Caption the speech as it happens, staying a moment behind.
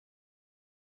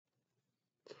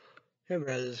Hey,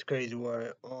 brother, this is Crazy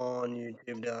Warrior on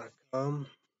YouTube.com.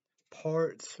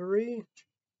 Part 3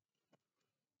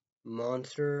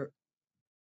 Monster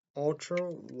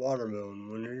Ultra Watermelon.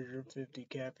 150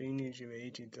 caffeine, usually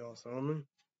 18 salmon.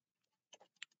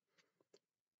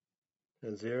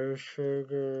 Zero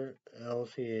sugar,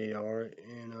 LCAR,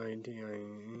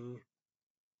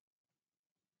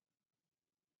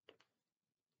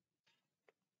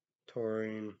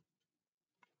 taurine.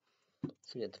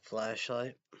 Let's get the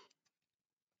flashlight.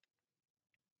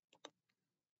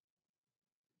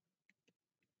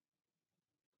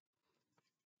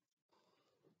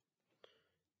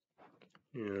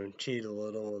 Cheat a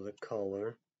little with the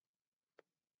color.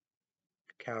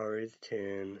 Calories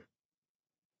 10.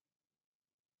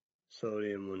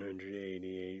 Sodium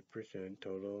 188%.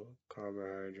 Total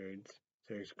carbohydrates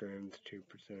 6 grams,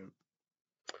 2%.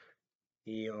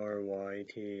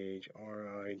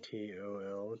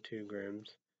 ERYTHRITOL 2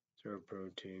 grams, 0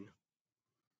 protein.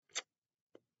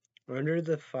 Under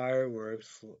the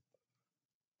fireworks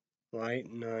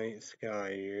light night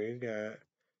sky, you got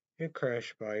a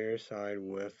crush by your side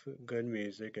with good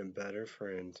music and better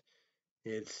friends.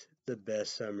 It's the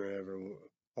best summer ever.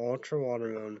 Ultra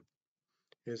Watermelon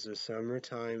is the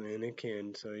summertime in a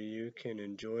can, so you can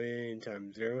enjoy it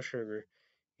anytime. Zero sugar,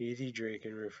 easy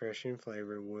drinking, refreshing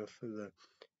flavor with the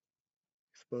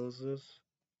exposes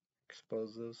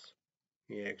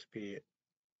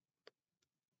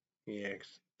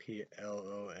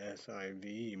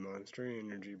EXPLOSIV Monster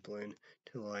Energy Blend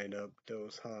to light up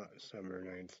those hot summer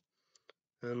nights.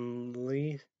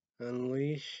 Unleash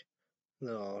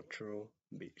the Ultra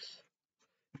Beast.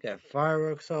 Got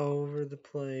fireworks all over the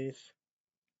place.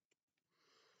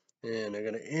 And I'm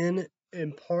going to end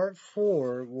in part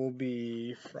 4 will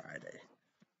be Friday.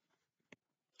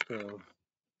 So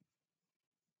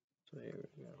here we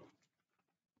go.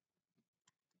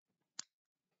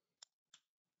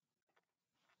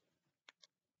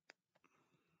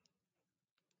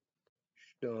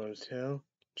 Don't tell.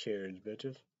 Cheers,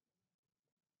 bitches.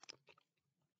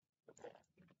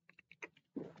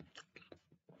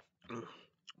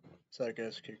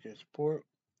 Suck-ass, kick-ass support.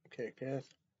 Kick-ass.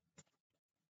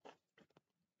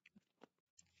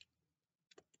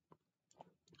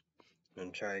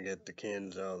 And try to get the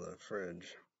cans out of the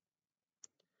fridge.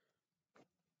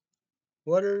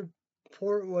 Port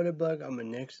Waterbug on my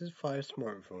Nexus 5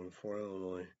 smartphone for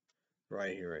Illinois.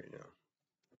 Right here, right now.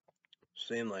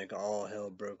 Seemed like all hell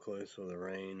broke loose with the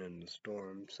rain and the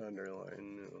storm, thunder,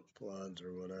 lightning, floods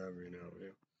or whatever,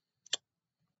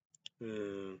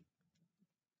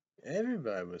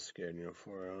 everybody was scared,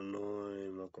 for Illinois,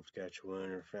 local Saskatchewan,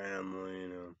 her family,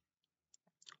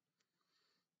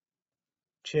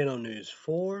 Channel News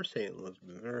 4, St. Louis,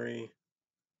 Missouri.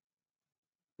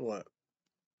 What?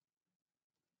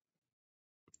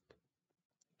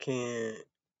 Kent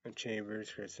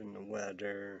Chambers, Kristen, the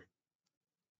weather.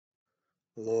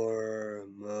 Laura,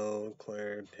 Mo,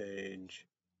 Claire, Page,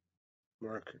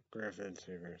 Mark Griffin,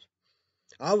 Seegers.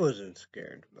 I wasn't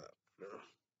scared, but no.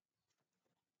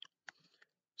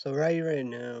 So right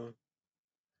now,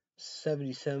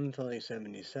 77, feeling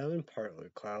 77, partly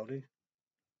cloudy.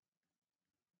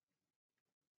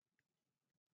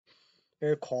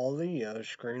 Air quality,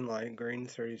 yellowish green, light green,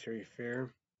 33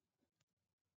 fair.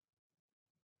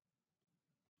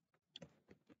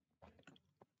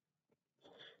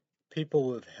 People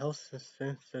with health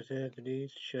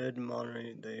sensitivities should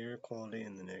monitor the air quality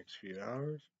in the next few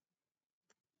hours.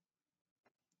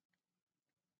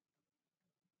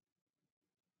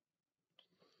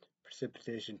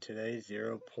 Precipitation today,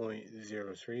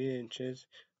 0.03 inches.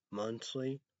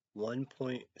 Monthly,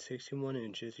 1.61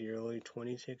 inches. Yearly,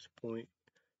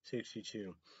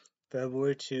 26.62.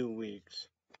 February, 2 weeks.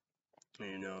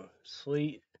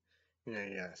 Sleet.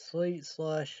 You got sleet,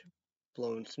 slush,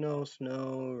 blowing snow,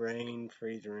 rain,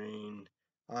 freeze rain,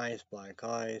 ice, black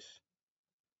ice.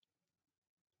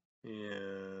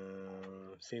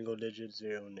 Single digit,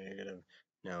 0, negative.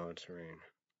 Now it's rain.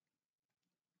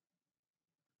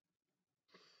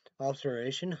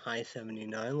 Observation, high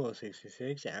 79, low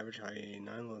 66, average high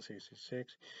 89, low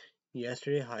 66.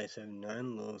 Yesterday, high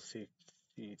 79, low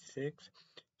 66.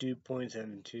 Dew point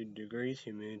 72 degrees,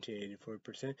 humidity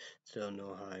 84%, still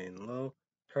no high and low.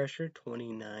 Pressure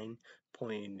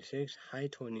 29.86, high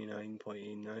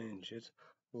 29.89 inches,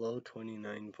 low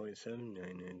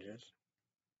 29.79 inches.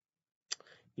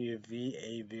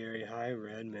 UVA very high,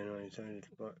 red, minimized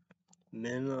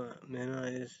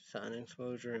sun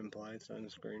exposure, implied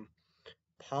sunscreen.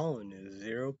 Pollen is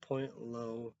 0 point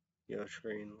low, yellowish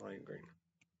green, light green.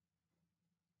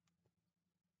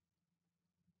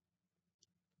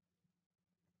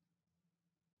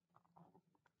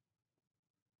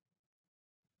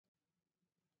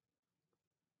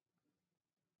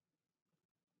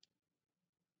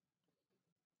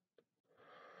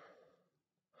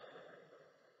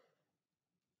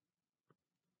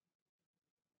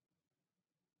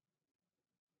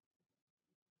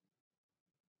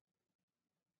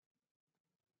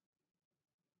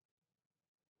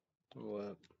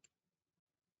 What?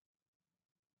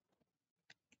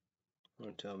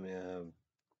 Don't tell me I have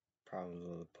problems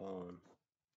with the pollen.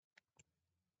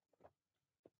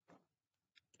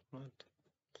 What?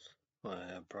 What,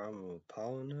 I have problems with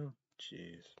pollen now?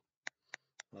 Jeez.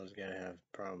 I was gonna have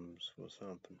problems with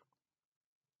something.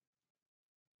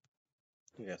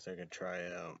 I guess I could try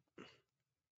it out.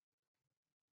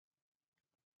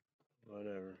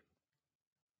 Whatever.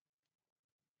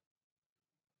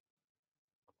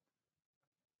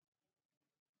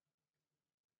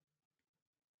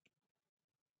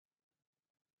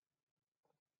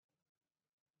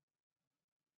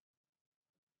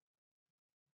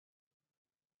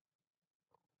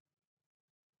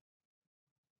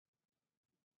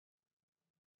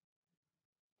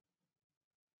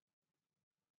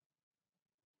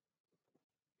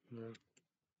 No,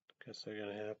 guess I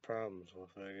gotta have problems with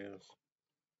it, I guess.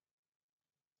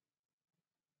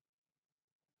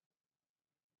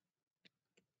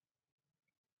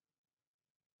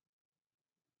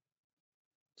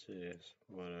 Jeez,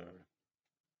 whatever.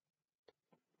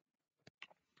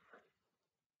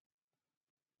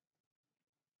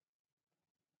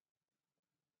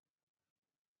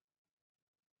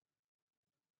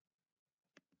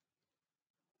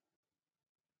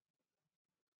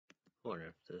 Wonder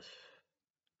if this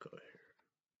go here.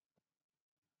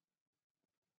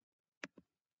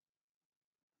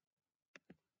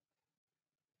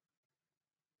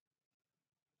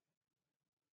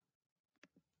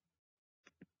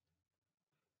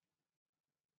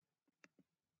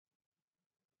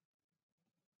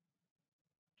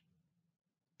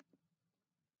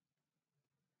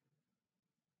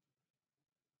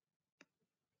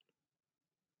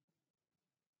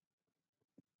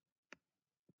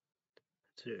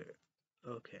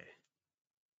 Okay.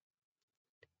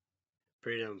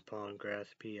 Freedom Pollen Grass,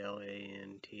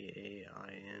 Plantain.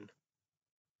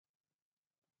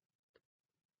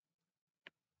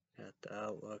 At the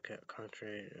outlook at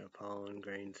concentrated pollen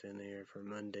grains in the air for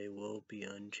Monday will be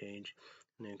unchanged.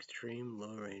 An extreme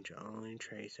low range, only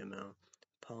trace amount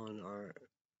pollen are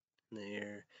in the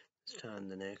air this time.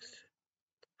 The next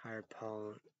higher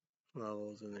pollen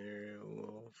levels in the area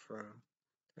will from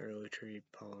early tree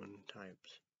pollen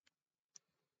types.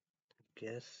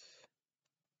 Guess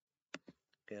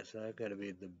I gotta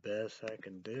be the best I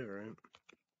can do, right?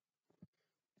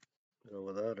 Go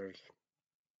with others.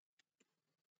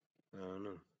 I don't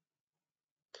know.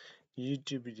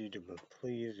 YouTube,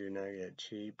 please do not get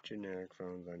cheap generic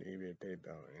phones on eBay,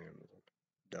 PayPal, and Amazon.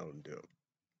 Don't do it.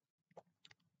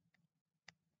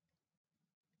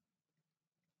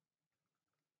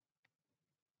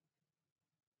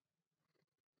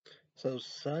 So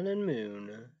sun and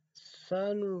moon,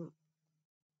 sunrise,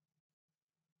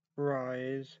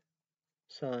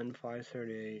 sun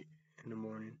 5:38 in the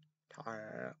morning.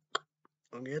 Tired.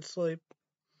 I'll get sleep.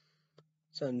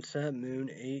 Sunset, moon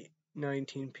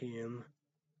 8:19 p.m.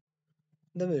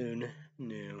 The moon,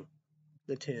 new.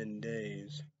 The 10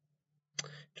 days.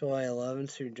 July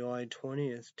 11th through July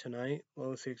 20th tonight.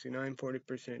 Low 69,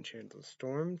 40% chance of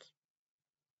storms.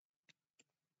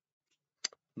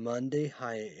 Monday,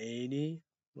 high 80,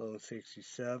 low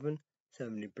 67,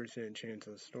 70% chance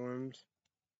of storms.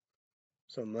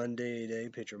 So Monday day,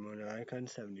 picture moon icon,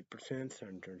 70%,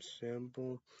 center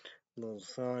symbol, little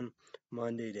sun.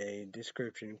 Monday day,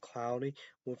 description, cloudy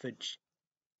with a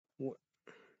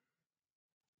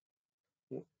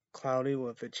cloudy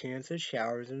with a chance of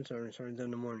showers and thunderstorms in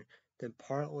the morning, then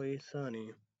partly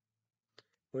sunny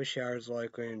with showers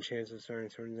likely and chance of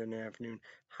thunderstorms in the afternoon.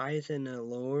 Highs in the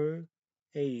lower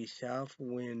 80s, south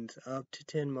winds up to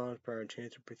 10 miles per hour,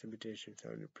 chance of precipitation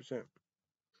 70%.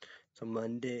 So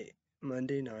Monday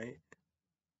night,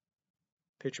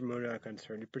 picture moon icon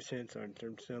 30%,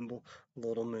 thunderstorm symbol,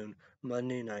 little moon.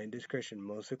 Monday night, discretion,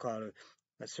 mostly cloudy.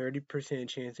 A 30%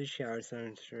 chance of showers,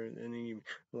 thunderstorms in the evening.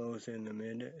 Lows in the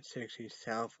mid 60s,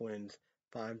 south winds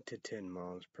 5 to 10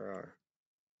 miles per hour.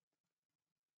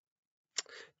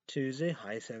 Tuesday,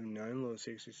 high 79, low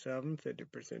 67,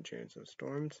 50% chance of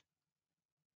storms.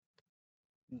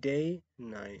 Day,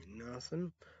 night,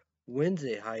 nothing.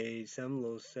 Wednesday, high 87,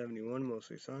 low 71,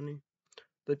 mostly sunny.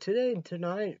 But today and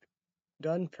tonight,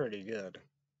 done pretty good.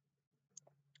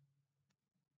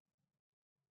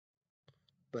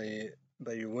 But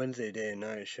your Wednesday day and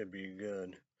night should be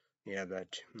good. Yeah,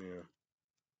 yeah.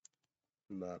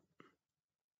 But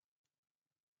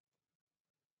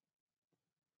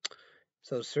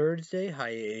so Thursday, high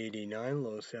 89,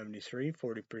 low 73,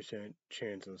 40%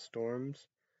 chance of storms.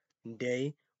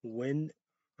 Day, wind,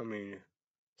 I mean,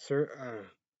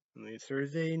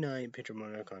 Thursday night, picture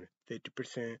moon icon,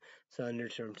 50%,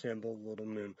 thunderstorm symbol, little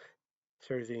moon.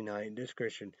 Thursday night,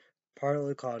 discretion,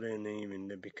 Partly cloudy in the evening,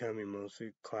 then becoming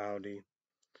mostly cloudy.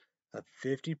 A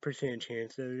 50%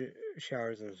 chance of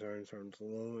showers and thunderstorms,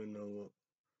 lows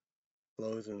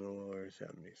in the lower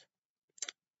 70s.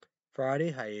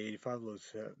 Friday, high 85, low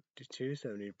 72,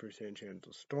 70% chance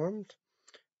of storms.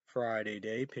 Friday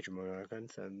day, picture mode icon,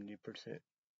 70%.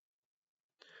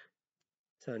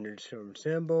 Thunderstorm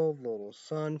symbol, little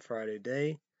sun, Friday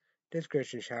day.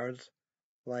 Description showers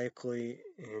likely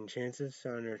and chances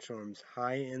thunderstorms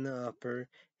high in the upper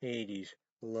 80s,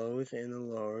 lows in the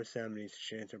lower 70s,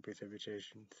 chance of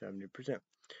precipitation 70%.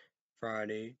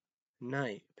 Friday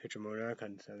night, picture mode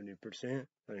icon 70%,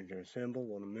 thunderstorm symbol,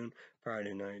 little moon,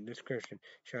 Friday night description,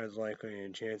 showers likely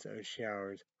and chance of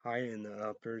showers high in the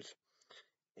uppers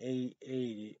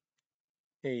 80s,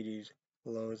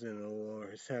 lows in the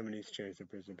lower 70s, chance of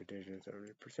precipitation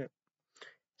 70%.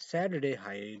 Saturday,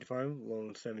 high 85,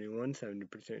 low 71,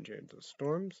 70% chance of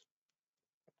storms.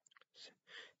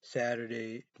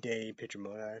 Saturday day, picture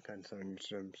mode icon,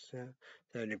 thunderstorm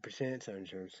 70%,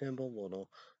 thunderstorm symbol, little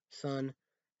sun.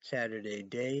 Saturday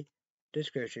day,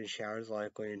 description, showers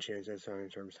likely and chance of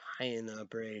thunderstorms high in the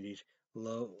upper 80s,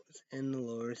 lows in the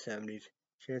lower 70s,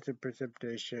 chance of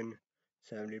precipitation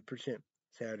 70%.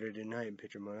 Saturday night,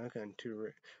 picture mode icon,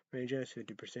 2 ranges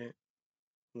 50%,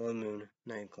 low moon,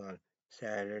 night cloud.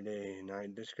 Saturday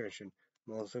night description,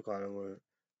 mostly cloudy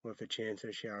with a chance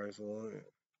of showers,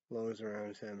 lows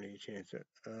around 70, chance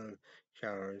of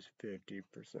showers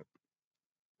 50%.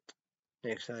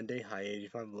 Next Sunday, high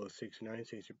 85, low 69,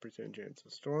 60% chance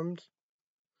of storms.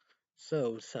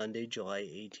 So Sunday, July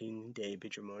 18, day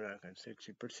picture mode icon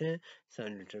 60%,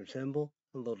 thunderstorm symbol,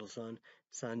 a little sun.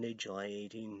 Sunday, July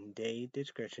 18, day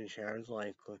description, showers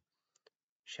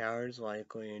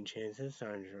likely and chances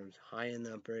thunderstorms high in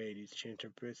the upper 80s, chance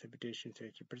of precipitation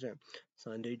 60%.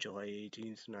 Sunday, July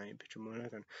 18th night, picture mode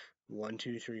icon 1,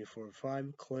 2, 3, 4,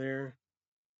 5, clear,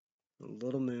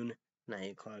 little moon,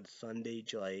 night clouds. Sunday,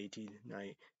 July 18th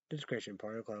night. Description,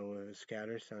 partly cloud with a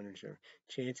scattered thunderstorm.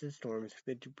 Chances storms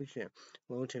 50%.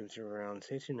 Low temperature around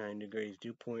 69 degrees.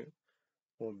 Dew point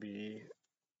will be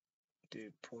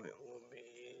Dew point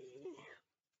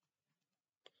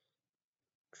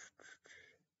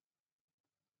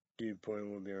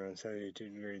will be around 72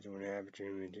 degrees when average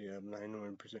humidity of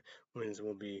 91%. Winds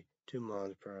will be 2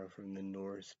 miles per hour from the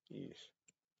northeast.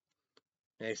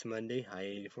 Next Monday, high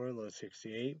 84, low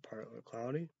 68, partly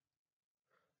cloudy.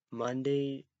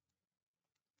 Monday,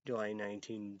 July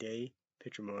 19, day,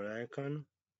 picture mode icon.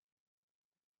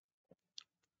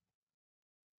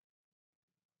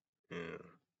 Yeah.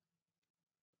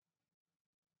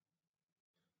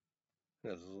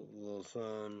 There's a little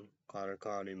sun,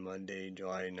 cloudy, Monday,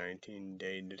 July 19,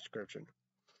 day description.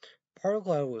 Partly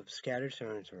cloud with scattered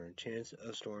thunderstorms, chance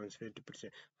of storms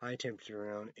 50%, high temperature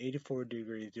around 84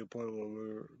 degrees, dew point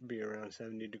will be around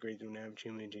 70 degrees with an average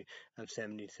humidity of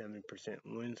 77%.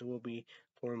 Winds will be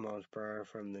 4 miles per hour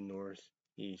from the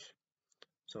northeast.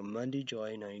 So Monday,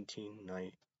 July 19,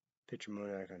 night, picture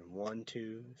mode icon 1,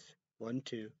 2,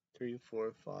 3,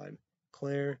 4, 5,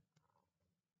 clear,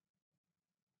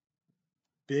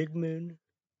 big moon,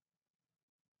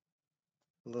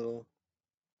 little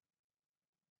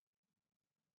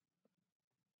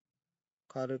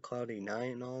cloudy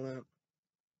night and all that.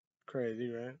 Crazy,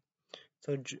 right?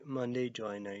 So Monday,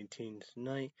 July 19th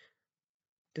night.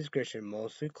 Description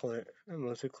mostly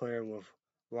clear with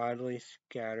widely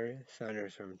scattered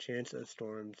thunderstorms. Chance of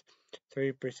storms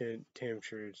 30%.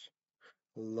 Temperatures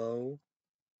low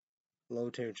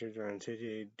temperatures around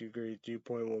 68 degrees. Dew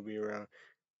point will be around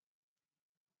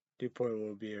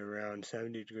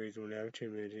 70 degrees with an average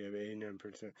humidity of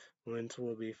 89%. Winds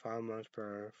will be 5 miles per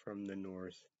hour from the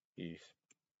northeast.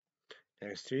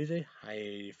 Next Tuesday, high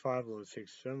 85, low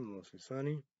 67, mostly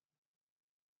sunny.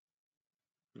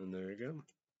 And there you go.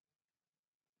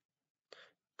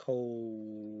 Coldest.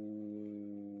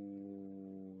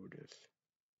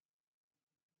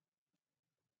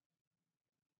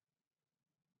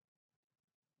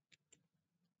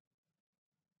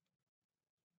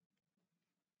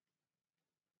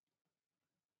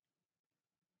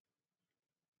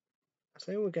 I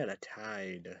say we got a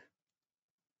tied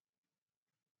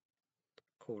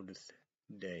coldest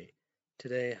day.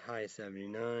 Today, high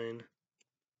 79.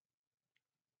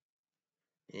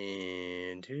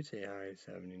 And Tuesday, high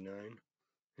 79.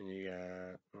 And you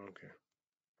got, okay.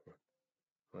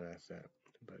 Well, that's that.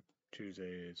 But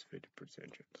Tuesday is 50%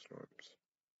 chance of storms.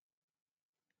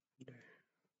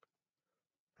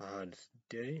 Hottest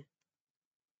day.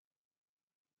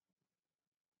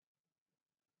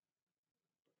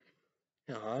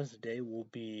 The hottest day will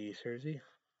be Thursday.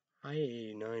 High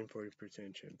 89,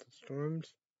 40% chance of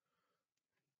storms.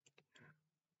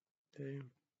 Day.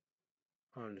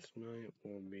 Hottest night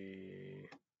will be.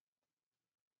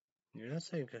 Yeah, I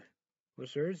think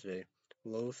what's Thursday?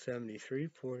 Low 73,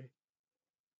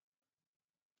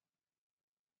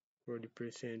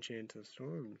 40% chance of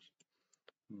storms.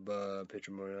 But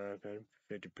picture more icon,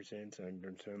 50%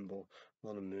 sun symbol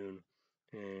on the moon.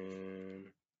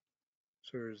 And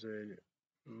Thursday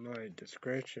night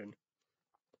discretion.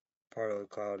 Partly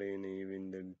cloudy in the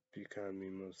evening, then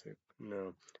becoming mostly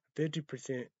no.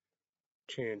 50%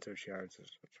 chance of showers.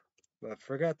 But I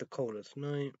forgot the coldest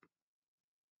night.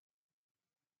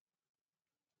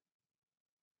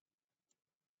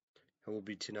 It will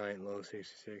be tonight, low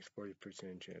 66,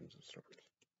 40% chance of storms.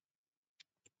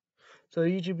 So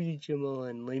YouTube below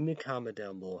and leave me a comment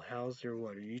down below. How's your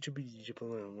weather? YouTube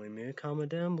below and leave me a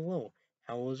comment down below.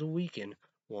 How was the weekend?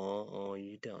 What are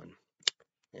you done?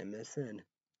 MSN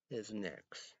is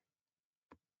next.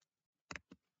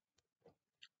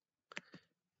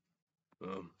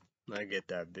 I get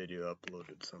that video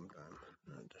uploaded sometime.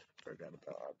 I just forgot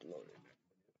about uploading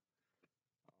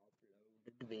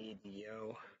it. Uploaded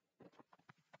video.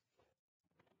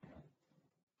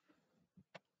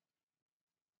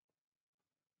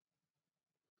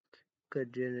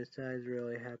 Could genocide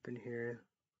really happen here?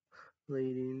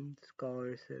 Leading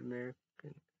scholars said Americans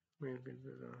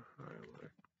is a high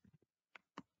alert.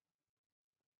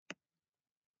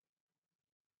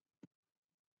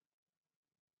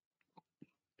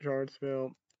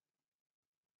 Charlottesville,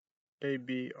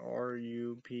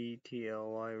 ABRUPTLY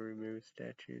removes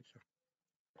statues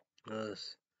of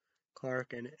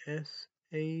Clark and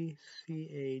SACAGAWA.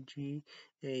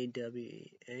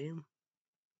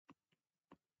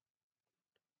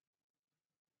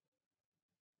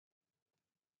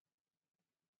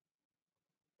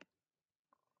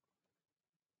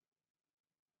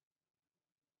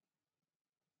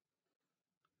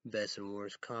 Best and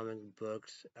worst comic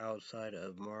books outside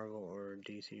of Marvel or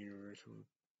DC Universal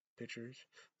Pictures.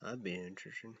 That'd be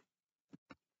interesting.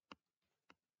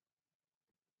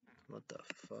 What the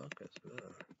fuck is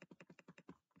that?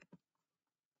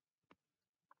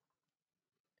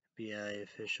 FBI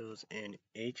officials and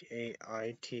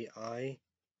HAITI.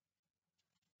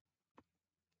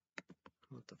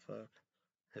 What the fuck?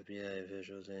 FBI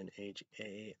officials and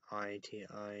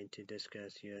HAITI to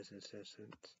discuss U.S.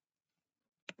 assistance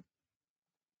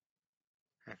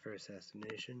after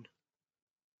assassination.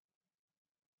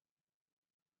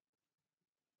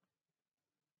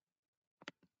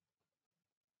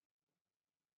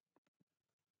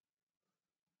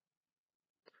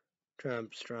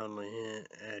 Trump strongly hint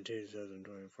at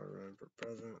 2024 run for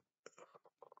president.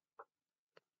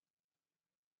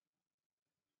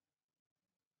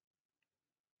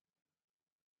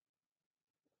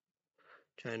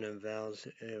 China vows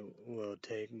it will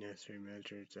take necessary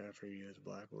measures after U.S.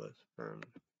 blacklist firm.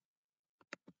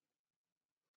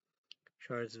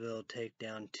 Charlottesville take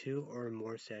down 2 or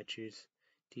more statues.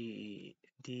 DEEMED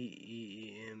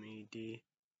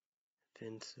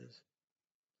fences.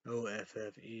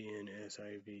 OFFENSIVE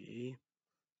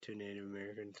to Native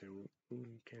Americans, and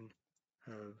we can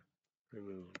have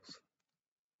removals.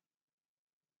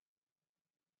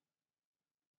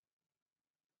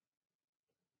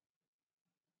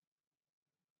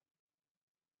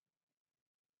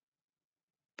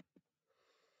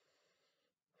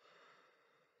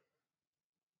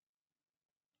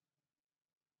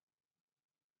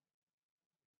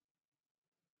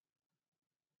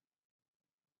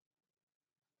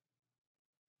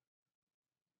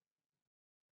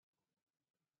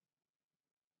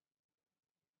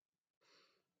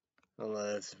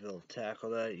 Let's tackle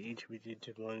that. Each of you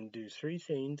want to do 3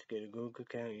 things: get a Google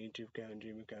account, YouTube account,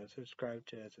 Gmail account, subscribe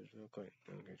to us, click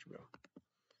notification bell.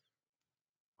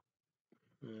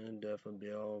 And definitely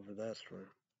be all over that story.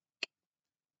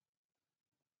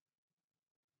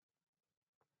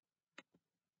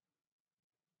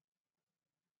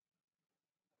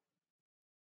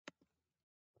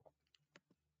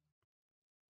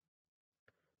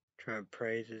 Trump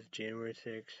praises January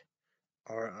 6th,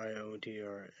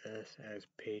 RIOTRS as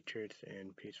patriots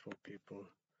and peaceful people.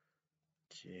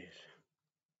 Jeez.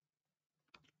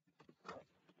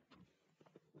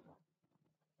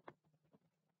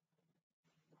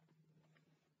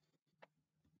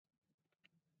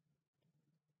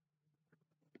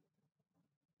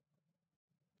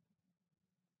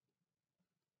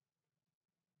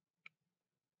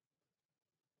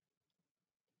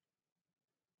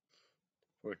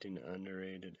 Fourteen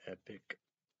underrated epics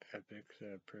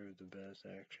that prove the best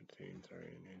action scenes are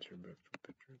in nature books with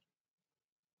pictures.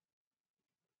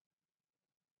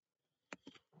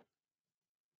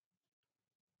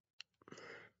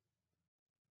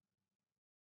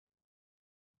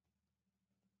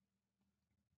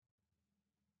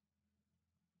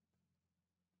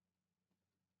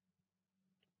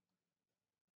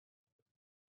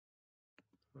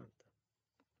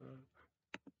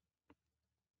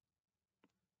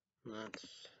 That's,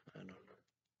 I don't know.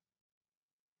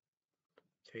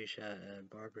 3 shot at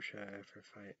barbershop after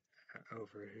fight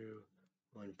over who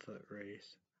won foot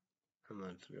race a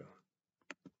month ago.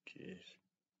 Jeez.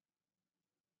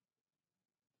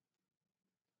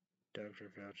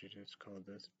 Dr. Fauci just called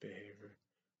this behavior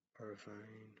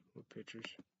horrifying with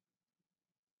pictures.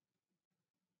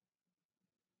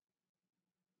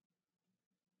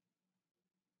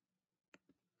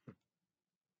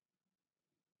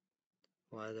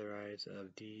 Why the rise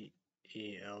of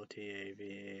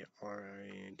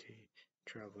DELTA-VARIANT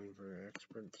troubling for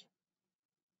experts?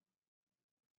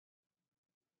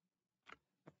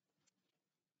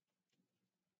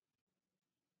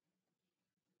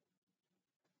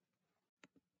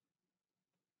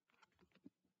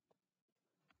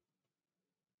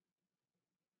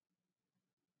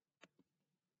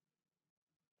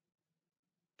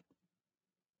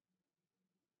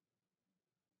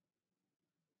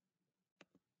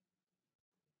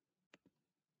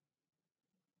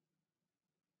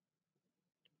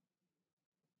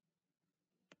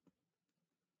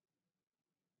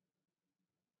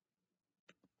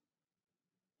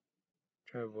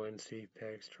 Trump wins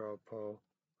CPAC straw poll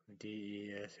with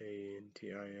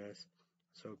DESANTIS,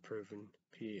 so proven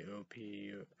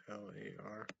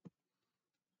POPULAR.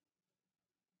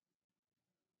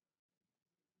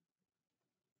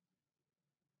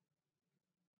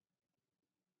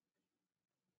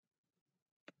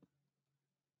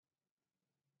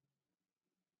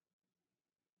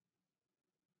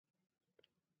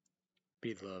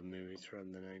 Beloved movies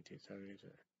from the 1970s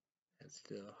that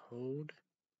still hold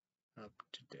up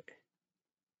today.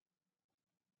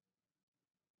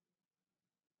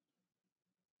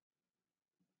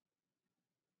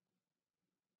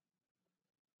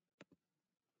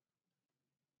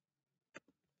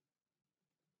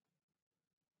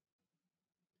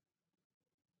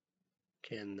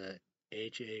 Can the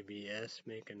HABS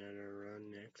make another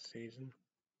run next season?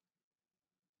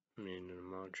 I mean, the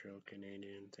Montreal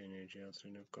Canadiens NHL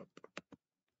Stanley Cup.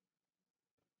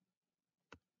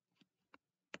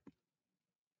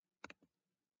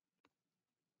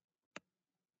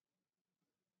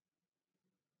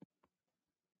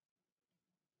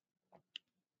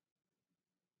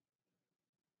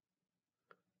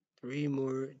 Three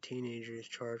more teenagers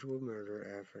charged with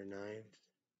murder after knives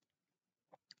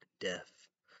death.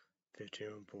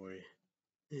 15-year-old boy.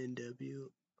 NWOLWICH.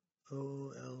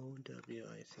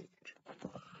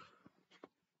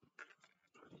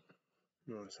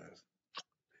 No sense.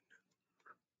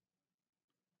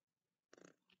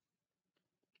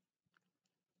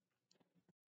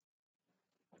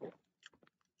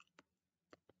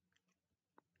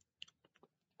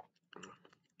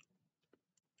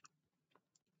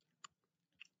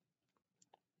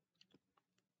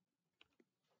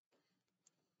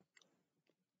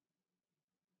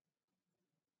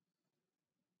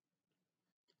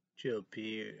 GOP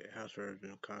House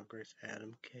Representative of Congress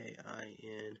Adam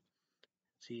Kinzinger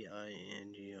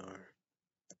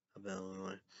of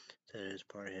Illinois said his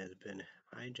party has been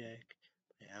hijacked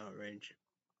by outrage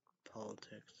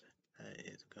politics that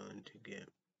is going to get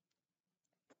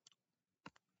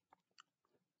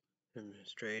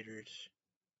demonstrators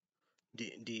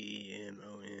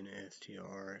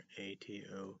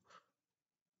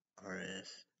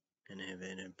DEMONSTRATORS and have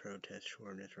ended protest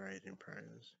shortest rising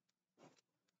prices.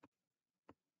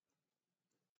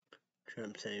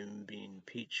 Trump saying being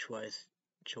impeached twice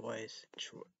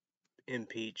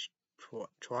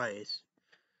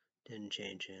didn't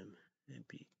change him. It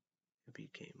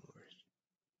became worse.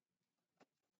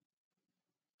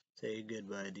 Say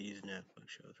goodbye, these Netflix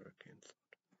shows were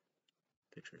canceled.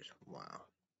 Pictures, wow.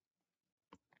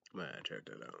 Might check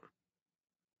that out.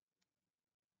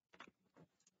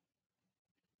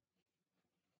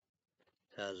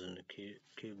 Thousands of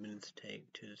Cubans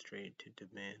take to the street to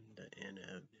demand the end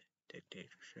of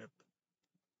dictatorship.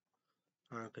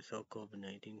 Arkansas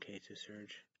COVID-19 cases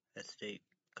surge as state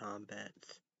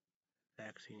combats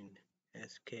vaccine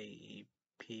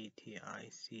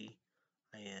SKEPTICISM.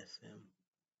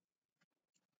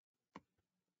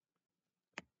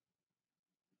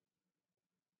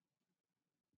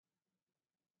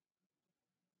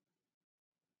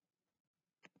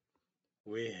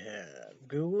 We have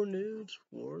Google News,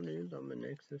 War News on the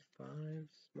Nexus 5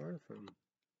 smartphone.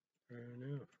 Fair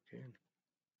enough, again.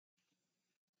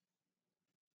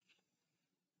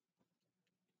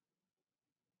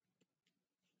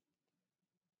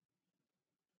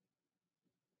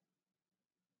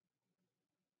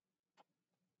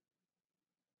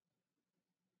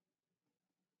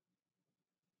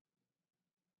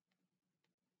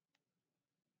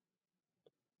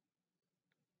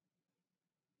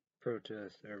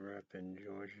 Protests erupt in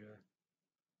Georgia,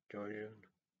 Georgia,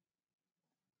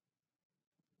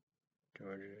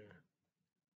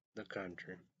 the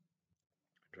country,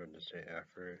 Georgia State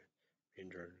after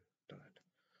being Georgia died.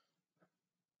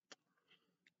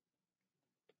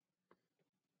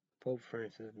 Pope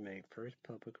Francis made first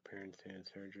public appearance in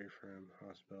surgery from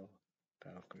hospital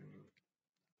balcony.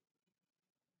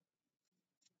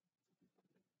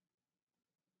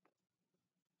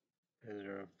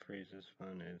 Israel freezes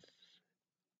fund it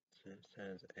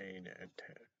says aid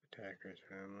attacker's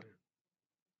family.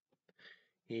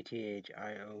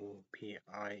 ETHIOPIA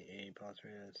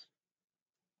apostrophe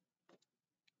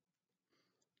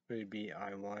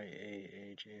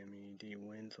BIYAHMED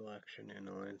wins election in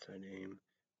a landslide aim.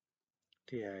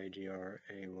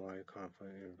 TIGRAY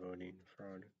conflict in voting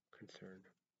fraud concern.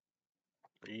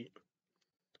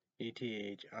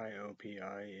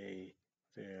 ETHIOPIA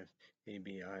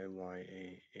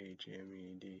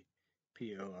ABIYAHMED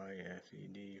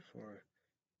POISED for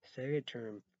second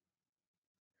term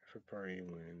for party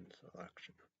wins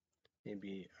election.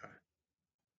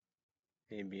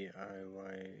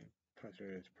 ABIY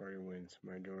Positive Party wins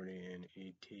majority in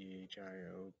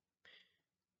ETHIOPIA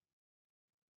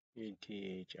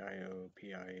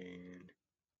and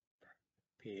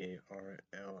PARLIAMET.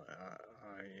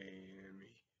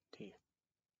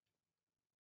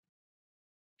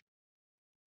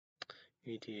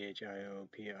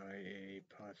 ETHIOPIA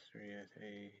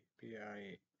apostrophe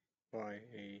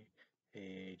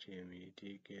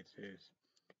ABIYAHMED gets its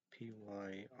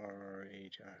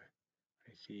PYRRHIC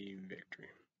victory.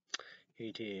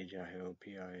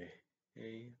 ETHIOPIA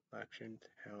elections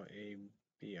held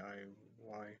ABIYHAHMED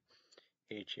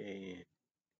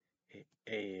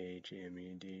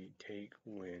take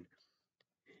win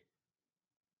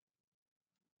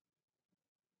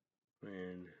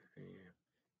when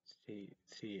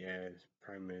C as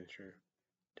Prime Minister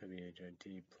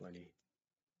WHIT plenty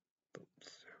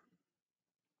votes.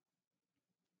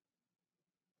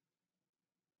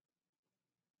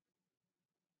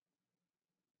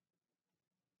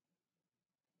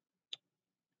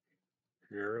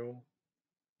 Euro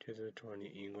 2020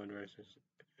 England versus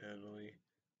Italy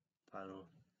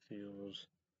battlefields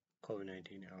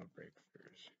COVID-19 outbreak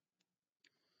fears.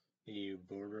 EU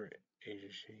border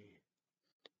agency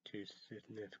to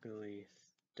significantly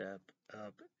step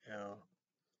up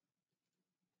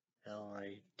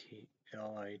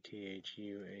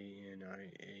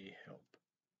LITHUANIA help.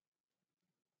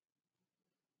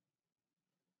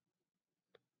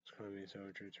 Colombian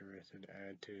soldiers arrested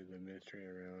add to the mystery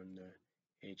around the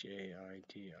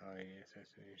HAITI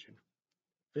assassination.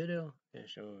 Video and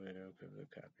show a video because of the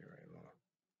copyright law.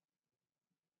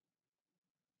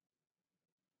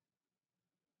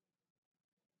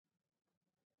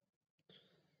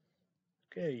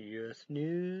 Okay, US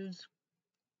News,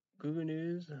 Google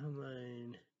News,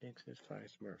 online Nexus 5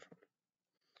 smartphone.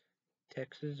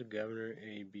 Texas Governor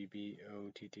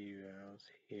ABBOTT vows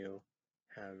he'll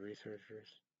have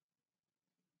researchers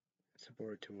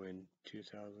support to win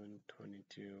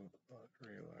 2022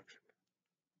 re-election.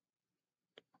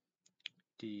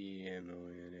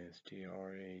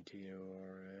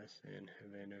 DEMONSTRATORS in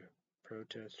Havana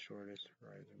protest shortest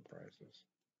rising prices.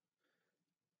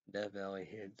 Death Valley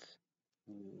hits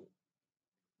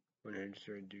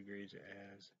 130 degrees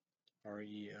as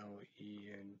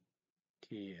RELENTLES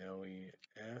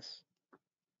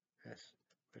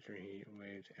Western heat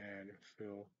waves add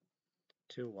fuel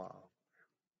to wildfire.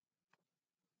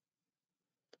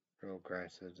 Real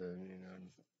crisis and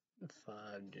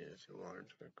 5 days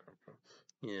large come from.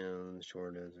 The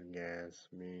shortage of gas,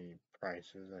 meat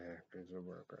prices, after the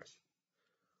workers.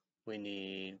 We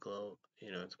need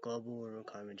it's global warming,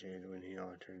 climate change, we need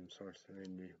alternate sources of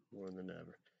energy more than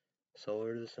ever.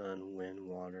 Solar, the sun, wind,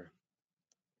 water,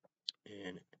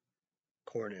 and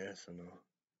corn ethanol.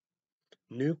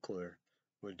 Nuclear.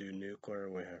 We'll do nuclear.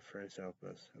 We have friends help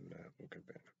us, and that we could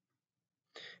ban.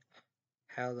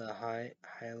 How the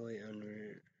highly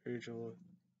unusual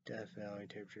Death Valley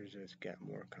temperatures just get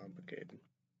more complicated.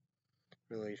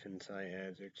 Relief in sight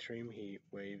as extreme heat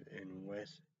wave in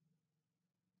west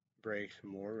breaks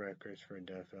more records for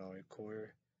Death Valley.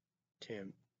 Cooler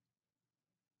temps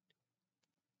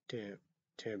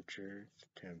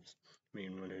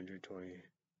mean 120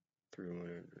 through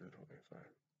 125.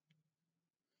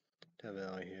 Death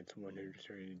Valley hits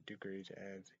 130 degrees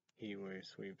as heat wave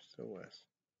sweeps the west.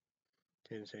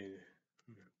 Tennessee.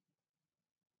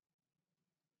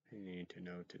 You need to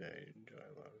know today,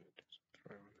 July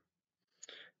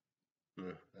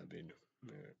 11th. That'd be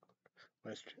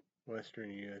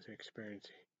Western U.S. experience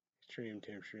extreme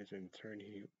temperatures and third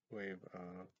heat wave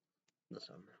of the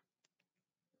summer.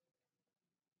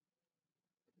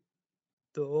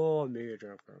 The all mega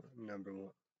drop number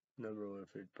one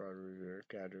food product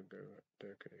category.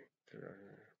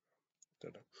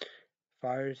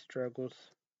 Fire struggles.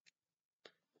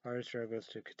 Fire struggles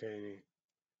to contain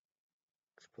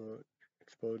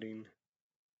exploding.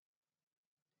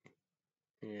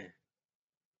 Yeah.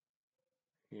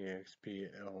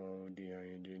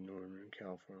 EXPLODING Northern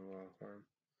California wildfire.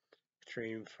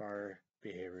 Extreme fire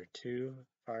behavior 2.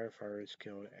 Firefighters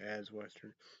killed as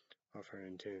Western wildfire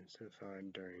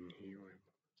intensified during heat wave.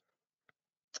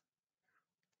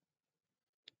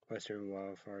 Western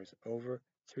wildfires, over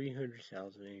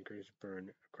 300,000 acres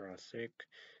burned across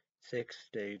six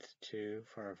states. 2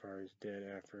 firefighters dead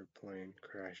after plane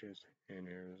crashes in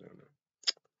Arizona.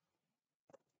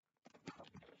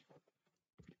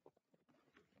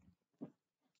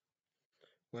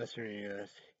 Western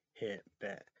U.S. hit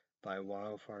by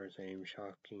wildfires aimed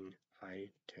shocking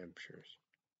high temperatures.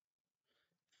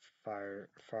 Fires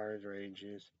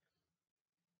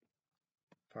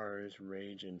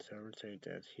rage in several states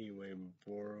as heat wave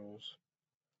boils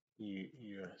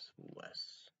U.S.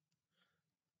 West.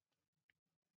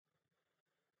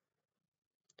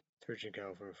 Searching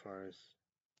California fires,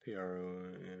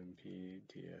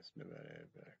 PROMPTS, Nevada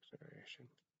vaccination.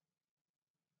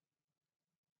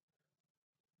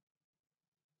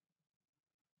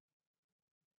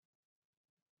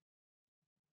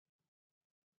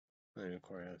 Atlanta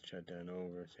courthouse shut down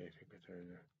over safety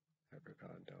concerns after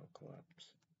Condell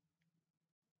collapse.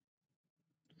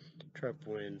 Trump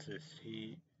wins the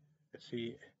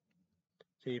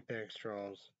CPAC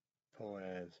straws poll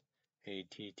as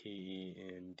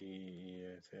ATTENDES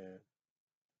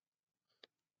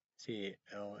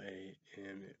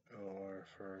CLAMOR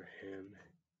for him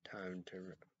to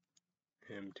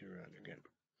run again.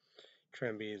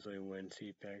 Trump easily wins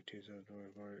CPAC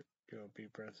 2024 GOP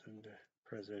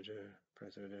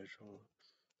presidential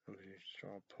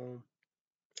straw poll.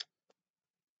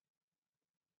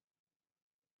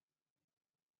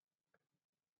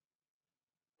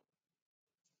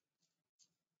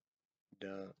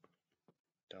 Don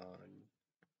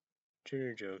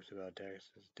Junior jokes about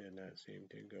taxes did not seem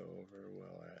to go over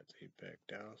well at CPAC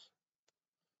Dallas.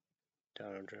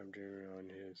 Donald Trump Jr. on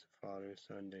his father's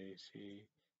Sunday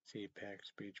CPAC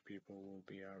speech. People will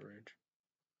be outraged.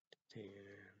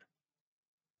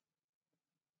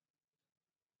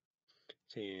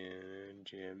 CNN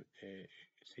Jim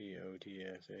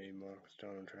COTSA mocks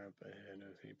Donald Trump ahead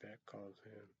of CPAC, calls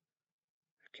him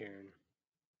a Karen.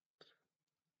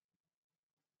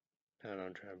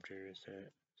 Donald Trump Jr.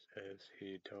 says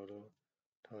he totally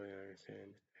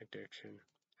understands addiction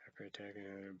after attacking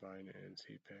Hunter Biden and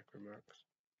CPAC remarks.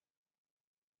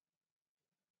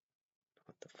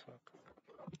 What the fuck?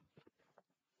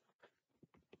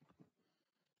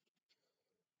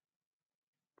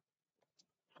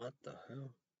 What the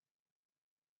hell?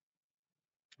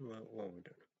 What we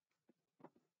doing?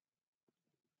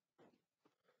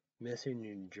 Missing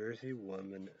New Jersey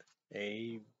woman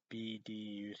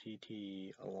ABDUCT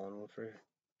along with her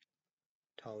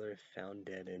toddler found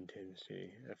dead in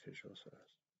Tennessee, officials says.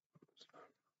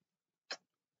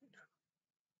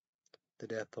 The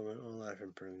death penalty or life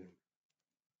in prison.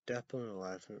 Death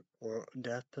penalty or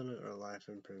life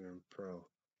in prison pro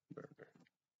murder.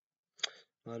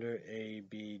 Murder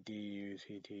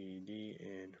ABDUCTD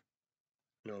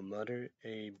murder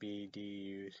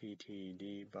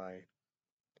ABDUCTD by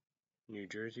New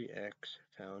Jersey X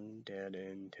found dead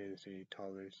in Tennessee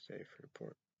toddler's safe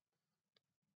report.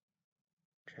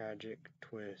 Tragic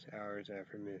twist hours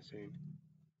after missing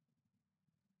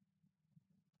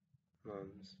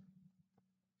mom's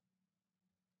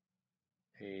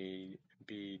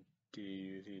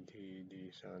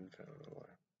ABDUCTD son found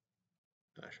alive.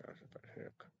 Not sure about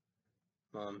heck.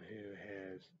 Mom who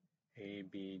has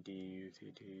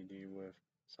ABDUCTD with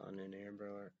son in Amber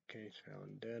Alert case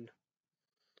found dead.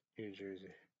 New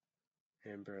Jersey.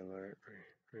 Amber Alert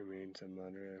remains a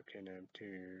mother of kidnapped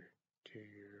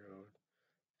two-year-old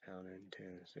found in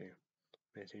Tennessee.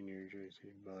 Missing New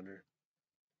Jersey mother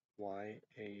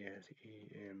YASEMINUYAR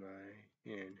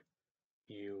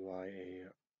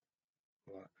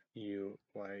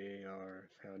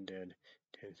found dead.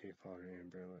 Tennessee father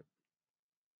Amber Alert.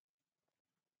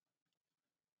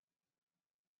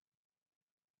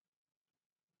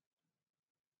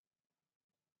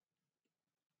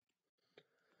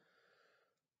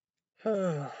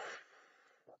 What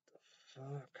the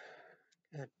fuck?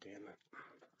 God damn it.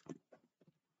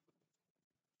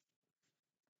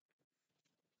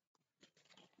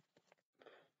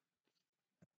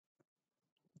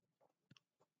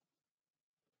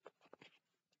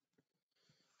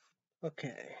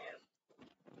 Okay.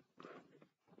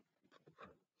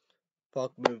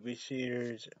 Fuck movie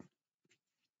theaters.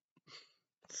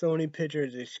 Sony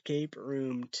Pictures Escape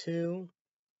Room 2.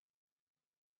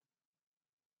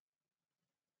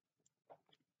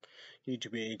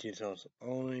 YouTube 18 songs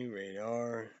only.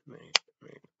 Radar.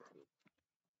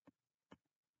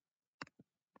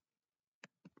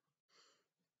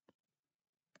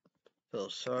 Feel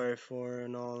sorry for her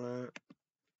and all that.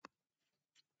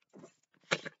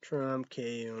 Trump,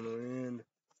 K on the win.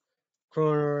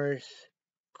 Coronavirus,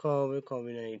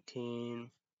 COVID-19.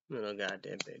 Little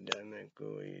goddamn pandemic.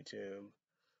 Google, YouTube.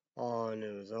 On,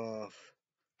 it was off.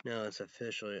 Now it's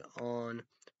officially on.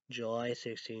 July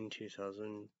 16,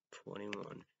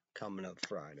 2021. Coming up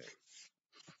Friday.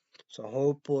 So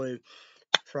hopefully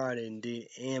Friday indeed.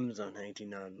 Amazon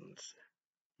 19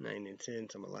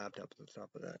 cents on my laptop on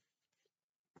top of that.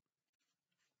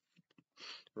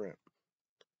 Right.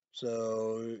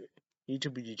 So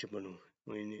YouTube,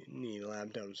 we need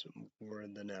laptops more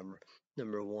than ever.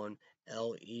 Number 1,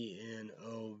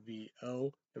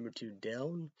 Lenovo. Number 2,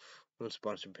 Dell. No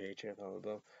sponsored paycheck,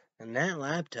 although. And that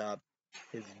laptop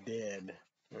is dead.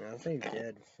 And I think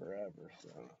dead forever, so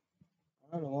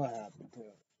I don't know what happened to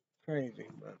it. Crazy,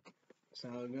 but that's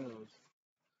how it goes.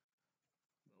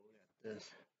 But we got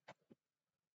this.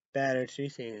 Battery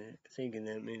thinking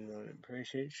that means I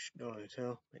appreciate doing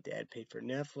so. My dad paid for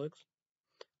Netflix.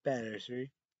 Battery.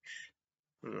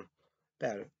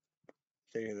 Battery.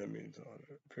 Thinking that means I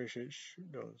appreciate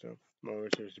doing so. My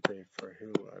wishes to pay for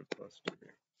who I plus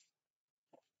TV.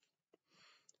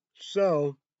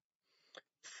 So,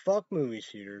 fuck movie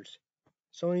theaters.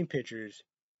 Sony Pictures.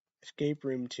 Escape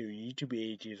Room 2. YouTube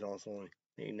AG is also on.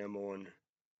 Number 1.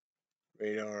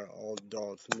 Radar. All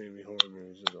adults movie horror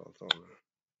movies is also on.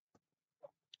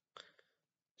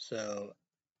 So,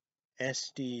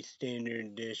 SD Standard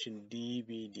Edition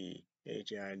DVD,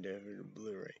 HI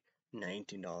Blu-ray,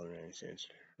 $19.90.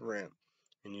 Rent.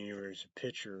 And Universal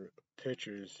Pictures,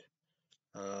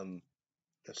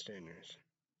 the standards.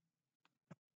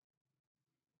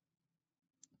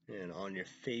 And on your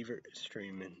favorite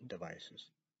streaming devices.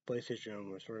 PlayStation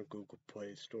Home Store, Google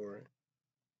Play Store,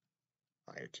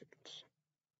 iTunes.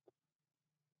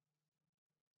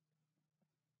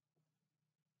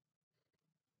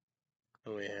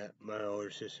 And we had, my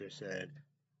older sister said,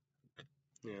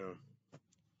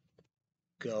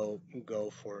 go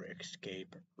for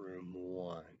Escape Room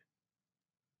 1.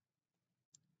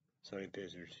 Sony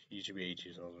Pictures, YouTube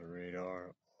is also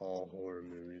Radar, all horror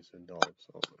movies, adults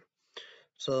only.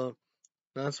 So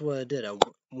that's what I did. I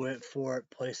went for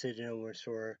PlayStation Home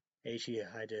Store, HD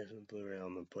High Definition Blu-ray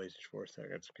on the PlayStation 4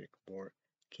 seconds.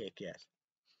 Kick yes.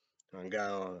 I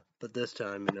got all of it. But this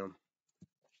time,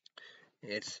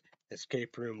 it's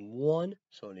Escape Room 1,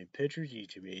 Sony Pictures,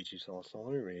 YouTube is also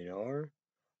on Radar,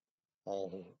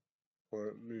 all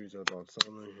horror movies, adults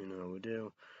only. We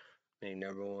do. Make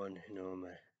number 1,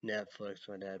 my Netflix,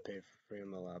 my dad paid for free on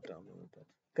my laptop.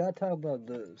 Gotta talk about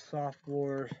the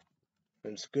software.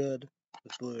 It's good.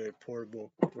 The Blu-ray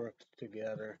portable works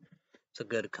together. It's a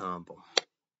good combo.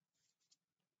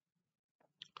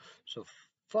 So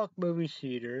fuck movie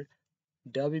theater.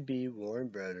 WB Warner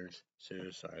Brothers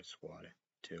Suicide Squad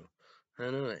 2. I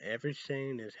know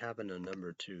everything is happening to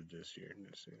number 2 this year.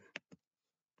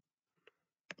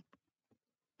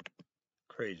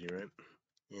 Crazy, right?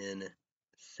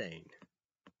 Insane.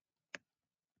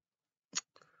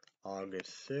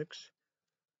 August 6th.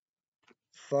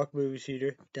 Fuck movie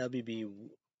theater. WB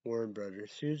Warner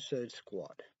Brothers Suicide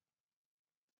Squad.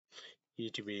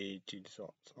 YouTube 2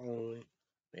 results only.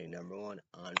 Make number 1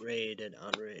 unrated,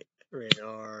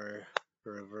 radar,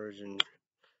 reversion,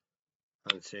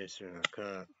 uncensored,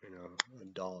 uncut,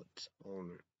 adults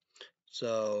only.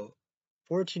 So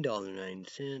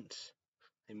 $14.90.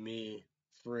 And me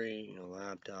free,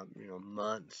 laptop,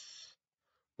 months,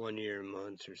 1 year,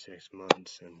 months or 6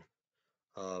 months, and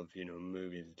of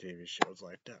movies and TV shows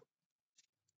like that.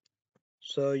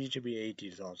 So YouTube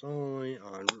 18 sauce only,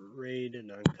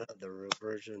 unrated, uncut, the real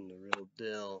version, the real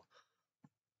deal.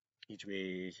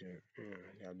 YouTube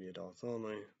gotta be adults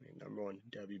only. Number 1,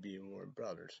 WB Warner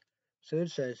Brothers. So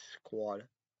it says Squad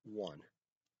 1.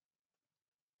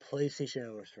 PlayStation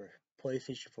Network Store.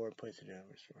 PlayStation 4, PlayStation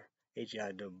Network Store.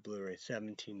 HEI Blu-ray,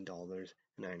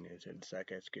 $17.99.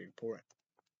 Second Escape Port.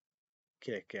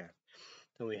 Kick Ass.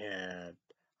 Then we had,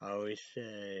 I always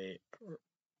say,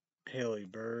 Haley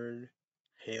Bird,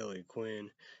 Harley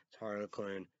Quinn,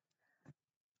 Harlequin,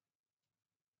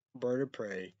 Bird of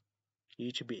Prey.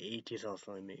 Each would be 18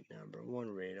 also make number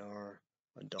 1 radar,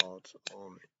 adults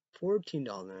only.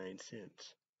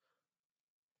 $14.09.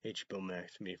 HBO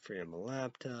Max me free on my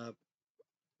laptop.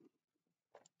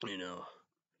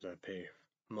 As I pay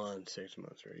month, 6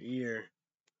 months, or a year.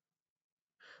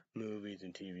 Movies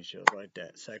and TV shows like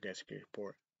that. Psychiatric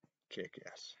Report,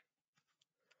 Kick-Ass.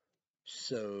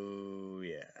 So,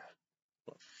 yeah.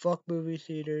 Well, fuck movie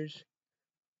theaters.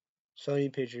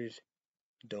 Sony Pictures,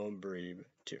 Don't Breathe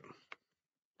 2.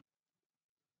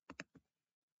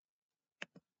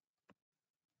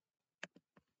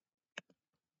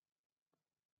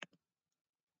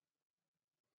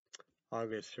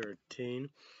 August 13,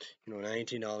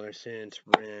 $19 cents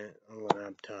rent a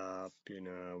laptop, we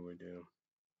do.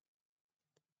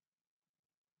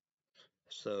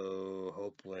 So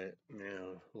hopefully,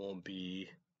 won't be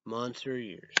months or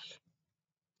years.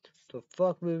 So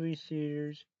fuck movie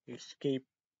theaters, escape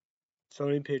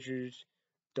Sony Pictures,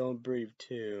 Don't Breathe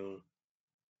 2.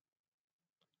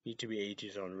 YouTube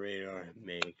ages on radar,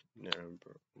 make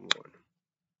number 1.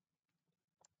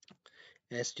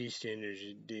 ST Standard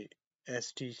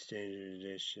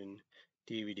Edition,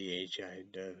 DVD, HI,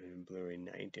 Dove, and Blu-ray,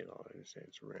 $19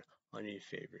 rent on your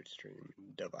favorite streaming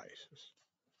devices.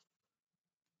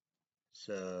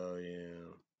 So,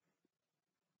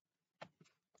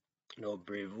 Don't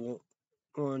Breathe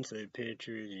 1, say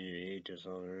pictures, you ages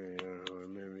on radar,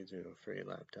 movies, free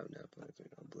laptop, Netflix,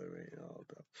 Blu-ray, and all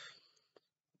that.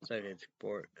 Second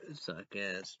support, suck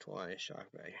ass, twice,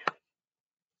 shock bag.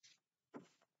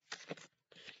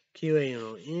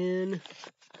 QAnon.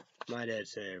 My dad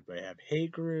said everybody have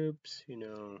hate groups,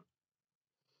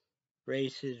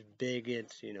 racist,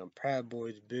 bigots, Proud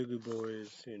Boys, Boogie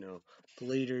Boys, the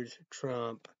leaders,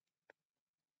 Trump,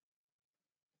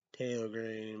 Taylor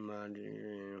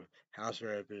Greene, House of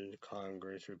Representatives,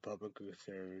 Congress, Republican,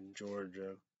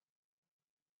 Georgia,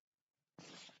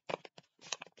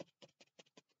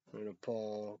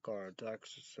 Paul, Carl,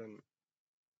 Texas, and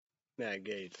Matt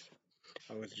Gaetz,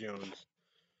 Alex Jones.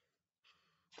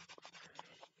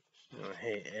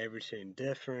 Hate everything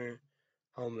different,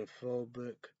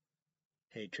 homophobic,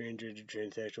 hate transgender,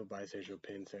 transsexual, bisexual,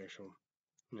 pansexual,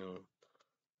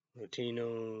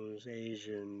 Latinos,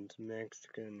 Asians,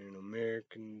 Mexican, and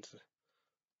Americans,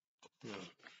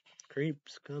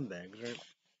 creeps, scumbags, right?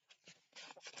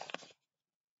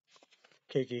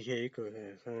 KKK,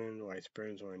 White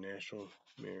Springs, White National,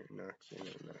 Knox.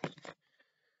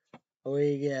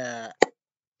 We got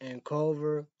in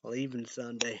Culver, leaving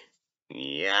Sunday.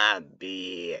 Yeah,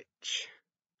 bitch.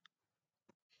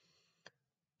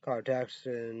 Carl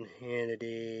Jackson,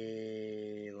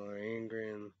 Hannity, Laura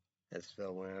Ingraham, that's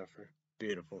Phil Winfrey.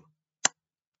 Beautiful.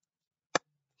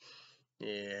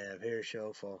 Yeah, hair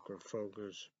show, Falker,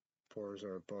 Focus, Pores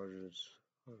our budgets.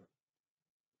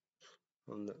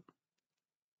 On the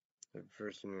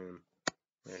first name,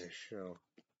 and show.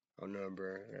 A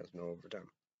number, has no overtime.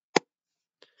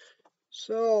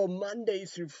 So, Monday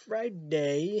through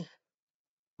Friday,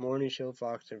 morning show,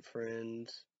 Fox and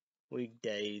Friends.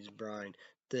 Weekdays, Brian.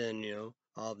 Then,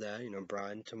 all that,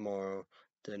 Brian tomorrow.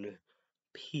 Then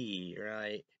P,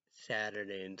 right?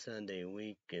 Saturday and Sunday,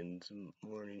 weekends,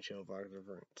 morning show, Fox and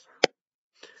Friends.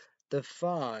 The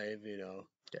 5,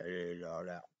 that is all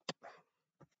that.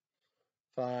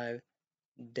 5,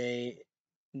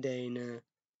 Dana,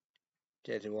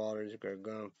 Jesse Waters, Greg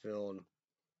Gunfield.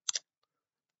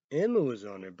 Emma was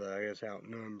on it, but I guess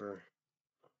outnumber.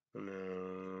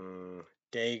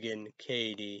 Dagan,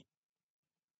 Katie,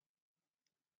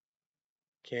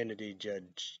 Kennedy,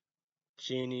 Judge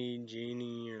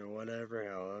Jeannie, or whatever,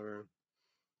 however.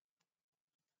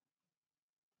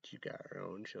 She got her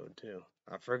own show, too.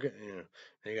 I forget,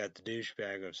 they got the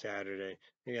douchebag of Saturday.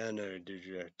 They got another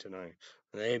douchebag tonight.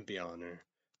 They'd be on there.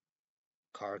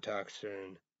 Carl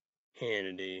Tuxton,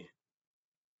 Hannity,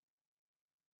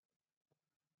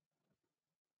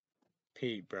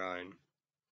 Pete Bryan.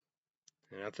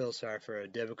 And I feel sorry for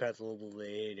Democrats, liberals,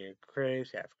 they hated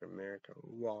critics, African American,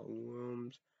 Walt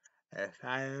Williams,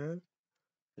 F.I.S.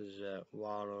 Is that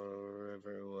Water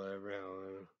River, whatever,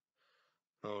 however.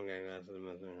 Okay, that's the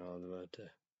message all about the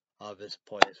office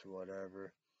place or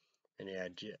whatever. And he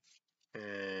had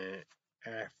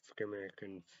African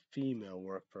American female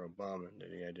work for Obama.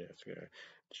 That he had just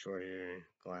short hair,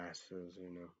 glasses,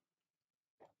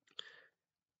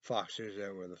 Foxes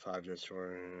that were the 5 just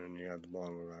short, and you had the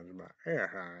blonde one around about. Yeah,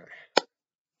 hi.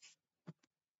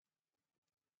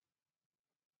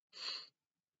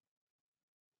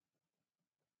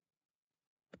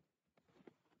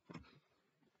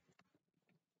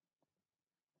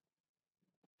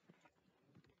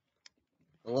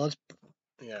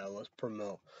 Let's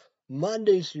promote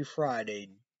Mondays through Friday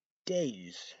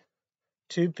days,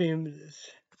 2 p.m.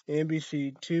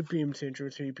 NBC, 2 p.m. Central,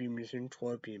 3 p.m. Eastern,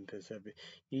 12 p.m. Pacific.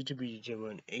 YouTube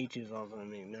determine H is off on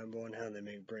make number 1, how they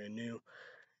make brand new.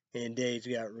 And days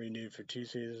got renewed for 2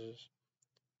 seasons.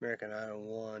 American Idol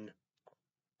 1,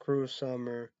 Cruel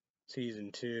Summer,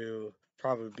 Season 2,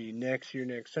 probably be next year,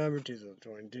 next summer,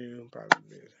 2022,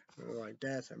 probably like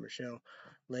that. Summer Show,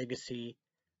 Legacy,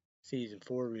 Season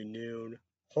 4 renewed.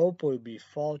 Hopefully be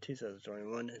fall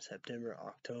 2021 in September,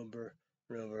 October,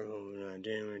 November,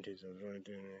 January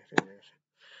 2022,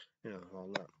 all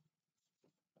that.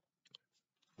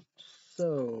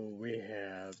 So we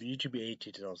have YouTube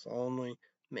 18 titles only.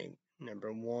 Make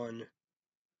number 1,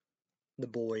 The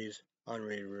Boys,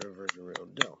 Unrated Real version Real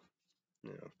Deal.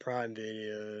 Prime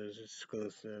Videos,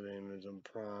 exclusive, Amazon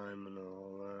Prime, and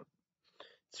all that.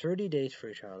 30 days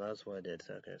free trial, that's what I did.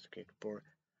 So I kicked board.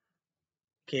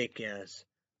 Kick-Ass.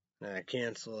 And I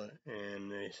cancel it,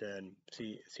 and they said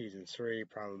season 3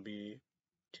 probably be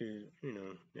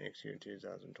next year,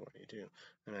 2022.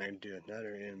 And I do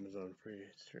another Amazon free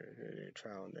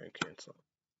trial and then cancel.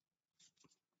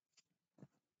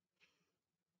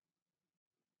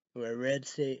 We're Red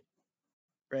State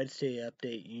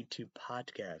Update YouTube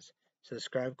podcast.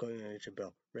 Subscribe, click on the YouTube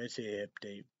bell. Red State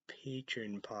Update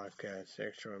Patreon podcast.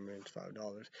 Extra minutes,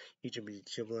 $5. YouTube is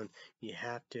children. You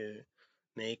have to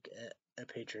make a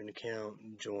Patreon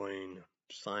account, join,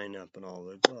 sign up, and all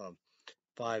the above.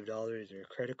 $5 or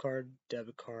credit card,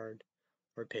 debit card,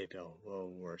 or PayPal. Well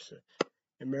worth it.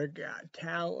 America Got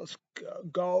Talent, let's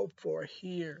go for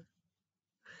here.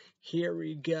 Here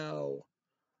we go.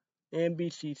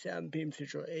 NBC, 7 p.m.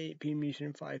 Central, 8 p.m.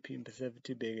 Eastern, 5 p.m. Pacific,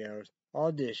 2 big hours.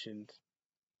 Auditions.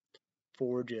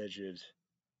 4 judges.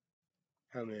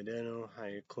 Hamid Deno,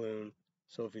 Heidi Klum,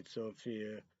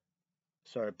 Sophia.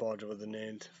 Sorry, apologize with the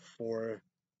names. 4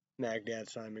 Magdad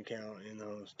Simon Cowell, and the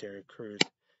host Terry Crews.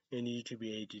 And YouTube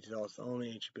 8 details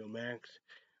only HBO Max.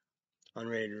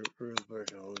 Unrated Real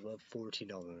version all above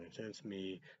 $14.09.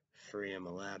 Me free on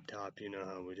my laptop. You know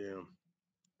how we do.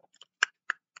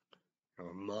 A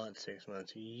month, 6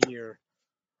 months, a year.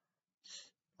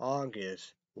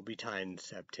 August will be tied in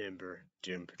September.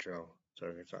 Jim Patrol.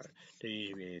 So sorry. The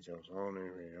usually those only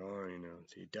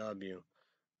CW.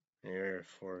 Air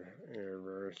for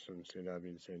Airverse and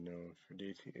CW said no for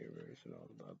DC Airverse and all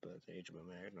about that. HBO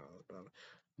Max and all about it.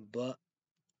 But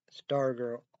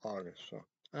Stargirl August. So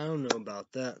I don't know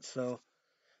about that. So,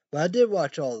 but I did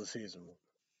watch all the season 1.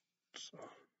 So.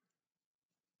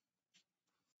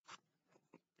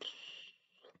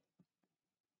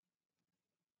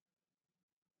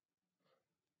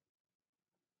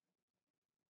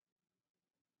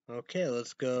 Okay,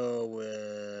 let's go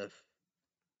with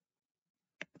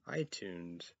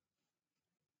iTunes.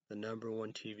 The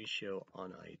 #1 TV show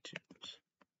on iTunes.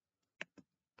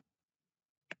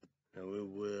 Now we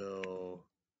will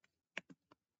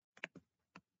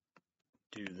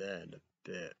do that in a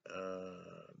bit.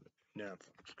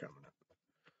 Netflix coming up.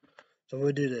 So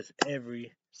we'll do this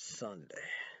every Sunday,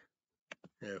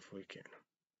 if we can.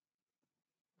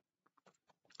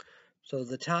 So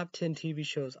the top 10 TV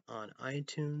shows on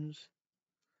iTunes.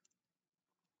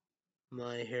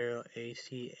 My Hero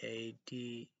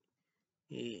Academia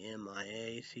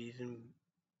Season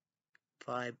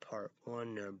 5 Part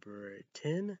 1 number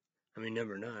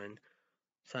 9.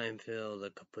 Seinfeld,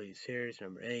 The Complete Series,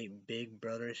 number 8. Big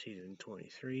Brother, Season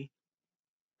 23.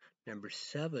 Number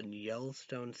 7,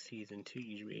 Yellowstone, Season 2.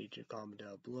 YouTube Agent, comment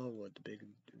down below what the big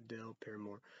deal.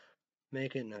 Paramore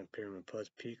make it. Not Paramore Plus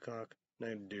Peacock. Not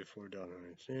to do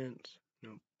 $4.09.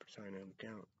 Nope, sign up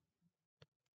account.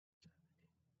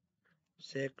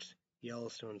 6,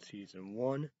 Yellowstone, Season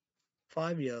 1.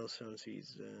 5, Yellowstone,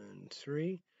 Season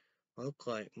 3. Look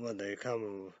like, they come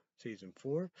with Season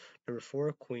 4. Number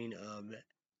 4, Queen of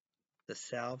the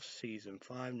South, Season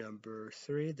 5. Number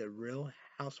 3, The Real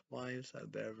Housewives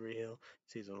of Beverly Hills,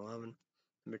 Season 11.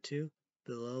 Number 2,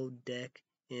 Below Deck,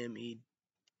 Meditar.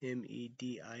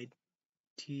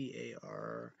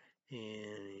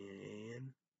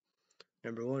 And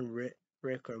number 1,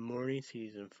 Rick or Morty,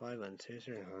 Season 5 on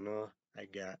Sister. I know I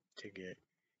got to get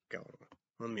going.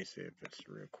 Let me see if it's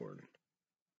recording.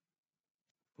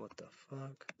 What the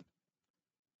fuck?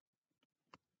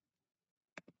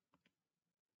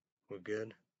 We're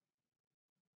good?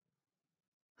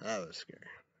 That was scary.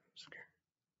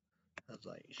 I was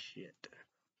like, shit.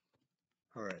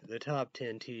 Alright, the top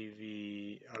 10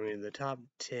 the top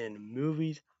 10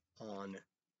 movies on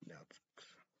Netflix.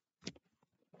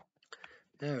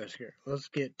 That was scary. Let's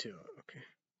get to it, okay.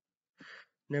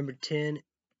 Number 10.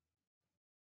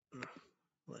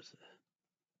 What's that?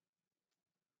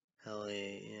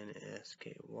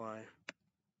 Lansky.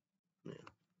 Yeah,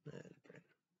 that's right.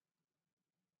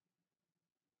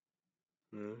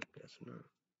 No, guess not.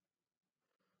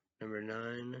 Number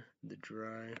 9, The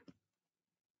Dry.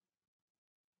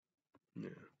 No.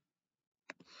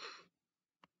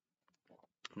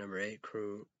 Number 8,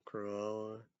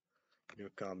 Cruella.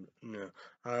 No,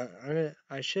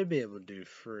 I should be able to do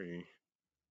free.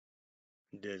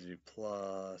 Disney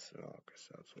Plus. Oh, because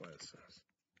that's what it says.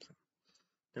 So,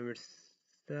 number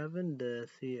 7, the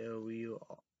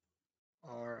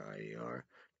COURIER.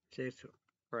 6,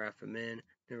 Wrath of Man.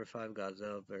 Number 5,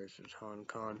 Godzilla versus Hong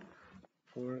Kong.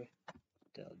 4,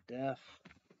 Del Def.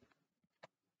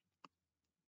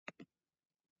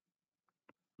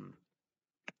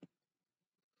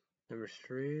 Number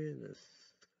 3,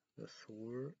 the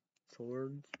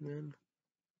Swordsman.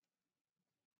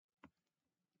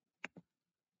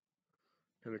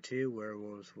 Number 2,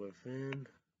 Werewolves Within.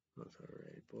 That's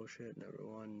already bullshit. Number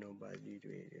 1, nobody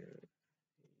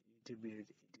YouTube videos,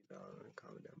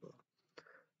 comment down below.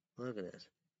 Look at this.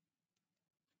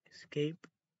 Escape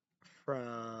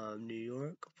from New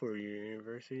York for your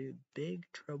university. Big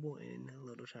Trouble in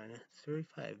Little China.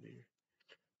 35 year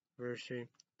anniversary.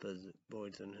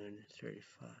 Boys in Hood.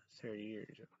 30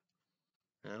 years ago.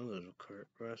 That was Kurt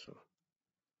Russell.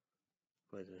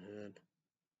 Boys in Hood.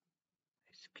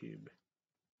 Ice Cube.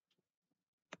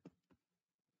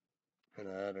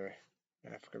 Another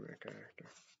African American actor.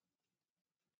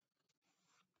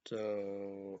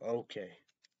 So, okay.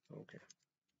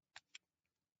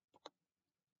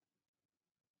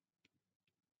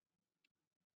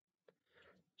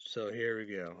 So here we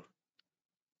go.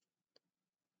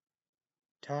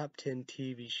 Top 10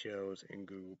 TV shows in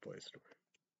Google Play Store.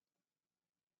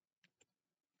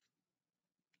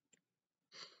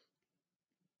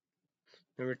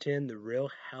 Number 10, The Real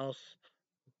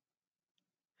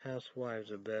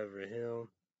Housewives of Beverly Hills.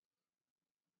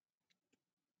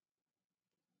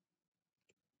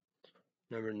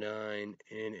 Number 9,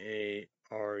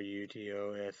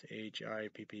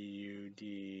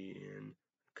 NARUTOSHIPPUDN.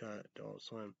 Cut Adult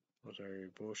Swim. Those are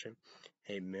bullshit.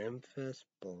 Hey, Memphis,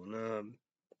 blowing up.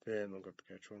 Film, I'm going to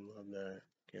catch one. Love that.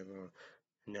 Give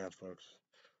Netflix.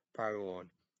 Probably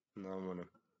one. And I want to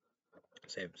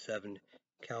save 7.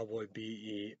 Cowboy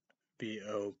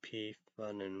BEBOP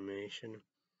Funimation.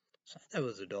 So that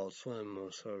was Adult Swim.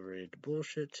 Most overrated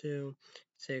bullshit too.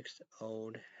 6.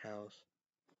 Old House.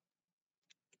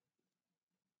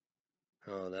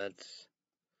 Oh, that's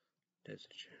a joke.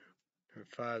 Number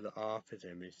 5, The Office,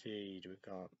 NBC,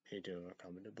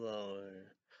 comment below,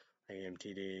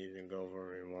 AMTD, then go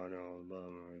over and one all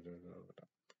above.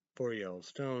 4,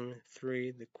 Yellowstone.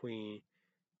 3, The Queen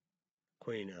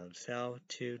of South.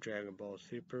 2, Dragon Ball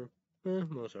Super.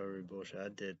 Most overrated bullshit. I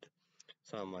did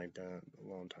something like that a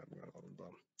long time ago.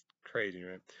 Crazy,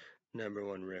 right? Number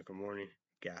 1, Rick and Morty.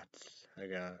 I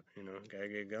gotta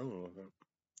get going with it.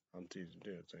 On season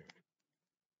 2, I think.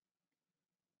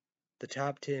 The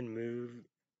top 10 move.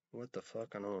 What the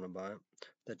fuck? I don't want to buy it.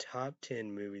 The top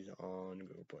 10 movies on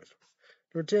Google Play Store.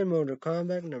 Number 10, Mortal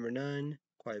Kombat. Number 9,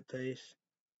 Quiet Place.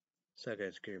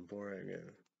 Suck-ass Game 4, I guess.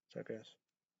 Suck-ass.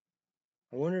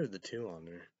 I wonder if the 2 on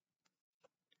there.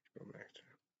 Go back to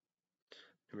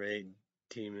number 8,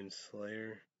 Demon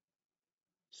Slayer.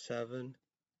 7,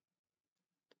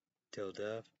 Till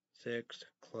Death. 6,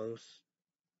 Close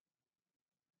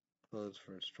for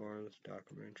Storms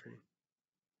documentary.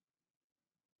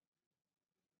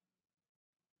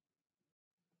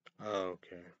 Oh,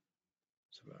 okay.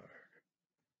 It's about her.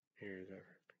 Here's that.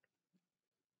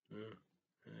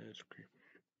 It's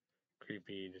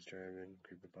creepy, disturbing,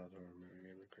 creepypasta horror movie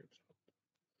game that creeps out.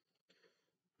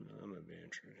 No, I'm gonna be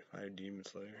interested. 5, Demon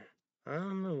Slayer. I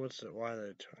don't know why I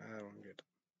don't get.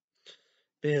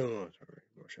 Bill, sorry,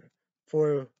 bullshit.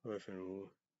 4,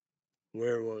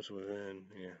 Werewolves Within.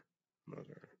 Yeah,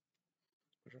 mother.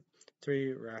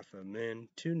 3, Wrath of Man.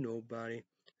 2, Nobody.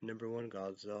 Number 1,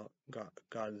 Godzilla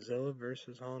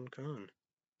versus Hong Kong.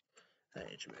 I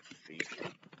itch my feet.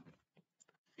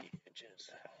 Feet itches.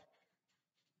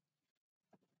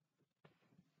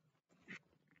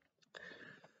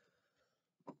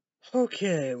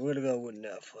 Okay, we're gonna go with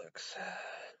Netflix.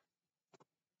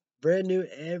 Brand new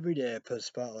every day. I put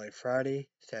Spotlight Friday,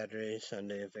 Saturday,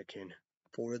 Sunday if I can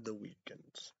for the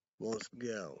weekends. Let's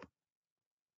go.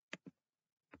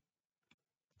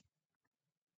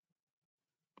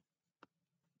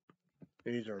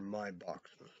 These are my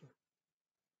boxes.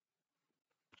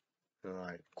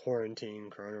 Alright,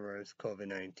 quarantine, coronavirus,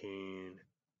 COVID-19,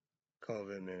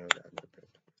 COVID, man,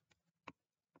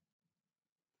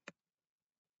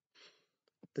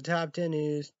 The top 10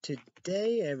 is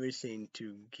Today, Everything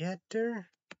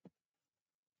Together.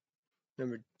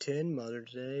 Number 10,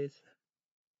 Mother's Day.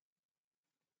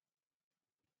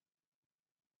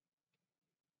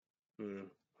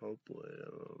 Hopefully,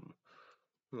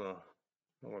 well,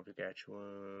 or if you catch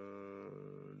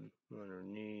one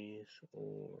underneath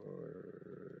or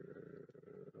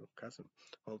cousin.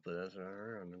 Hopefully that's not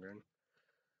around again.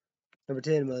 Number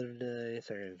 10, Mother's Day,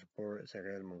 second support,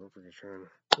 second Mortification.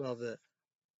 12,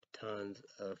 tons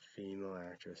of female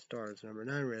actress stars. Number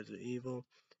 9, Resident Evil,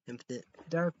 Infinite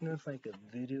Darkness, like a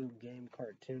video game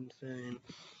cartoon thing.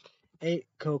 8,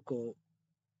 Coco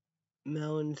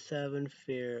Melon. 7,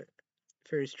 Fear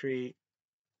Street,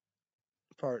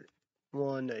 Part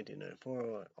 1,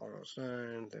 1994, Arnold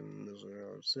Stein, and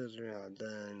Mr. Scissor, how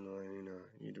done,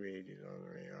 you'd read it on the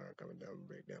radar, coming down,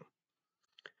 breakdown.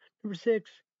 Number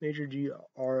 6, Major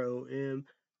GROM,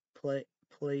 Blake,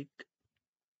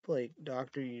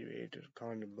 Doctor, you read the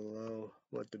comment below,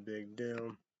 what the big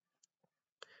deal.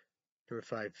 Number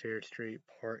 5, Fear Street,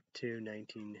 Part 2,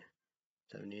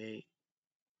 1978.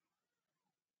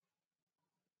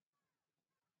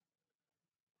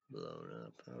 Blown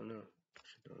up, I don't know.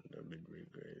 That'd be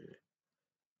regraded.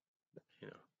 You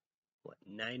know, what,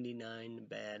 99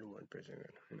 bad, 1% good,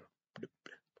 you know.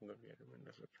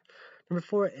 Number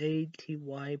 4,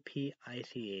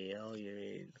 ATYPICAL.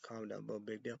 You comment down below,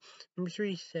 big deal. Number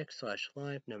 3,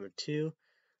 Sex/Life. Number 2,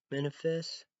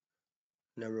 Manifest.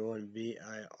 Number 1,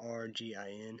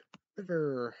 VIRGIN.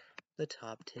 River. The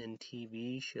top 10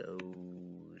 TV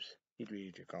shows. You'd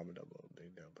read your comment down below,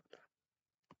 big deal.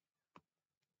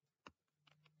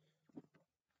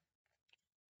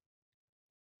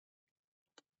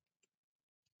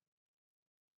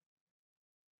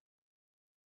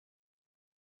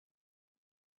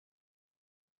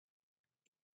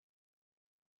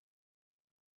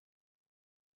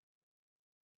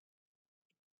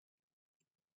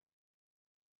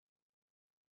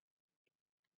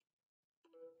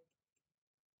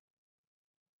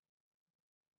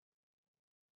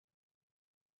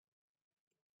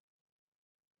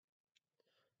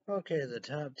 Okay, the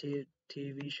top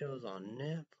TV shows on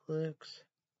Netflix.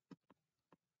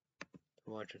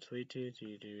 Watching Sweet Tooth,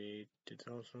 you do read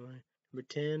Number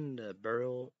 10, The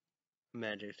Burl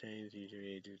Magic Things, you do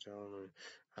read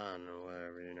I don't know,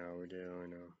 whatever, we do,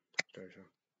 Start show.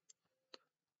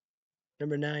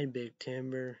 Number 9, Big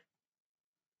Timber.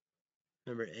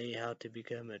 Number 8, How to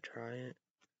Become a Tyrant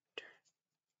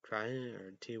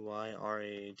or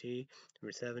TYRAT.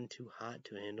 Number 7, Too Hot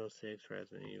to Handle. 6,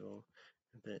 Resident Evil.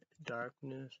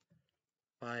 Darkness.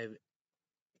 5,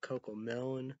 Coco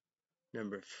Melon.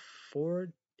 Number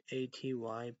 4,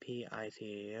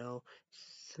 ATYPICAL.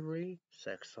 3,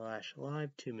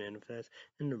 Sex/Life. 2, Manifest.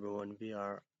 And number 1,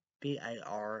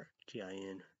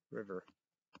 VIRGIN, River.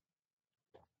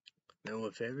 Now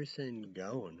with everything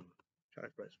going,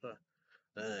 charge by spot.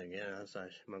 Again, I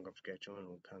thought my Saskatchewan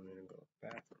will come in and go to the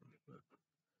bathroom. But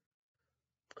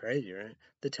crazy, right?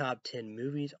 The top 10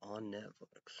 movies on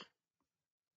Netflix.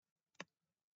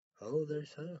 Oh,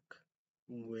 there's Hook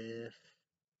with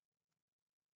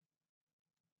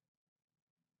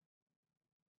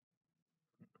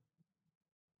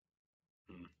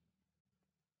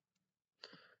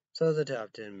So the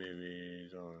top 10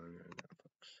 movies on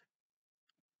Netflix.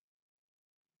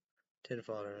 10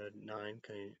 Fatherhood, 9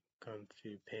 Kung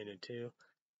Fu Panda 2,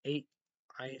 8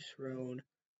 Ice Road,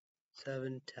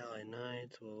 7 Tally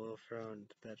Nights, Wolf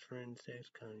Round Best Friend, 6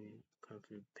 Kung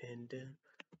Fu Panda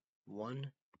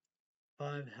 1,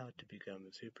 5 How to Become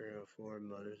a Superhero, 4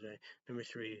 Mother's Day, number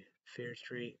 3 Fear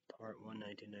Street, Part 1,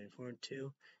 1994,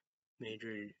 2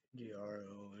 Major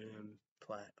GROM,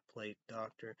 Plate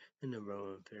Doctor, and number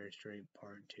 1 Fear Street,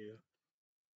 Part 2.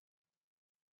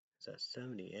 Is that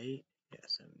 78? Yeah,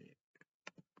 78.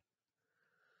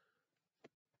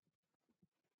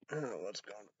 Oh, what's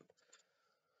going on?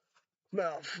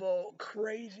 Mouthful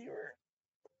crazy.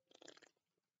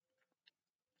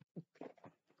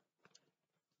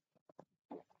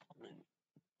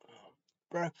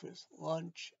 Breakfast,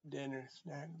 lunch, dinner,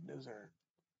 snack, dessert.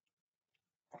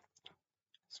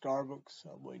 Starbucks,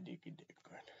 Subway, Dicky Dick.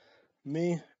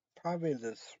 Me, probably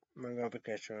this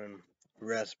modification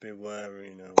recipe, whatever,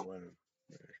 whatever.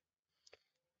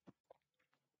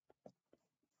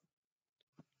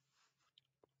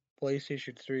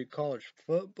 PlayStation 3 college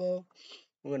football.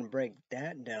 I'm going to break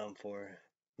that down for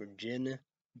Virginia.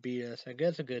 Beat us. I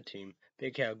guess a good team.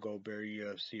 Big Cat Goldberg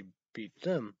UFC beat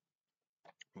them.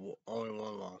 Only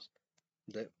one loss.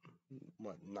 That,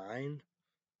 what, 9?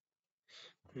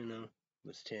 It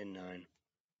was 10-9.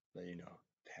 But,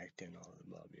 packed in all the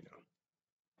love,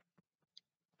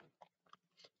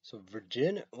 So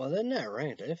Virginia, well, they're not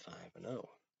ranked. They're 5-0.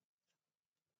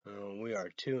 We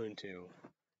are 2-2.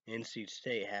 NC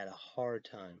State had a hard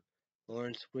time.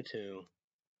 Lawrence with 2.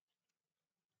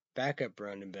 Backup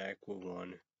running back with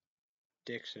 1.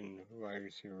 Dixon wide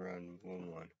receiver run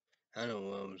 1-1. I know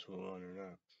Williams will win or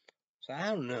not. So I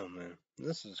don't know, man.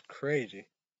 This is crazy.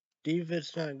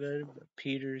 Defense not good, but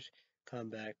Peters come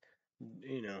back,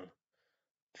 you know,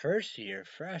 first year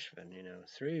freshman,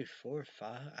 3, 4,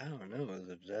 5, I don't know, it was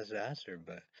a disaster,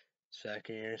 but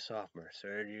second year sophomore,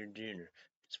 third year junior,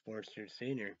 sports year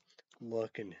senior,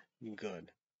 looking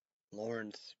good.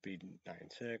 Lawrence speed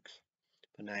 96,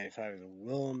 but 95 is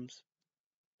Willems.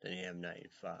 Then you have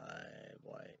 95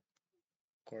 White,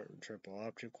 triple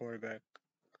option quarterback,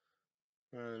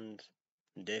 and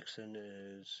Dixon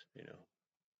is,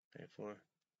 94.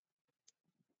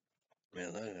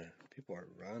 Man, look at people are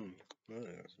running. Look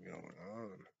at what's going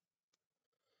on.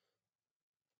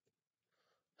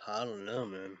 I don't know,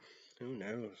 man. Who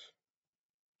knows?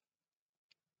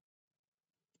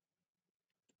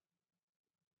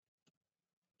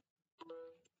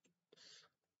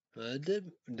 I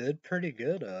did pretty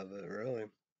good of it, really.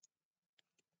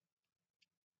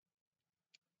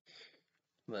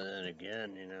 But then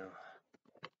again,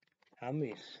 how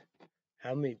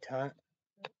many times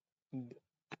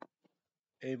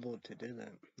able to do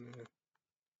that?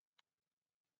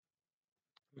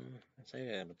 I think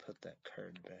I gotta put that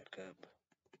card back up.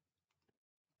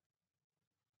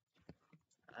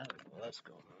 I don't know what's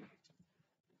going on.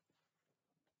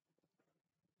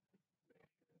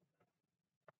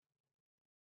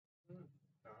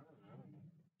 I don't know.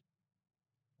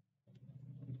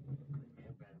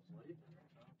 Everybody's sleeping or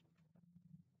something.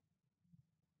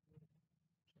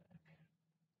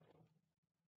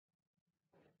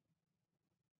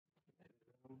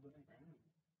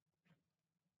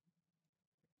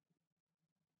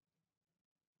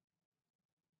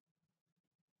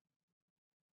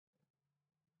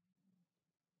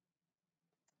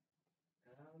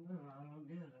 I don't know. I don't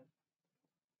get it.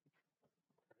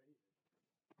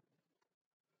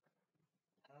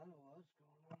 I don't know what's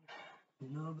going on. You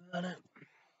know about it?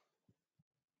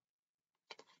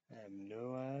 I have no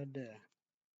idea.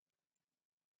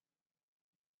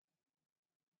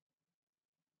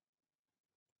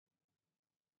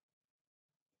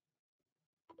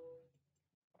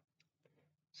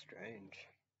 Strange.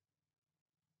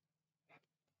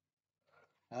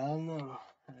 I don't know.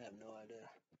 I have no idea.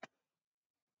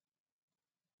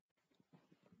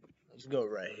 Let's go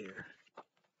right here.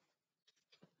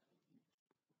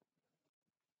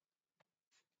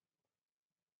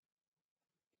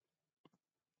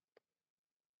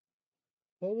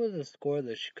 What was the score of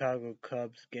the Chicago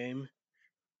Cubs game?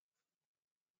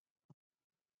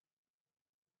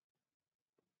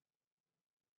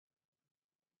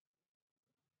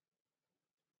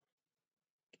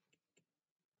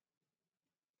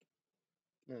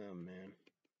 Oh man,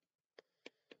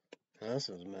 this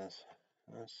is a mess.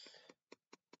 That's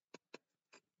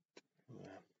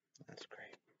that's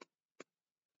great.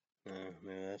 Oh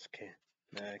man,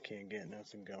 I can't get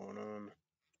nothing going on.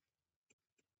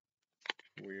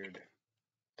 Weird.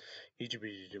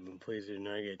 YouTube, please do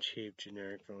not get cheap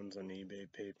generic phones on eBay,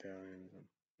 PayPal,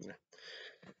 and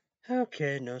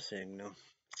okay, no signal.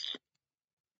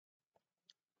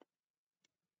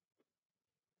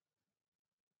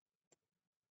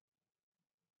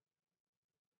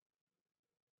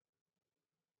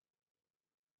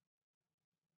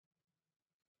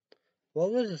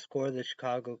 What was the score of the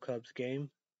Chicago Cubs game?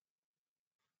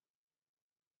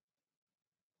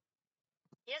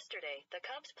 Yesterday, the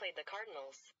Cubs played the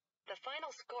Cardinals. The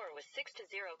final score was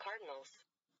 6-0 Cardinals.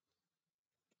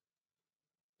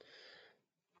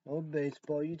 Old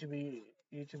baseball, YouTube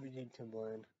need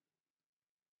Timberland.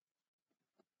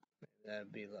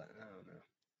 That'd be like, I don't know.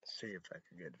 See if I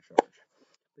can get a charge.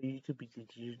 But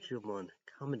YouTube one.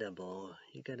 Comment down below.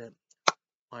 You gotta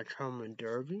watch Home Run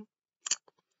Derby.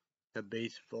 A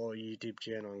baseball YouTube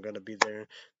channel. I'm gonna be there.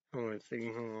 I want to see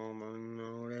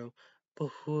home. But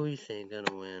who you think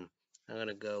gonna win? I'm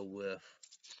gonna go with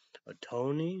a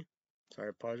Tony.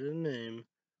 Sorry, pause the name.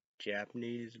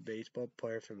 Japanese baseball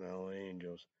player from LA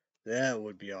Angels. That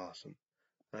would be awesome.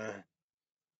 I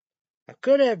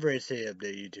could have race it up the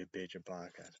YouTube page or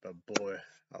podcast, but boy,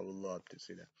 I would love to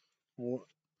see that.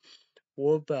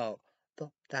 What about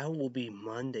that will be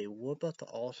Monday? What about the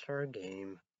All-Star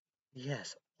game?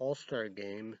 Yes, All-Star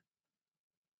game.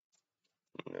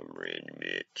 I'm ready,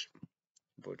 bitch.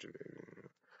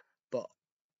 But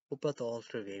what about the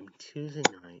All-Star game Tuesday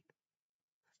night?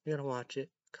 You gotta watch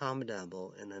it. Comment down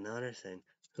below. And another thing,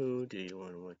 who do you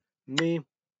want to win? Me,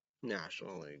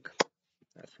 National League.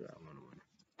 That's who I want to win.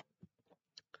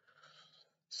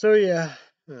 So yeah,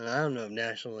 I don't know if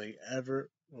National League ever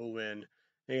will win.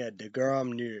 They got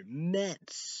DeGrom near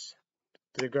Mets.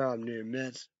 DeGrom near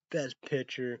Mets, best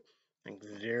pitcher, like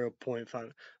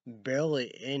 0.5,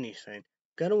 barely anything.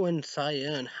 gonna win Cy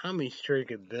Young. How many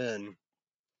streak it been?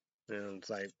 You know, it's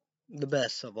like the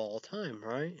best of all time,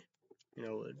 right? You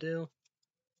know what to do.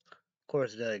 Of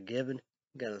course, that given.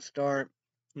 Gotta start.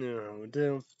 You know what to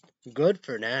do. Good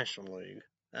for National League.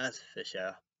 That's for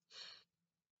sure.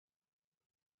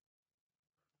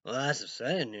 Well, that's the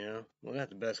saying, you know. We got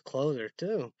the best closer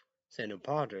too. San Diego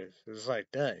Padres. It's like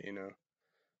that, you know.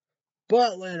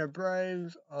 But Atlanta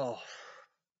Braves, oh,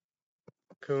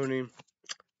 Cooney,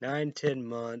 9, 10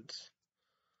 months.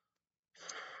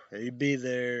 He'd be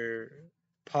there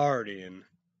partying.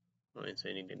 Only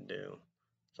thing he can do.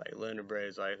 It's like Atlanta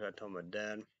Braves, like I told my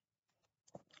dad,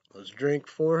 let's drink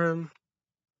for him.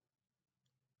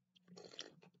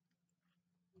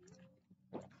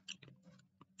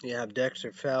 You have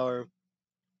Dexter Fowler.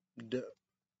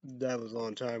 That was a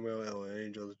long time ago. LA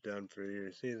Angels done for the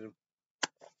year season.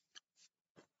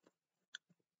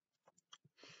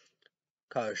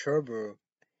 Kyle Schwarber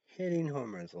hitting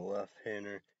homers, a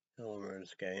left-hander.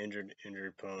 Homers got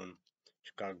injury prone.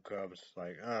 Chicago Cubs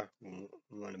like, we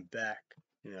want him back.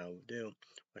 You know, we do.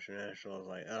 Western Nationals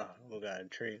like, we got a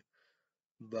treat.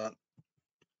 But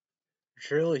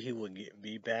surely he would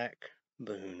be back,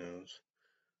 but who knows?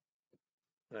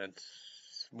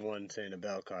 That's one thing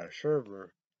about Kyle Schwarber.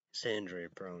 He's injury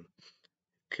prone.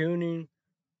 Cooning,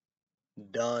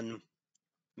 done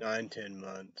 9, 10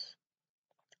 months.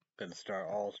 Gonna start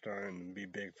all-star and be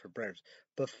big for Braves.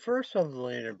 But first of the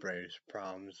Atlanta Braves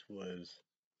problems was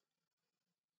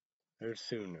their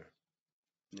sooner.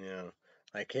 You know,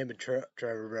 like him and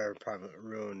Trevor Bauer probably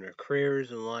ruined their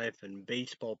careers in life, and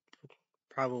baseball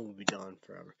probably will be gone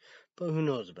forever. But who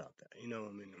knows about that? You know,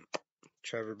 I mean,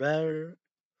 Trevor Bauer,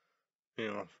 you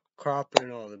know, Cropper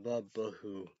and all the above, but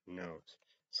who knows?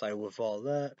 It's like with all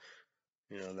that,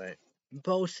 you know, they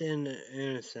both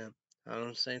innocent. I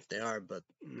don't think they are, but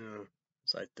no,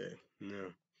 it's like they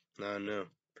no, no,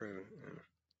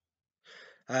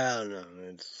 I don't know.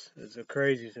 It's a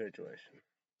crazy situation.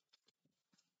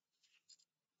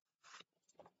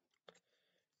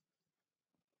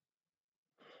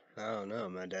 I don't know.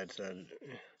 My dad said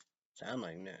sound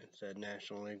like that. Said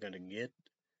National League gonna get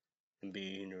and be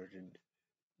University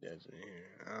doesn't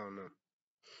here. I don't know.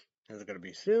 Is it gonna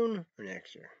be soon or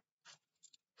next year?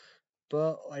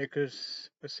 But like as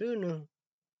soon,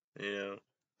 you know,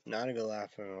 not a good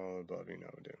laugh and all above, you know,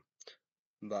 do.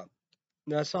 But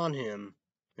that's on him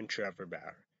and Trevor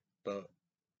Bauer. But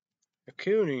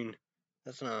Acooning,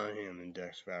 that's not on him and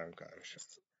Dex Bauer got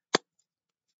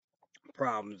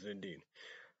problems indeed.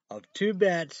 Of two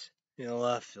bats in a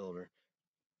left fielder,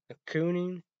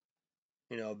 Acooning,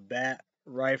 you know, bat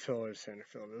right fielder, center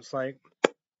fielder. It's like,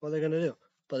 what are they gonna do?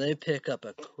 But they pick up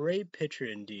a great pitcher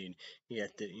indeed. You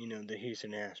got the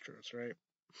Houston Astros, right?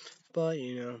 But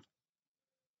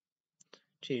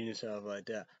cheating himself like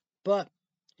that. But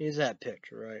he's that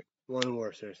pitcher, right? One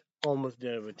worse. There's almost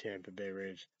did it with Tampa Bay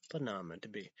Rays, but not meant to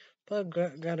be. But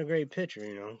got a great pitcher,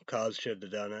 you know. Cubs should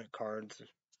have done it. Cards,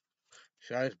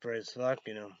 Shies praise fuck,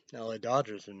 you know. LA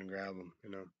Dodgers didn't grab him, you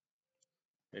know.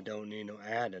 They don't need no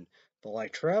added. But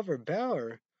like Trevor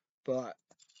Bauer, but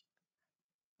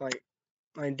like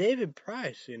David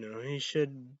Price, you know, he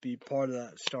should be part of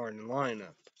that starting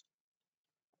lineup.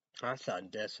 I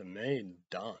thought Decimade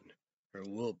done, or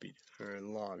will be, for a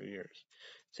lot of years.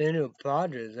 San Diego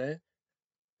Padres,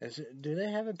 do they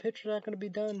have a pitcher that's going to be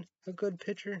done? A good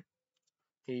pitcher?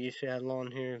 He used to have long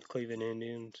hair, Cleveland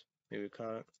Indians, maybe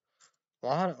caught it. A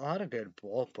lot of good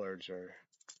ball players are,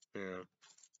 you know,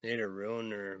 they either ruin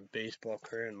their baseball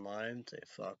career in lines, they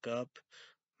fuck up,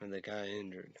 or they got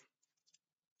injured.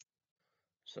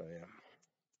 So, yeah.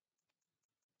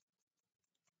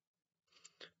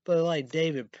 But like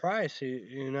David Price,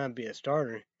 you not be a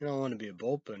starter. You don't want to be a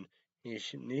bullpen. You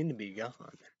should need to be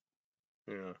gone.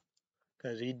 You know,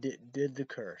 because he did the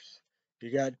curse. You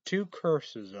got two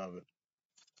curses of it.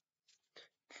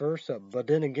 First up, but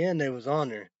then again, they was on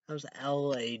there. That was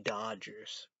L.A.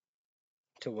 Dodgers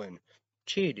to win.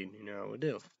 Cheating, you know, we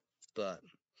do. But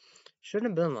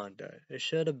shouldn't have been like that. It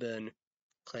should have been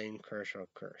Clayton Kershaw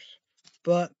curse.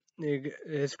 But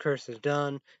his curse is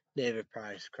done. David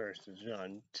Price curse is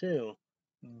done too.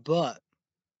 But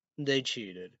they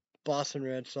cheated. Boston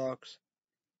Red Sox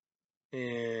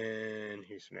and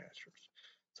Houston Astros.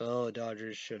 So the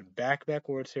Dodgers should back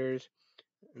World Series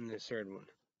in the third one.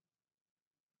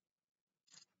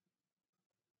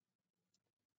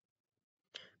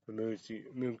 But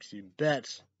Mookie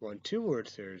Betts won 2 World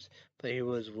Series, but he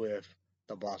was with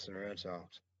the Boston Red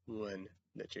Sox when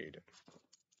they cheated.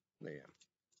 But yeah.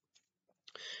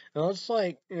 Now it's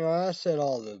like, I said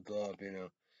all the above,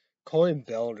 Corey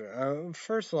Bellinger,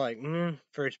 first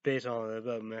base all the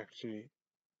above, actually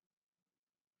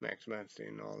Max Muncy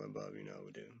and all the above, we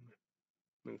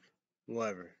do.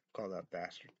 Whatever, call that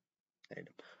bastard. Hate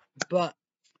him. But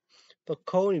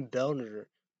Cody Bellinger,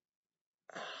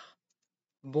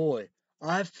 boy,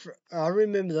 I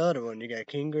remember the other one. You got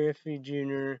King Griffey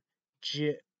Jr.,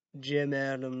 Jim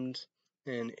Adams,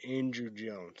 and Andrew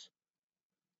Jones.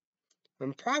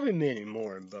 And probably many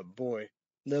more, but boy,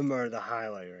 them are the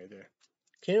highlight right there.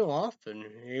 Ken Lofton,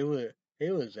 he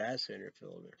was that center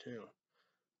fielder too.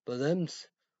 But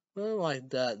like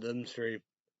that, them three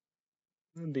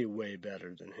would be way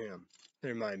better than him.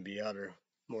 There might be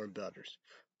more betters.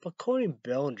 But Cody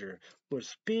Bellinger, with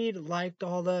speed, liked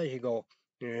all that, he go,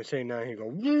 say now he go,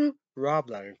 woo, Rob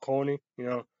like a Coney,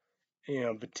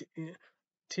 but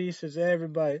says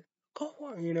everybody, go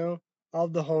on, all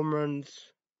the home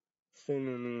runs,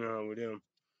 with him.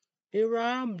 He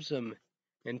robs them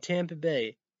in Tampa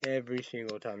Bay every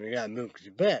single time. You got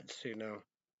Mookie Betts,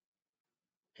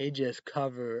 he just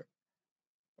cover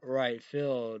right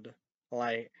field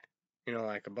like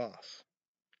like a boss.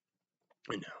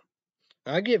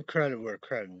 I give credit where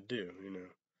credit due,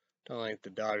 Don't like the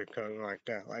Dodger cutting like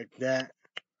that. Like that.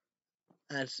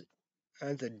 That's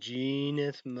a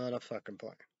genius motherfucking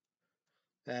plan.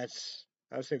 That's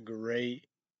a great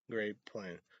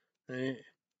plan.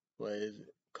 What is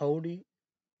it? Cody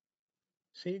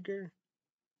Seager?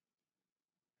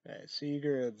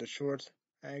 Seager of the shorts,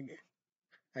 I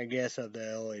guess, of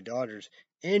the LA Dodgers.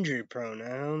 Injury prone.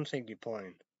 I don't think he's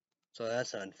playing. So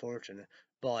that's unfortunate.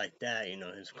 But like that,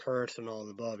 his curse and all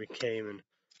the above, he came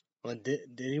and did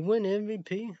he win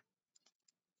MVP?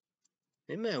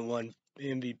 He might have won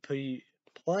MVP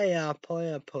playoff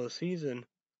postseason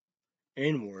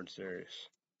and World Series.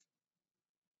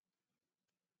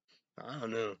 I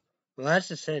don't know. Well, that's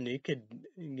the thing. He could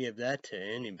give that to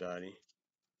anybody.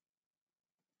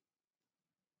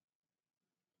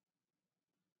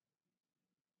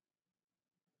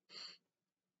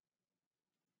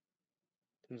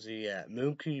 Who's he at?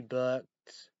 Mookie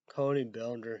Bucks, Cody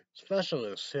Bellinger, especially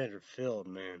the center field,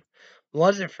 man.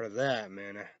 Wasn't for that,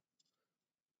 man,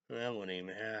 that wouldn't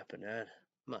even happen.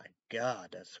 My God,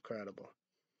 that's incredible.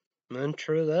 And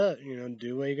true that,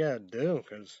 do what you gotta do,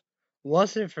 because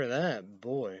wasn't for that,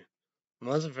 boy.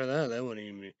 Wasn't for that, they wouldn't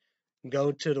even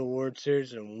go to the World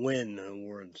Series and win the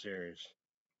World Series.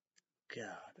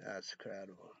 God, that's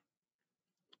incredible.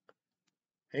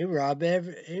 He robbed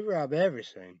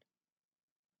everything.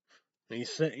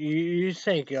 You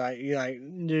think like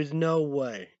there's no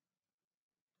way.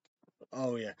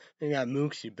 Oh yeah, they got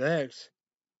Mookie Betts.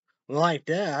 Like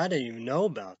that, I didn't even know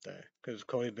about that because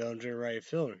Cody Bellinger right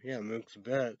fielder. Yeah, Mookie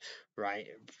Betts right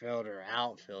fielder,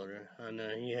 outfielder. I know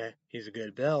he's a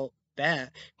good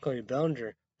bat. Cody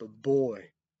Bellinger, but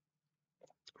boy,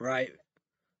 right.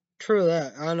 True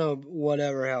that. I know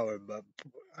whatever, however, but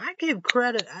I give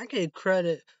credit.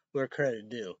 Where credit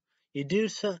due. You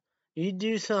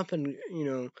do something,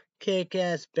 kick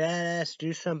ass, badass.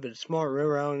 Do something smart, real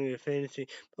around in your fantasy.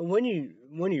 But when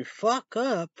you fuck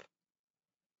up,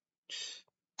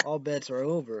 all bets are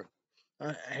over.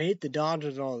 I hate the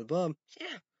Dodgers and all the above.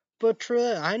 Yeah, but true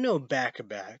that. I know back to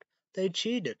back they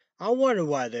cheated. I wonder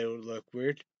why they would look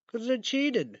weird. Because they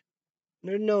cheated.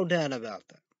 There's no doubt about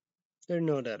that. There's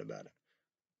no doubt about it.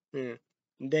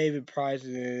 Yeah. David Price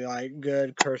is like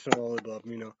good, cursing all above,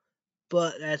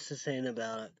 But that's the thing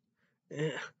about it.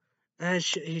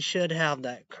 He should have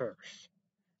that curse.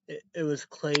 It was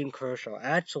Clayton Kershaw.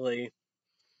 Actually,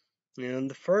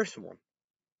 the first one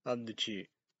of the cheat.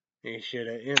 He should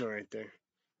have in right there.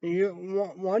 You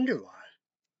wonder why.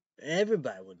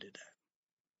 Everybody would do that.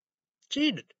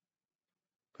 Cheated.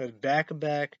 Because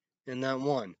back-to-back and that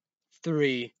one.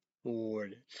 3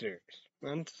 World Series.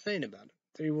 I'm saying about it.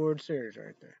 3 World Series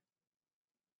right there.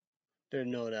 There's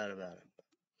no doubt about it.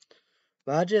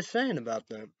 But I'm just saying about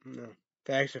that.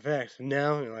 Facts are facts.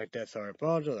 Now, like that sorry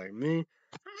apology, like me,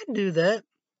 I do that.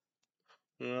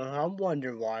 I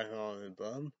wonder why all the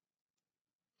above.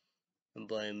 I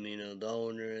blame, the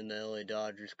owner and the LA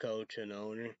Dodgers coach and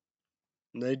owner.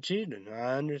 They cheated.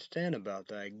 I understand about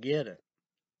that. I get it.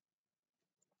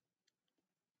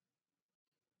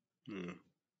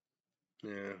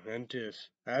 Yeah,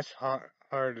 that's hard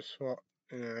to swallow.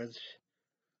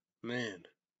 Man,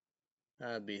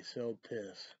 I'd be so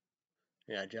pissed.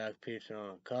 Yeah, Jock Peterson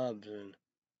on the Cubs and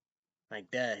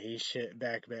like that. He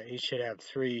should have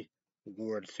 3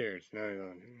 World Series.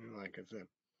 No, like I said,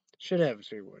 should have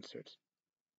 3 World Series.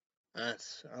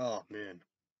 Oh man.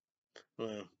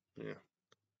 Well, yeah.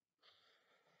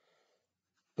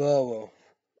 But well,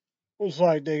 looks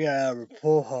like they got Albert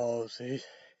Pujols.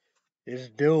 He's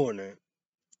doing it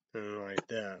and like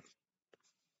that.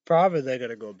 Probably they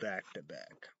gotta go back to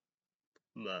back.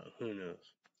 but who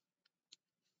knows?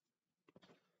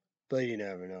 But you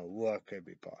never know what could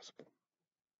be possible.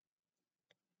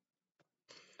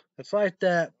 It's like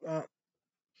that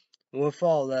with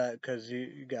all that, because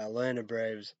you got Atlanta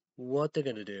Braves. What they're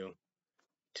gonna do?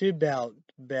 Two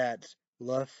bats,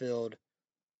 left field,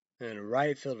 and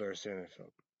right field or center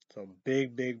field. So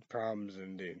big problems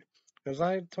indeed. Because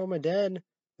I told my dad,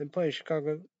 they play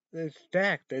Chicago, they're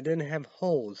stacked. They didn't have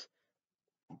holes.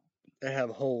 They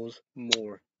have holes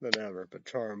more than ever. But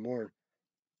Charlie Moore,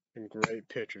 a great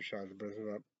pitcher, shot the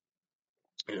business up.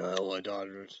 LA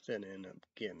Dodgers didn't end up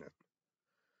getting it.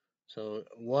 So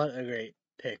what a great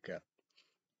pickup.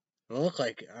 It looked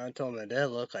like, I told my dad, it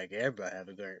looked like everybody had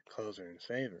a great closer and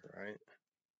saver, right?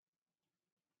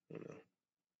 You know,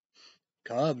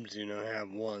 Cubs,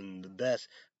 have one of the best.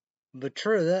 But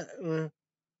true,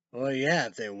 well, yeah,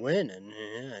 if they win, and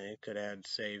yeah, they could have had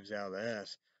saves out of the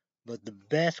ass. But the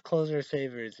best closer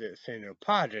saver is at San Diego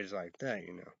Padres like that,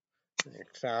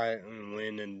 Excited and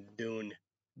win and doing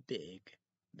big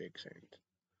things.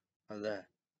 Like that.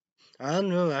 I don't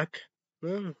know,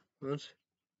 well, let's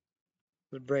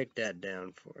break that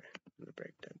down for you. Let's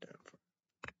break that down for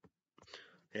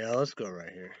you. Yeah, let's go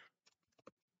right here.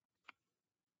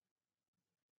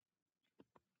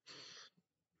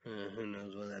 Who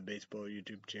knows what that baseball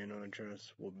YouTube channel I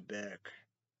trust will be back.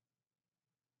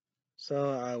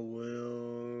 So I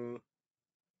will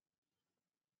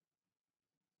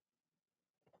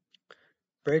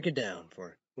break it down for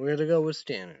you. We're gonna go with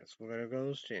standards.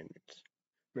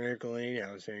 American League,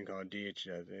 I was saying called DH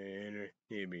doesn't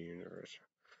need to be universal.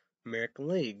 American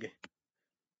League.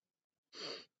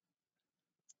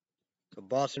 So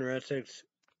Boston Red Sox,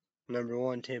 number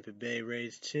 1, Tampa Bay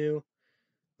Rays 2.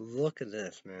 Look at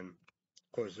this, man.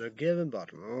 Of course, they're given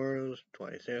Baltimore Orioles,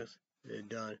 26. They're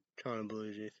done. Toronto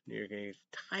Blue Jays, New York Yankees,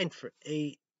 tied for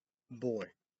 8. Boy.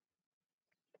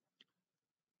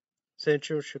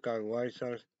 Central, Chicago White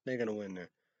Sox, they're going to win there.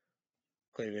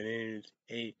 Cleveland Indians,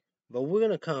 8. But we're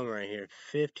going to come right here.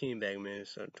 15 back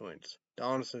Minnesota Twins.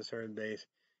 Donaldson's third base.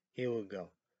 He will go.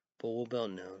 But we'll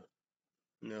build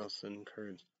Nelson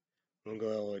Cruz. We'll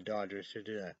go with Dodgers to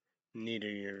do that. Neither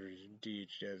year's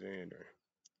DH designator.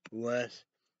 West,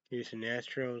 Houston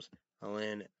Astros,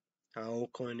 Atlanta,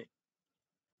 Oakland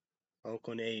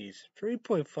A's,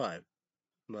 3.5.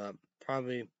 But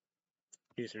probably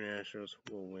Houston Astros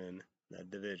will win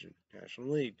that division. National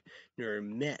League, New York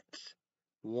Mets,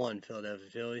 1. Philadelphia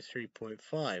Phillies,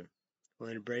 3.5.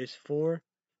 Atlanta Braves, 4.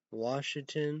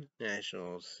 Washington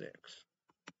Nationals, 6.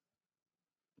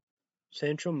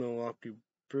 Central, Milwaukee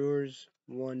Brewers,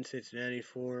 1. Cincinnati,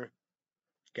 4.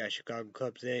 Got Chicago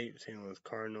Cubs, 8. St. Louis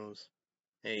Cardinals,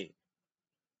 8.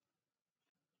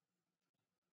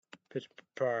 Pittsburgh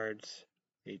Pirates,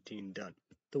 18. Done.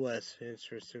 The West,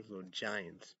 Pittsburgh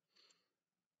Giants.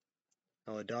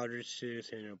 LA Dodgers, 2.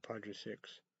 San Diego Padres,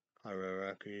 6. Colorado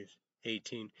Rockies,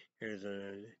 18.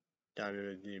 Arizona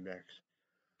Diamondbacks, D-backs.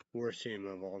 Worst team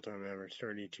of all time ever,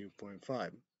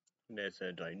 32.5. That's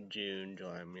like June,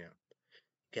 July,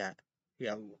 yeah.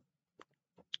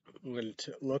 We're going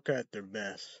to look at their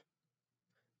best.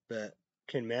 But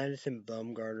can Madison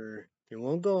Bumgarner, he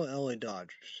won't go LA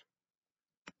Dodgers.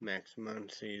 Maximum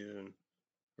season,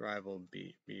 rival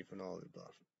beef and all the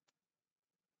above.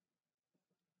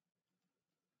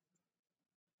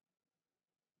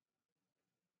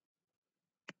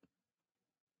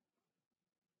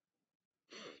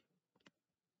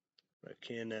 But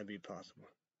can that be possible?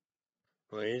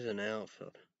 Well, he's an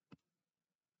outfielder.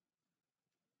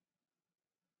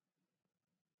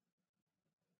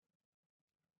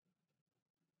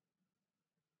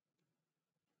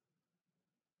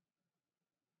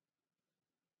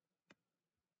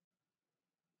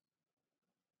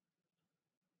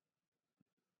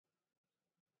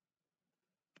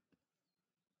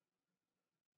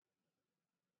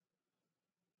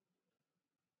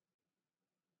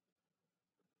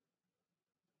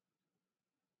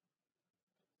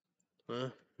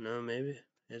 Well, no, maybe.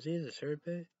 Is he the third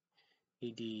base?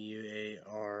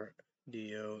 EDUARDOESCOBAR.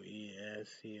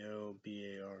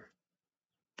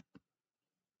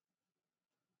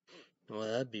 Well,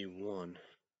 that'd be 1.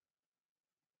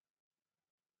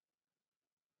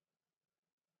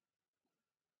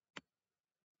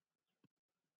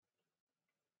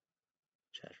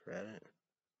 Chat Reddit.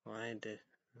 Why did...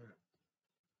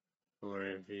 I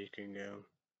wonder if he can go.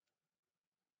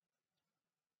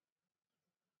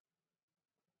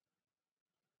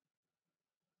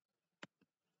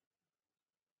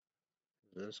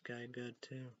 Is this guy good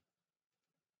too?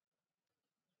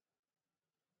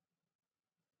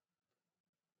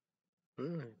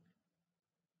 Really?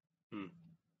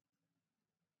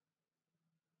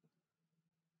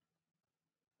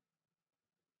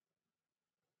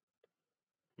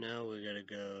 Now we gotta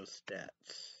go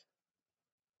stats.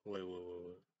 Wait.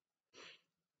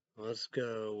 Let's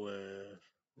go with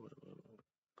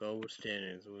go with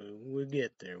standings. We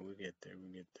get there. We're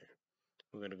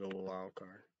gonna go with wild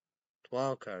card.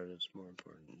 Wild card is more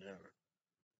important than ever.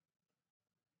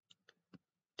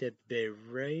 Tampa Bay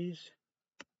Rays,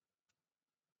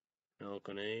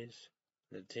 Oakland A's,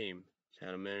 the team.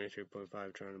 Seattle Mariners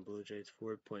 3.5, Toronto Blue Jays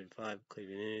 4.5,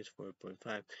 Cleveland Indians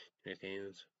 4.5,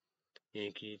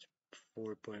 Yankees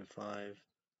 4.5,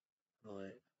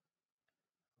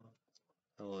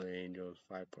 LA Angels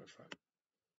 5.5.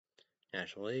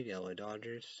 National League, LA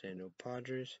Dodgers, San Diego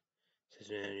Padres,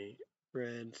 Cincinnati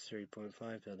Reds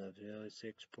 3.5, Philadelphia Phillies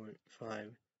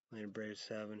 6.5, Atlanta Braves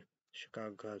 7,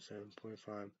 Chicago Cubs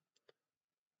 7.5.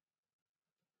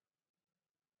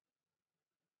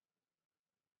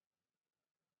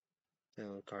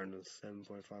 Atlanta Cardinals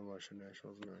 7.5, Washington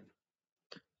Nationals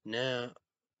 9.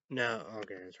 Now,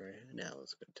 okay, that's right. Now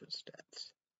let's go to the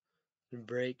stats.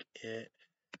 Break it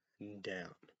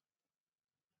down.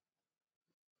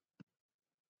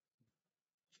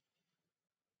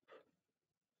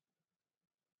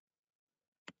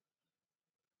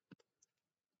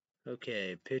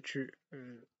 Okay, pitcher,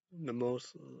 the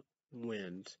most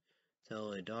wins. The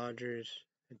LA Dodgers,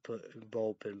 put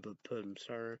bullpen, but put him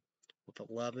starter with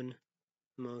 11.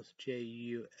 Most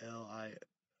JULIOURIAS.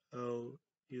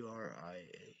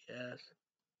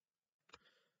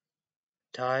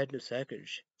 Tied the second.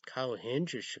 Kyle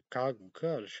Hendricks, Chicago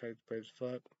Cubs, strike plays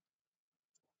fuck.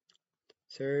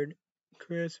 Third,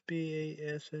 Chris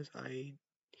BASSITT,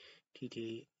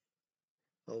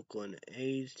 Oakland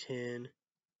A's 10.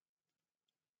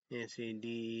 Nancy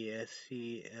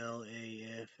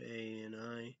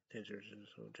DESCLAFANI, Texas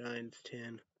Giants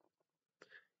 10.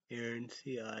 Aaron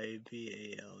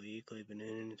CIBALE, Cleveland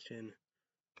Indians 10.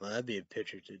 Well, that'd be a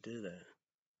pitcher to do that.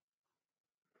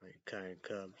 Like kind of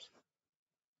Cubs.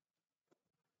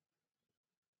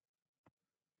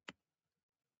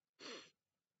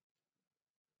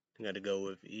 I gotta go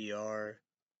with ER.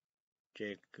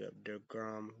 Jacob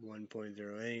DeGrom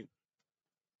 1.08.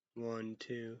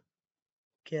 1-2.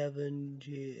 Kevin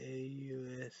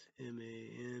GAUSMAN.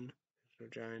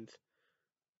 Giants.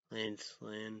 Lance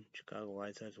Lynn, Chicago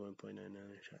White Sox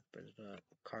 1.99. Shot by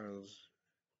Cardinals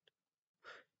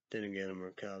didn't get him,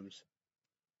 or Cubs.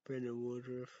 Brendan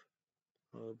Woodruff,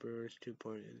 Brewers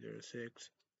 2.06.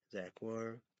 Zach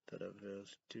Ware, Philadelphia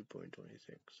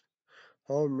 2.26.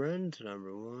 Home runs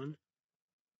number 1.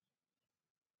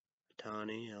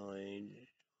 Tani, LA.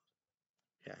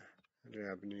 Yeah,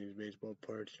 Japanese baseball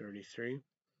parts 33.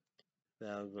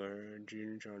 Val Guerrero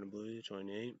Jr., Toronto Blues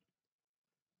 28.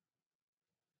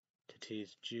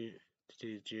 Tatis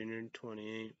Jr.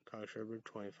 28. Kyle Schreiber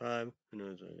 25. Who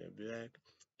knows when he'll be back.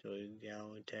 Joey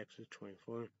Gallo in Texas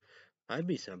 24. I'd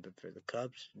be something for the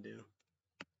Cubs to do.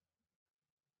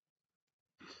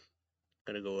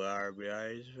 Gotta go with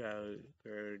RBIs. Val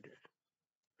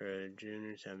Guerrero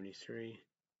Jr. 73.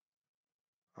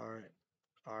 RAFED.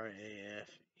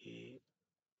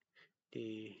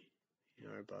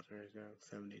 Boston Red Sox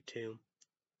 72.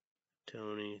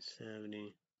 Tony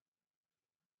 70.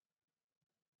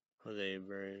 Jose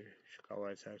Abreu, Chicago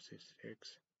White Sox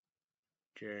 66.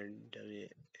 Jared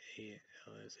WALSH,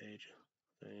 Los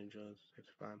Angeles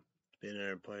 65. Be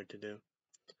another player to do.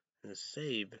 And the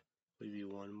save would be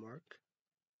 1 mark.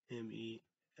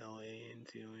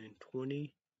 MELANCON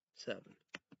 27.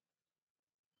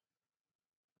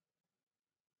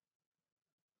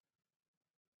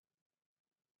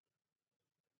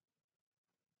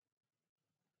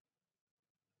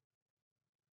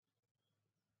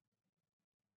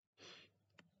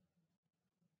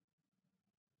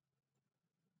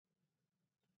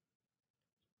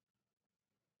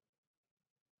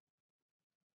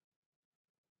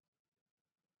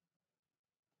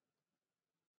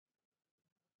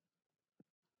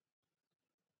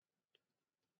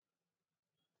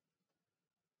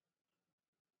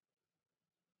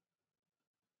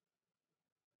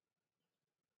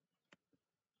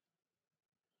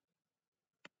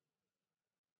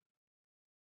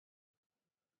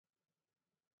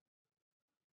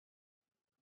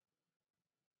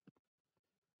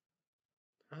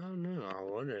 I don't know. I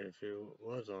wonder if he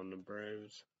was on the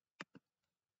Braves.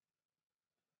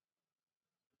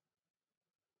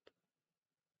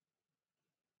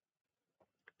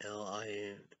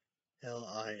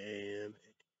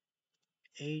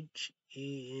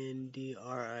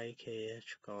 LIAMHENDRIKS,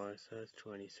 Chicago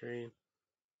 23.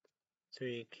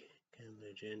 3.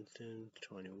 Kenley Jensen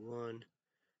 21.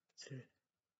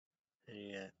 Then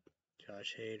you got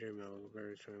Josh Hader, Melvin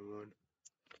Burns 21.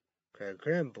 Craig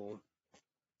Campbell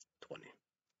 20.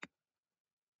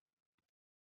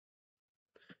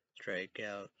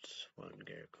 Strikeouts, 1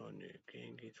 Garrett Cole,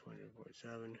 Yankees,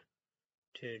 147.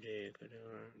 2 J.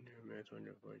 Cadena, Mets,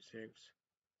 146.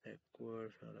 Zach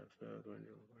Ward, Philadelphia,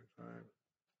 145.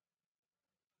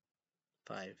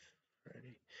 5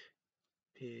 Freddie.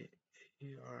 P-E-R-A-D-I-N,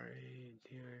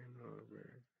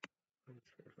 Robert,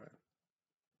 145.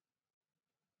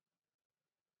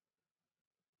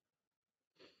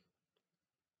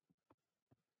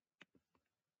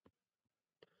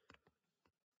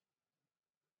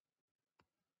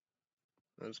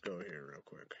 Let's go here real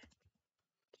quick.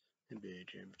 NBA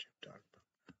Championship talk.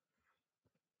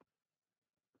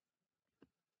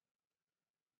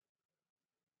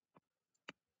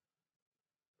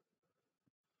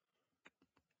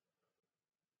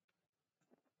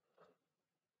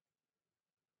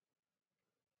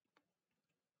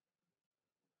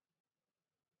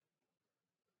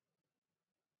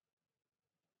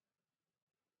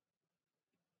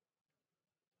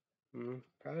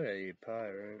 Probably I eat pie,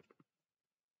 right?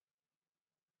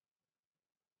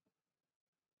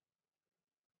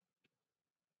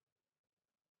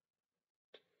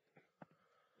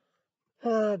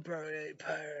 Oh, probably I eat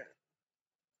pie,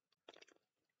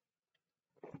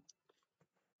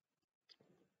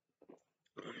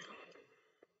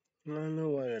 I don't know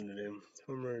what I'm gonna do.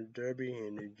 Homer Derby,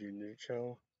 Henry Jr.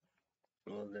 Show.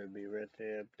 Will there be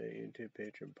birthday update, YouTube,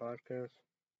 Patreon, podcast?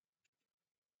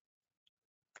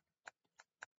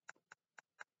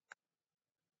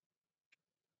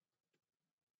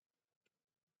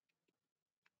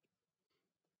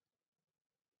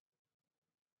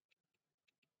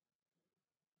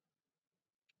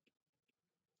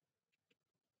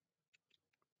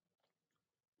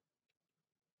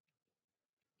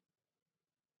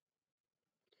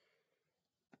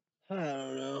 I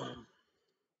don't know.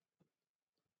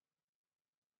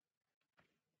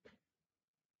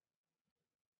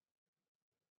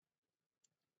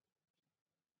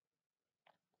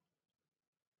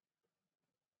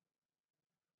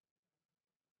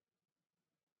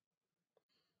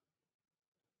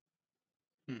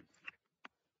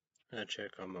 I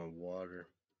check on my water.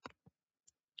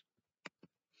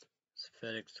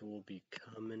 FedEx will be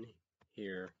coming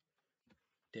here.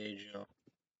 Deja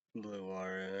blue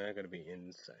water, and that's gonna be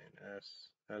insane.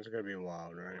 That's gonna be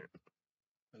wild, right?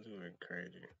 That's gonna be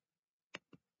crazy.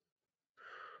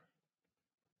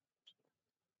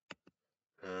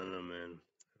 I don't know, man.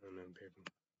 I don't know, people.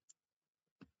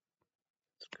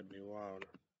 It's gonna be wild.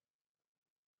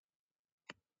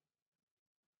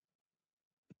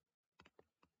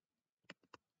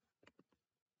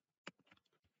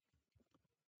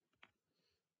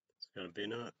 It's gonna be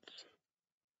nuts.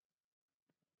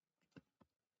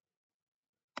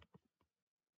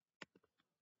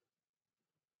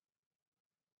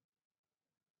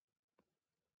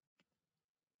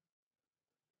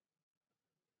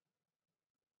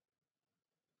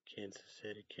 Kansas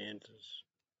City, Kansas.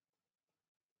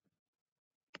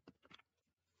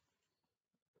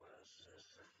 What is this?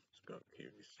 Let's go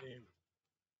QVC.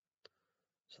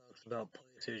 Talks about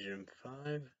PlayStation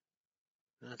 5.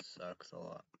 That sucks a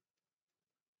lot.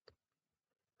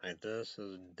 Like, this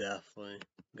is definitely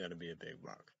gotta be a big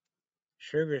box.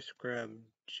 Sugar Scrub,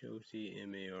 Josie,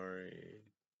 M-A-R-A.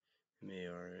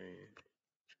 M-A-R-A.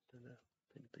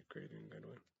 Pretty crazy and good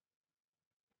one.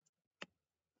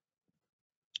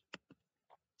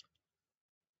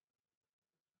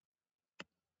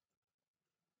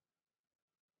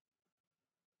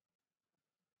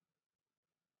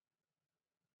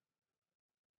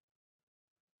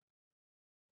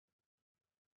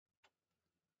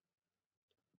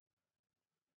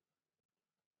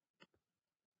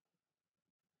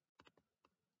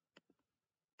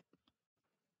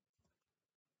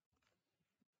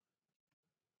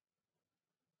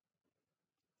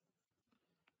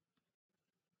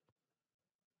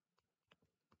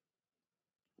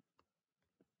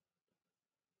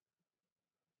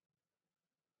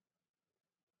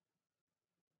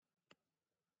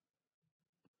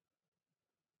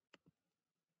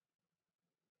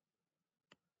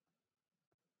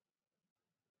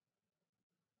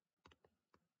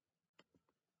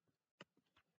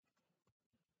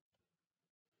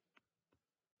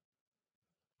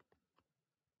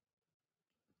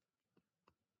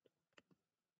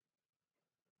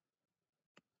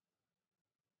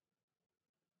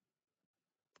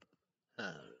 I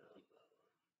don't know.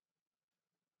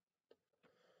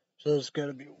 So it's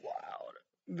gonna be wild.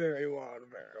 Very wild,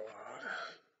 very wild.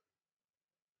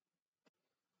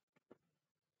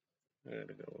 I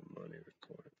gotta go with money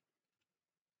record.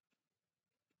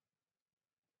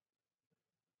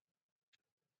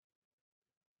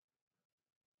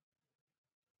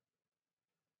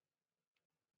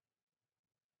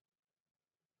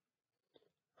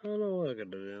 I don't know what I'm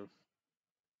gonna do.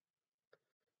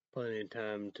 Plenty of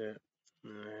time to.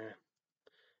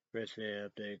 Rest of the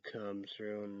update comes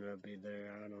through and I'll be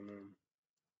there. I don't know.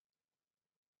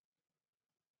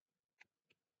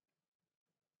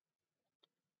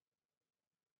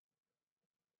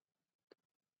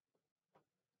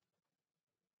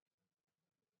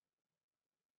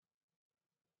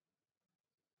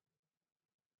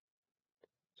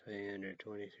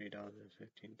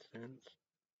 $323.15.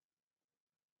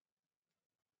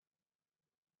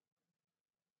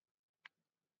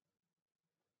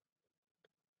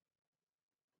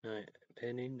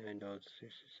 Pending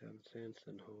 $9.67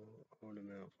 and hold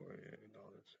amount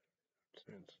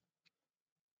 $48.07.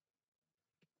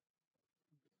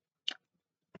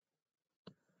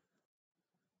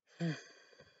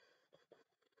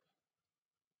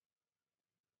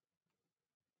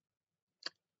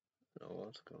 Oh,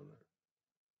 what's going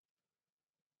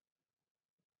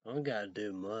on? I don't gotta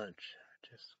do much. I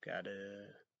just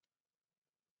gotta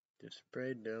just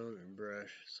spray down and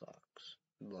brush socks,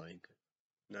 blanket.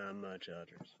 Not much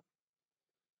others.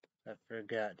 I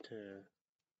forgot to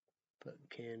put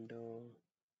candle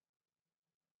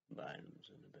items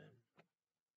in the bed.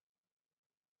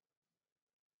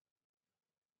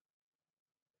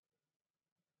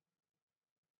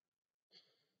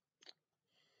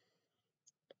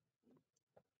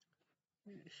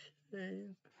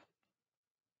 Shave.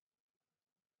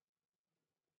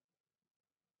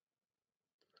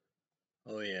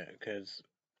 Oh yeah, because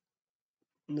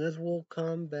this will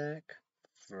come back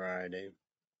Friday.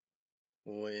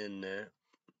 We'll end that.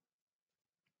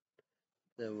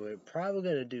 Then we're probably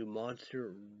gonna do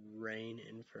Monster Rain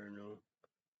Inferno.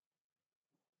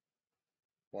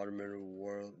 Watermelon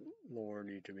Warlord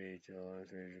HMH,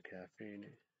 300 caffeine.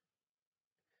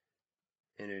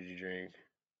 Energy drink.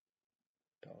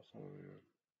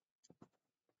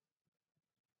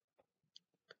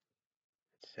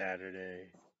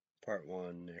 Saturday, part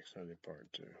 1, next Sunday,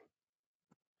 part 2.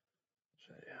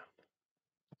 So yeah.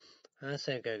 I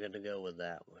think I'm gonna go with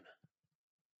that one.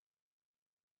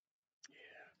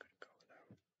 Yeah, I'm gonna go with that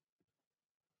one.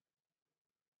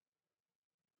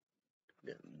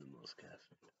 Getting the most caffeine.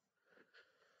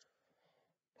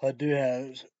 I do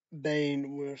have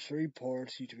Bane with 3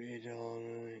 parts, each made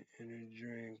on energy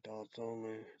drink, thoughts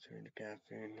only, 300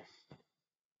 caffeine.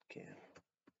 Can.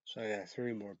 So I got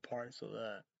 3 more parts of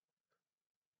that.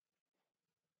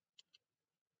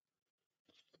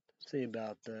 See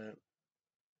about that.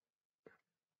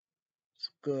 It's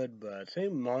good, but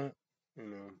same month,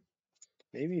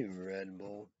 maybe Red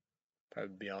Bull.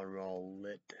 Probably be on raw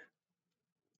lit.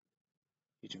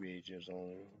 Each be just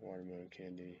on watermelon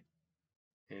candy.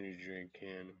 Energy drink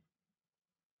can.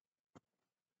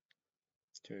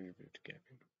 It's 250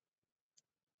 caffeine.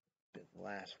 The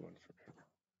last one for me.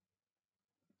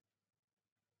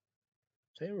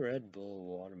 Say Red Bull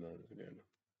watermelon is good.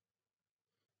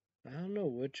 I don't know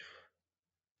which.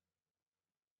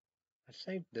 I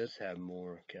think this had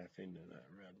more caffeine than that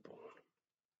Red Bull.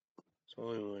 It's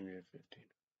only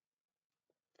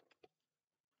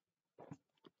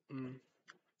 115.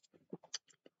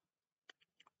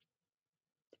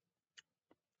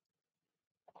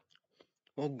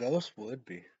 Well, Ghost would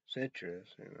be citrus,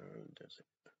 just,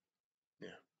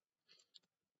 yeah.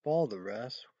 All the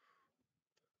rest,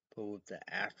 but with the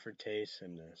aftertaste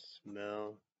and the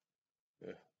smell,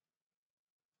 ugh,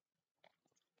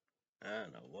 I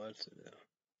don't know what to do.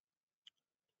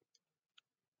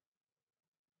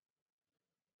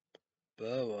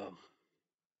 But well,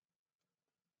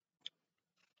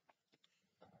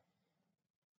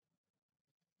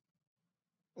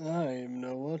 I don't even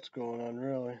know what's going on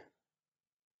really.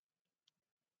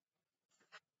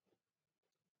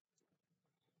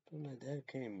 But my dad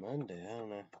came Monday. I don't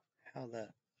know how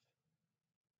that.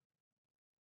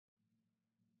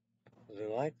 I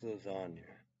like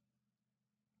lasagna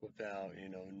without,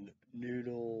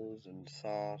 noodles and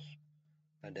sauce.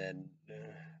 My dad,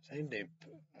 same day,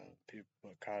 people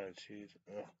put cottage cheese.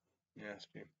 Ugh,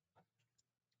 nasty.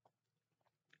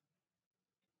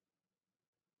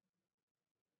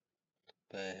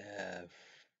 But I have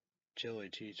chili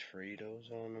cheese Fritos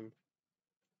on them.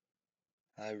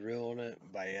 I reeled it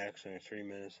by accident 3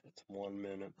 minutes. It's 1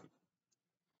 minute.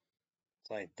 It's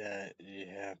like that. You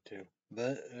have to.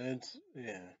 But it's,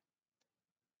 yeah.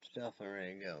 It's definitely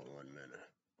ready to go in 1 minute.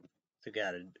 You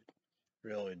gotta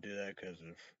really do that because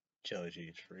of chili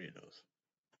cheese Fritos.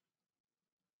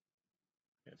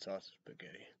 And sausage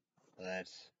spaghetti.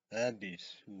 That'd be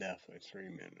definitely 3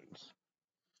 minutes.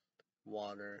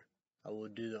 Water. I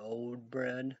would do the old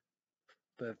bread.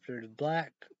 But if there's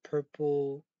black,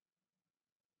 purple,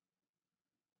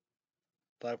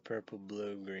 Black, purple,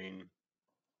 blue, green,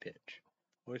 pitch.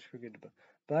 Always forget about.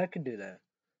 But I could do that.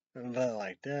 But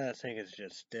like that, I think it's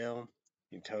just stale.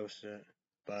 You toast it.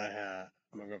 But I'm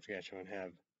gonna go forget you and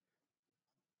have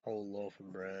whole loaf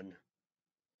of bread.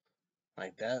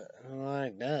 Like that,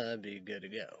 that'd be good to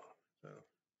go. So,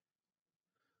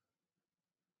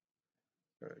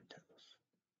 very toast.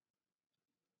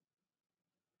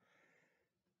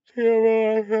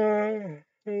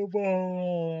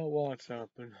 Want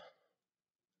something.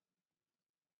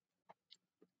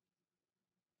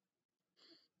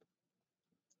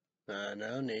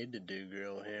 No need to do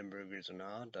grilled hamburgers and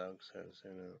hot dogs, cause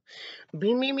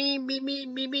beep beep beep beep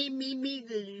beep beep beep beep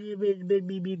beep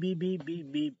beep beep beep beep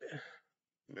beep beep.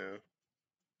 No,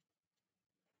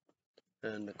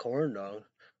 and the corn dog.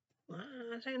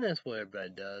 I think that's what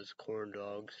everybody does. Corn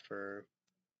dogs for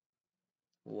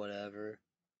whatever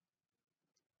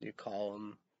you call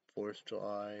them. 4th of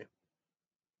July.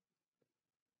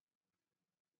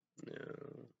 You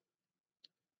know,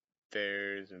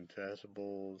 fairs and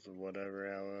festivals or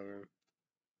whatever. However.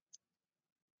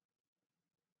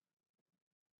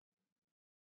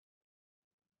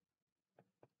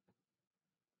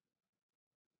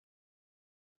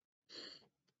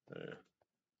 Yeah.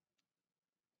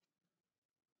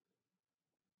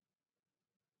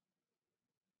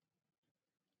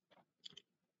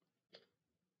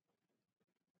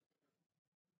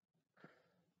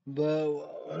 But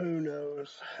who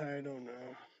knows? I don't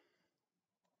know.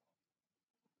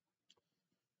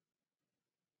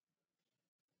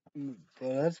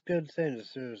 But that's good thing the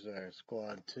Suicide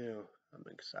Squad too. I'm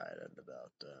excited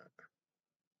about that.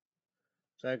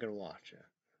 So I can watch it.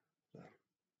 So.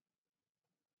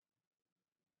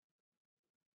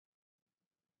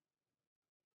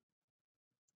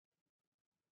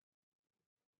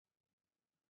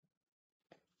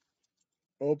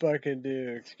 Hope I can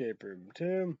do Escape Room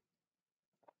 2.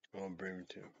 I'll bring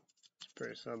 2. It's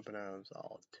pretty something I was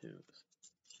all 2.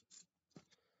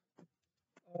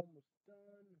 Almost done.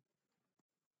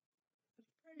 It's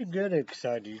pretty good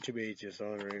excited. YouTube H's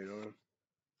on right now.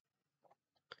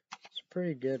 It's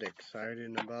pretty good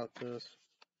exciting about this.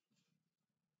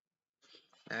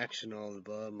 Action all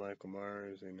above, Michael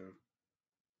Myers,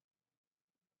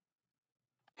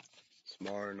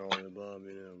 Smart and all above,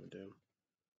 we do.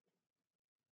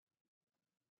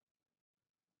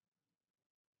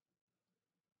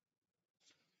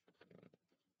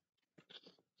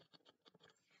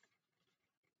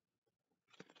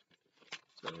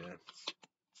 So yeah.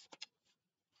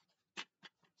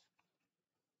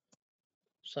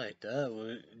 It's like that.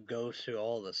 We go through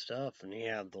all the stuff, and you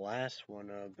have the last one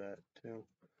of that too.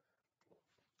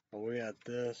 And we got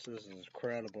this. This is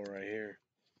incredible right here.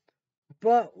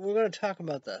 But we're gonna talk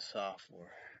about that software.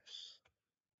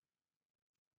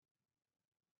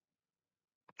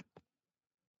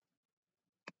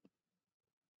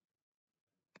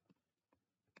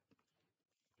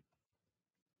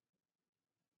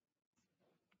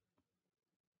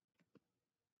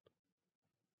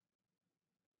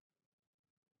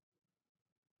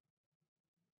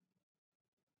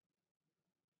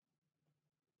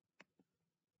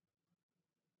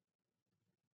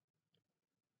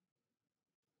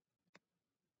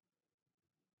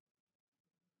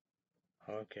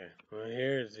 Okay. Well,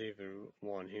 here's even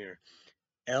one here.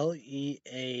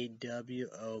 LEAWO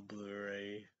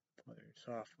Blu-ray player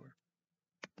software.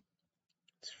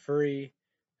 It's free,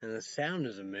 and the sound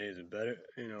is amazing. Better,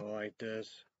 like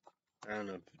this. I don't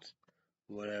know if it's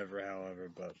whatever, however,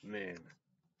 but man,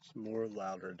 it's more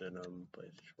louder than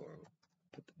PlayStation 4.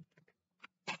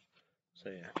 So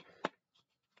yeah.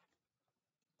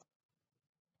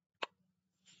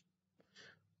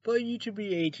 But YouTube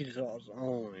be 18 sauce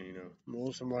only,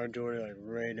 Most of my majority like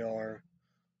Radar,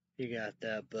 you got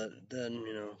that, but then,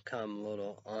 come a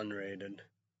little unrated.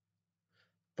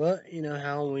 But,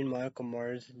 Halloween Michael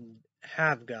Myers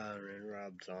have gotten in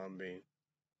Rob Zombie,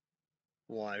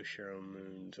 Live Cheryl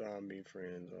Moon, Zombie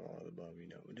Friends, all the above, we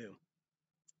do.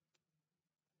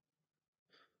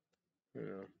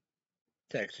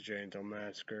 Texas Chainsaw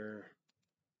Massacre,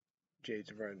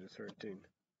 Jason Friday the 13th.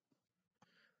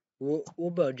 What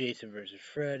about Jason vs.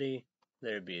 Freddy?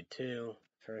 There'd be a 2.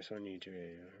 First on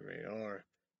YouTube, Radar.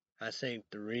 I think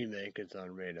the remake is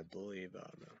unrated, I believe. I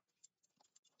don't know.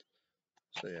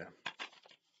 So yeah.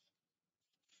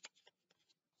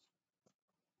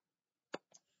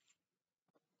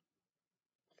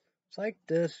 It's like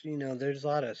this, there's a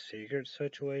lot of secret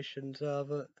situations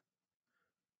of it.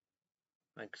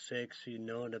 Like 6, you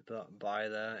know to buy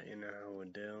that, how it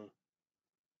would do.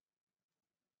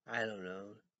 I don't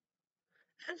know.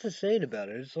 That's the thing about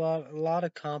it. There's a lot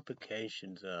of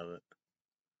complications of it.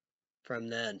 from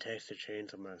that and Texas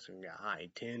Chainsaw Massacre got high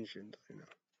tensions,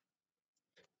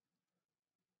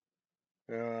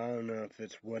 I don't know if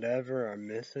it's whatever I'm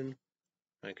missing,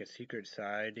 like a secret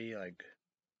society, like,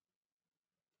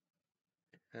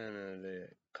 I don't know, the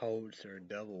cults or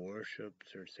devil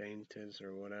worships or saints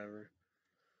or whatever.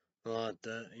 A lot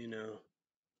that,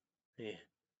 yeah.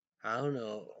 I don't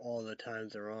know all the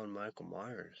times they're on Michael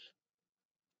Myers.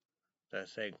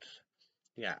 That's like,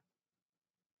 yeah,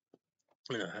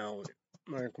 how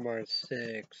Michael Myers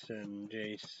 6 and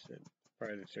Jason,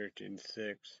 Friday the 13th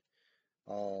 6,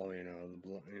 all,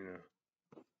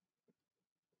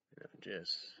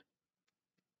 just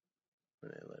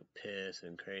when they look pissed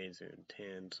and crazy and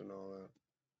tense and all that.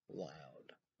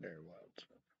 Loud. Very wild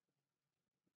stuff.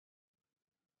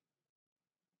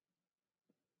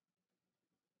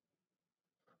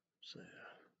 So, yeah.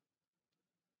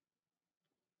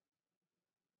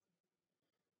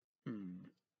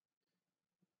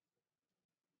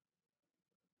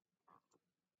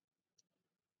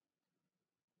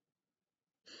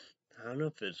 I don't know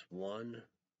if it's one.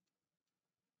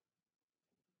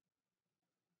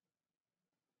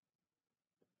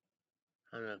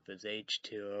 I don't know if it's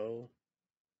H2O.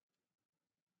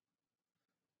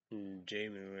 And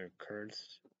Jamie Lee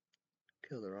Curtis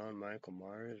killed her on Michael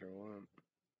Myers or what?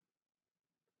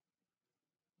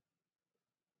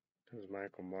 Because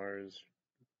Michael Myers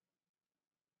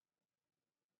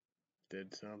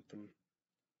did something,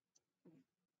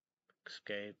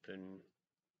 escape, and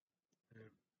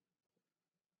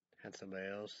had somebody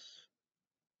else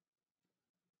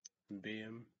be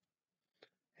him.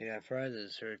 Yeah, Friday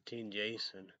the 13th,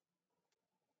 Jason.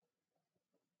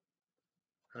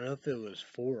 I don't know if it was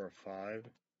 4 or 5.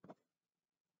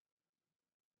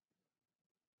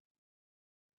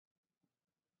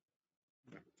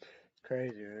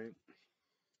 Crazy, right?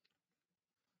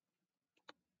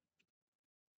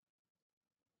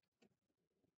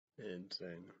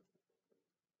 Insane.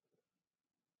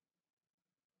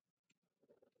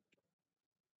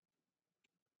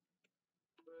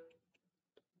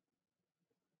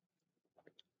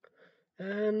 I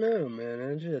don't know, man.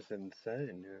 It's just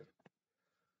insane. Yeah.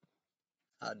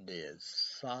 I did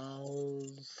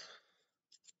Saws.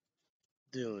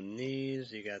 Doing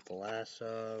these. You got the last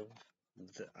of.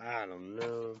 I don't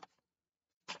know.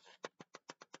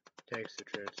 Texas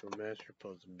Chainsaw Massacre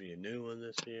supposed to be a new one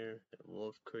this year.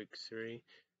 Wolf Creek 3.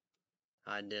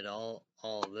 I did all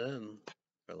of them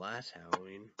for last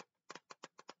Halloween.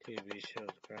 TV show is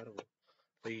incredible.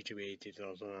 For YouTube 18,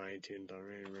 also on iTunes, on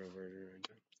Radio Version right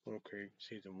now. Wolf Creek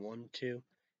Season 1, 2,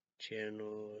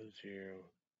 Channel 0.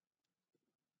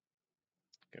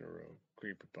 Got a real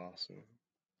creepypasta.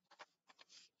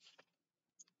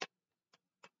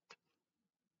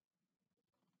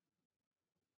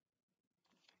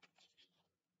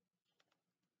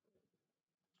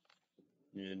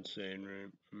 Insane,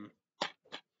 right?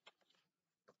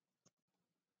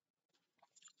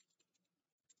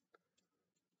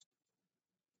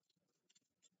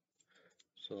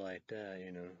 So like that,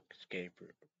 Escape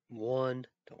Room 1,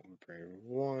 Don't Pray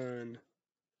 1.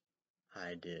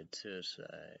 I did Suicide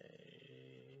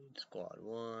Squad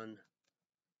 1,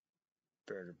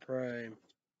 Bird of Prey.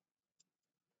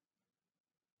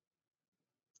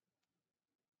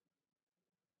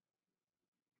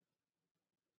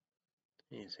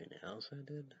 Anything else I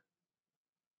did?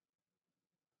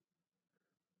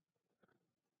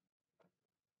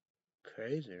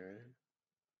 Crazy, right?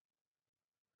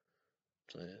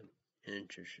 So, yeah,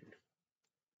 interesting.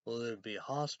 Will there be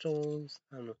hostels?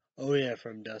 I don't know. Oh yeah,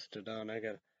 From Dusk to Dawn. I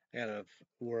gotta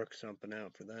work something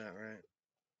out for that, right?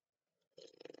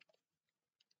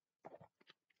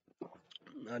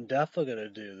 I'm definitely gonna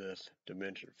do this.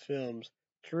 Dimension Films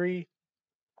 3.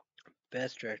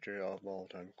 Best director of all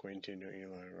time, Quentin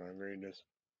Eli Rodriguez.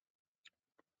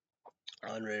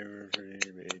 Andre Rivera,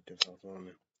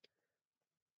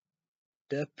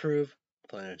 Death Proof,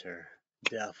 Planetary.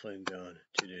 Definitely going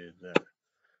to do that.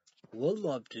 Would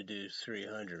love to do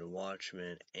 300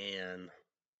 Watchmen and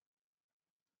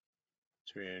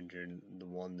 300 the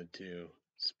 1, the 2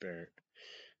 Spirit.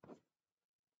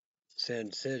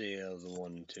 Sin City of the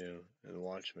 1 and 2 and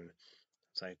Watchmen.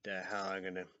 It's like that. How I'm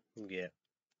gonna get,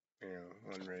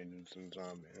 unrated some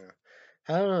zombie.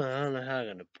 I don't know how I'm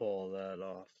gonna pull that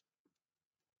off.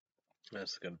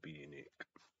 That's gonna be unique.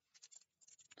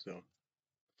 So,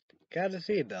 gotta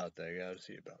see about that.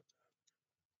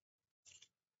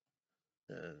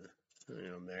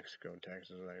 Mexico,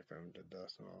 Texas, right from the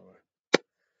dust and all that.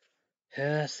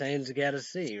 Yeah, same's gotta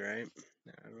see, right?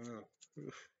 I don't know.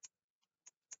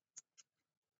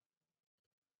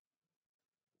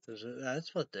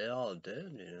 That's what they all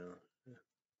did,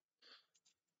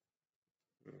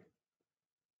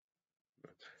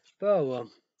 But well,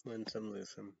 win some,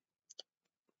 lose some.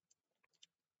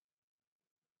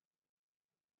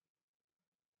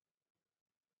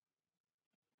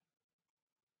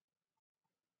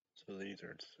 So these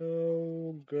are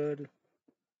so good.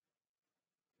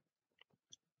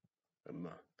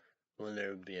 When there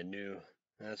would be a new,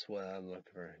 that's what I'm looking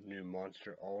for, new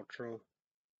Monster Ultra.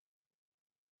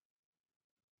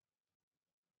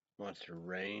 Monster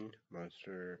Rain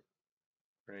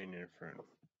Inferno.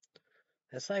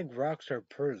 It's like Rockstar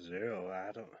Per Zero.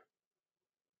 I don't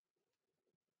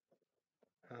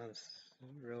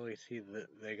really see that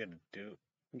they gotta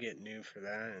get new for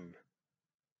that, and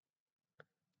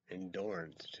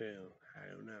Endurance too. I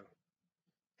don't know.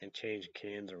 And change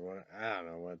cans or what? I don't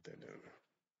know what they're doing.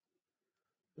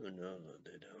 Who knows what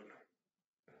they're doing?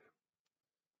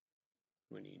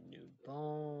 We need new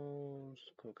balls,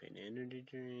 cocaine energy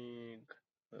drink,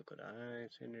 liquid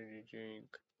ice energy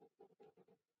drink,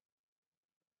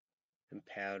 and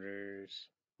powders,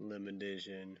 lemon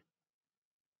edition,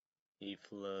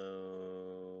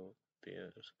 E-Flow,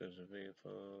 exclusive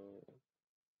E-Flow,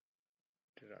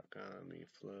 .com,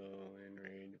 E-Flow,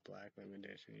 Enrage, Black Lemon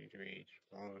Edition, E-Reach,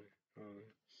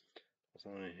 it's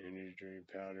on an energy drink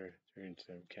powder,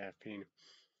 3% caffeine.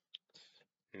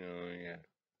 You got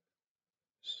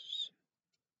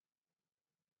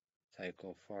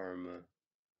Psycho Pharma,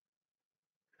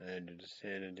 added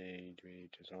Sanity,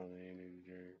 E-Reach, it's on the energy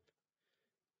drink.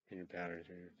 Energy powder,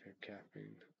 3%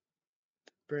 caffeine.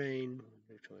 Brain,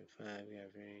 125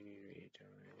 caffeine, E-Reach,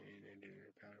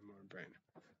 energy powder, more brain.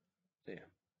 So yeah.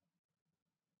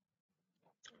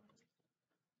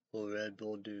 Will Red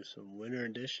Bull do some winter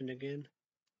edition again?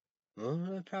 Well,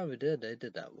 they probably did. They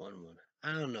did that one.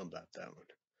 I don't know about that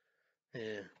one.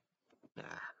 Yeah.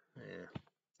 Yeah.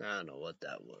 I don't know what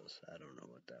that was. But I don't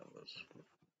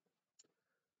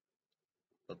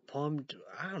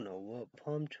know what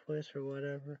Palm Twist or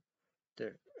whatever.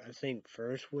 I think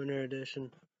first winter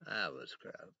edition. That was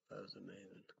crap. That was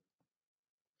amazing.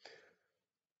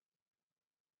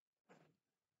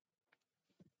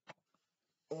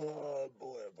 Oh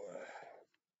boy, boy.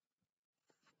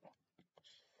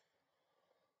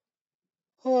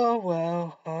 Oh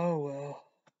well.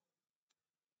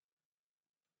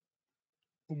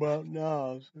 About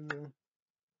Nas,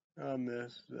 I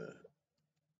miss the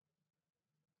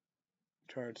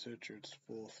Charred Citrus,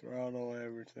 Full Throttle,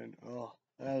 everything. Oh,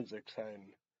 that was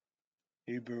exciting.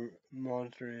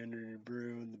 Monster Energy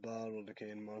Brew, the bottle, the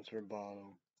Cane Monster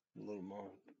bottle, Little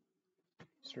Monster.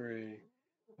 3,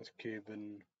 that's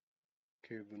Cuban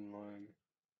lime.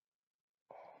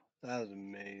 Oh, that was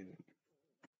amazing.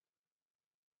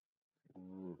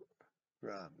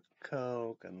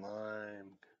 Coke and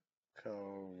lime,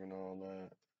 Coke and all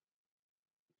that.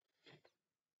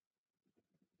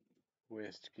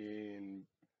 Whiskey and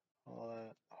all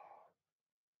that. Oh.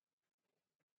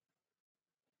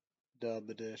 Dub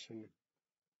edition.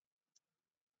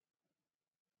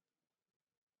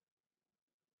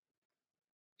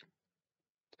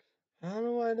 I don't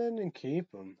know why they didn't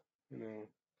keep them.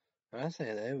 I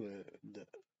say they would.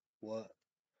 What?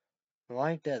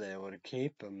 Like that, they would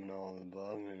keep them and all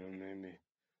above. Maybe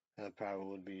that probably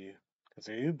would be because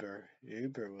Uber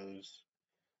was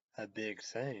a big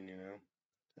thing.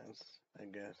 That's, I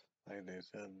guess, like they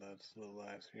said, that's the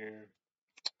last year.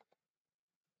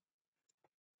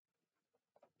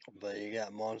 But you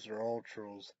got Monster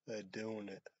Ultras that doing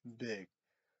it big.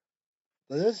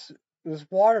 But this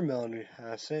watermelon,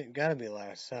 I think, gotta be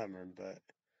last summer. But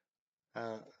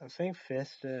I think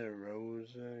Festa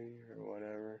Rosa or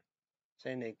whatever,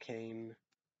 saying they came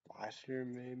last year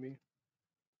maybe.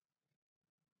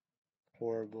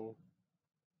 Horrible.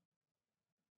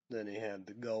 Then he had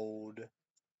the gold.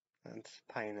 That's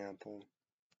pineapple.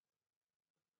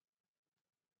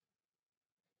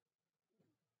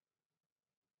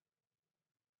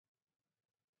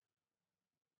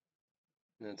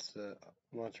 That's the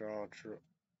Monster Ultra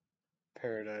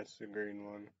Paradise, the green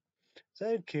one. Is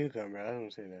that a cucumber? I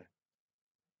don't see that.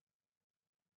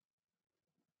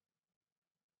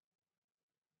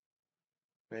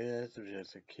 Maybe that's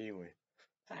just a kiwi.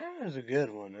 That was a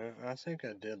good one. I think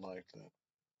I did like that.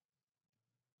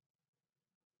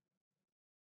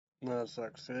 No, it's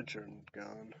like citron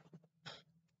gone.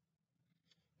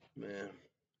 Man.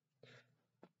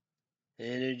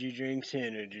 Energy drinks.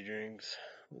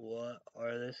 What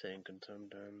are they thinking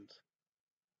sometimes?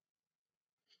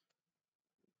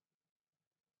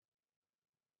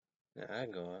 Yeah, I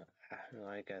go,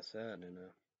 like I said,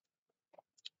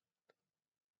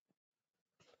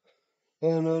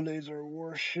 I know these are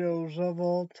worst shows of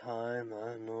all time.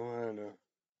 I know.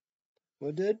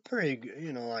 We did pretty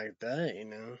good, like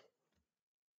that.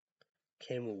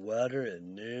 Came with weather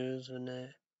and news and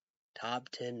that. Top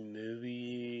 10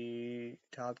 TV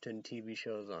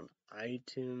shows on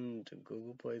iTunes, the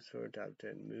Google Play Store, top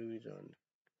 10 movies on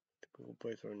the Google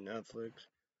Play Store, Netflix.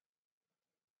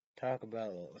 Talk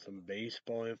about some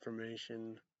baseball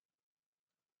information,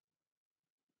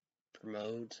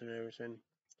 promotes and everything.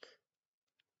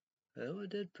 Well, it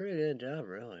did a pretty good job,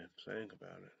 really, if you think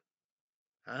about it.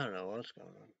 I don't know what's going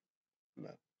on,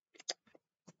 but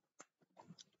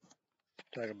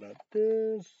talk about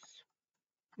this,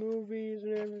 movies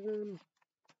and everything.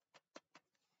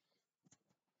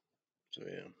 So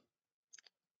yeah.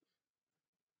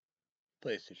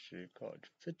 PlayStation College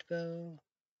Football,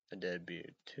 a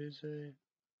Deadbeat Tuesday,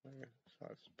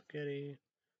 sauce spaghetti,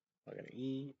 I'm gonna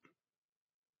eat.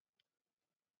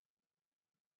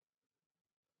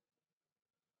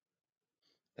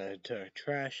 I took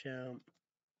trash out.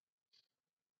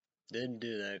 Didn't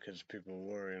do that because people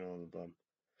were worrying on the bum.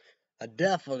 I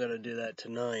definitely gonna do that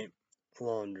tonight.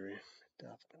 Laundry.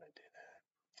 Definitely gonna do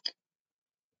that.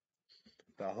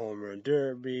 About home run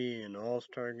derby and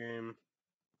all-star game.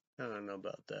 I don't know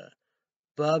about that.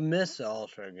 But I missed the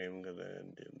all-star game because I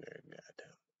didn't do American Got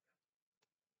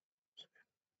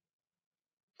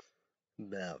Talent.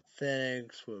 About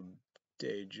FedEx with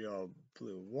Deja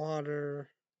Blue Water.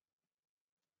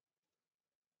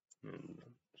 And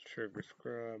Sugar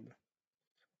Scrub.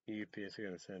 UPS are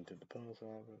gonna send to the post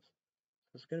office.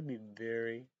 So it's gonna be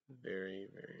very, very,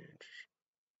 very interesting.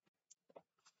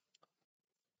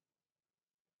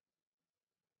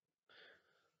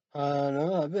 I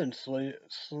know, I've been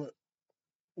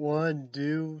what I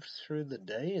do through the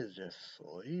day is just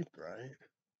sleep, right?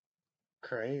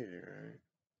 Crazy, right?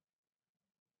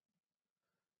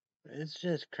 It's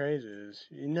just crazy.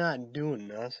 You're not doing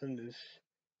nothing. It's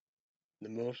the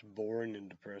most boring and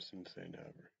depressing thing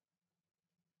ever.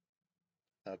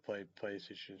 I played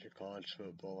PlayStation or college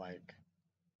football like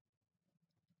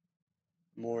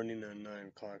morning at 9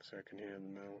 o'clock so I can hear the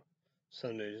middle.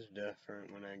 Sundays is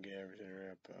different when I get everything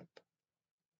wrapped up.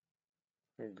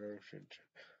 Or grocery.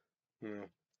 You know,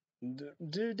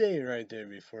 due date right there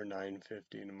before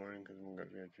 9:50 in the morning because I'm going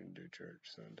to do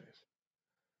church Sundays.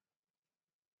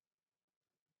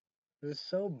 It's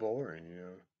so boring, you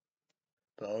know.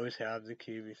 But I always have the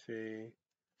QVC.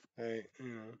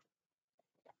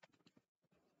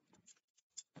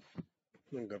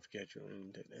 I'm gonna go forget you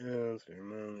anything else. Your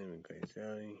mom, even Clay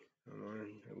Sally.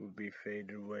 It would be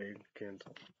faded away,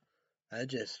 cancel. I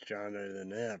just stronger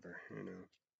than ever, you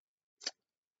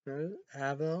know.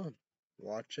 Have on.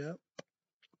 Watch out.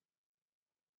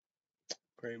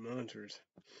 Great monsters.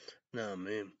 No,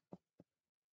 man.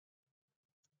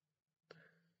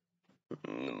 The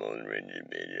most rigid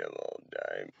media of all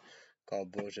time.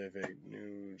 Called bullshit fake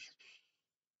news.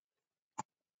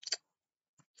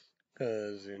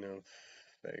 Because, you know,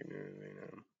 fake news, you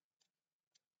know.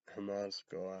 Hamas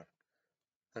go out.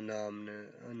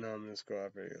 Anonymous go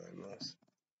out very less.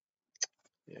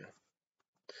 Yeah.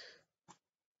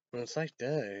 Well, it's like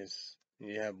that.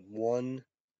 You have one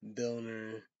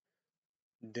billionaire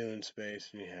doing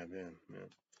space and you have him, you know.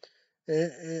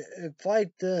 It's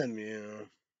like them, you know.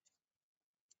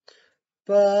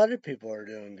 But other people are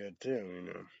doing good too, you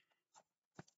know.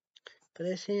 But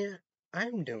I see,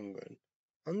 I'm doing good.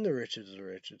 I'm the richest of the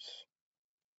richest.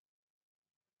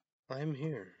 I'm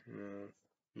here, you know.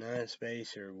 Not in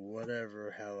space or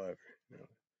whatever, however, you know.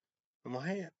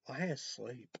 Why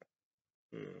asleep?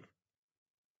 You know.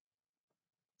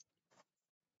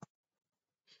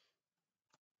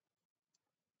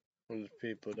 Most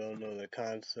people don't know the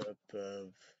concept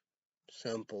of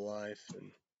simple life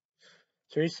and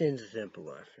 3 scenes of simple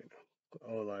life, you know.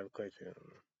 All life, quite you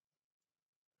know.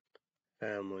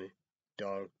 Family,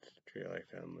 dogs, treat like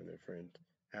family, their friends.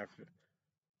 After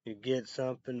you get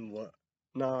something, what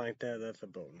not like that, that's a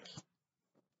bonus.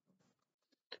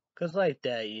 Cause like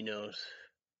that, you know,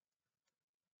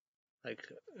 like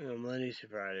you know, Monday to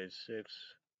Friday,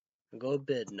 6, go to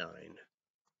bed 9,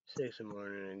 6 in the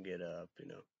morning, and get up, you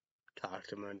know, talk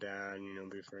to my dad, you know,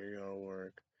 before you go to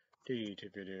work, do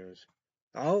YouTube videos.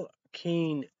 All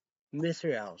keen,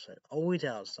 Mr. Outside, always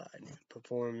outside,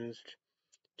 performance,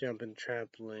 jumping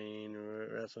trampoline,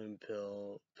 wrestling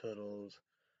pedals,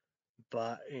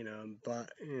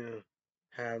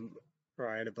 have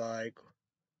ride a bike,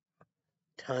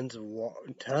 tons of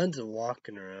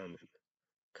walking around in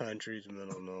countries,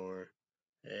 middle of nowhere.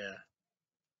 Yeah,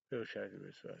 real shaky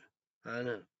this way.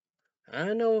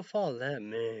 I know if all that,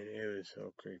 man, it was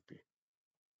so creepy.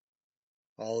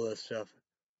 All this stuff.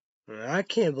 I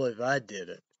can't believe I did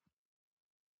it.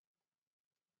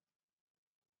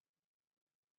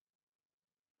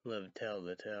 Live tell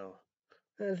the tale.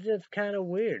 It's just kind of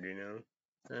weird, you know.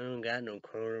 I don't got no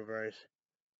coronavirus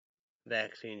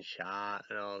vaccine shot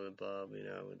and all the above, we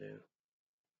do.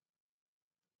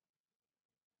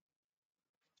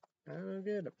 I don't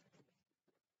get it.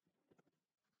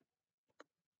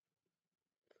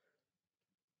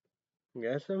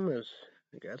 Guess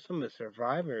I'm a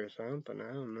survivor or something.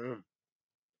 I don't know.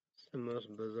 It's the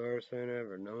most bizarre thing I've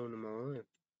ever known in my life.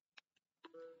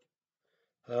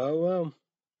 Oh well.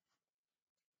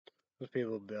 Those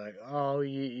people will be like, "Oh,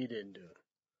 you didn't do it."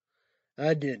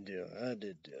 I did do it. I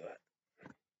did do it.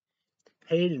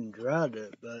 Hayden drowned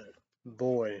it, but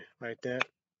boy, like that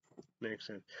makes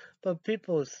sense. But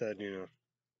people said,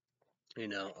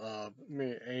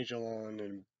 Angelon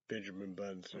and Benjamin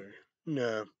Buttons are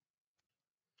no,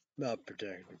 about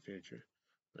protecting the future.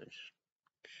 Like,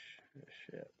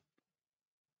 shit.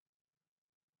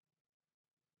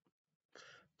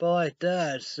 But like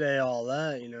that, I'd say all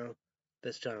that,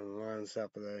 this time of line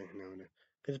stuff with that,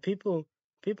 because people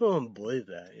don't believe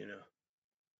that,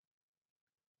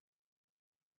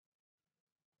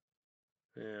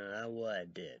 Yeah, that's what I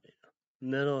did,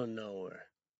 middle of nowhere.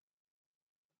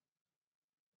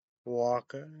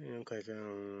 Walker, because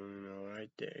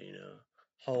right there,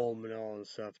 home and all and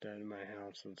stuff that in my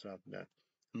house and stuff that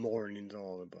mornings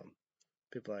all of them.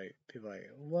 People like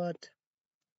what?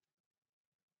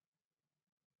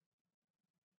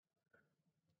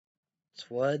 That's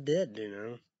what I did,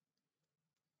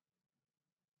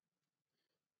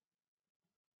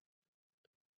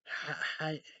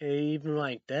 How, even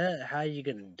like that, how you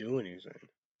gonna do anything?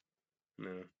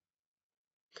 No,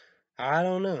 I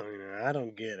don't know. I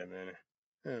don't get it, man.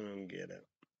 I don't get it.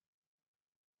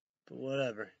 But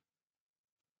whatever.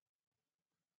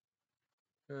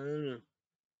 I don't know.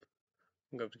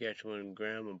 I'm gonna have to catch one of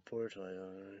Grandma porch like,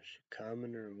 is she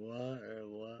coming or what? Or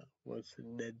what? What's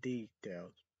the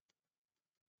details?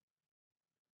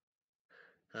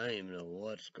 I don't even know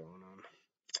what's going on.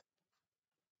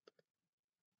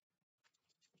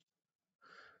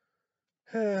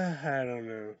 I don't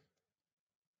know.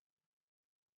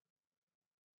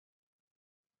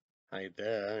 Like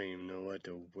that, I don't even know what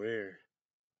to wear.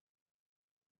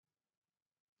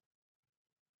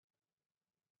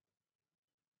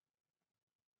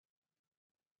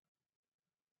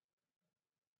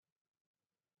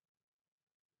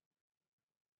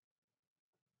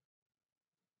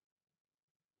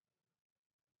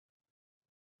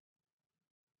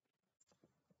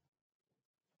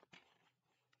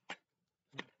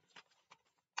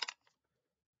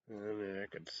 I mean, I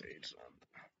could say something.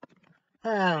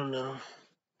 I don't know.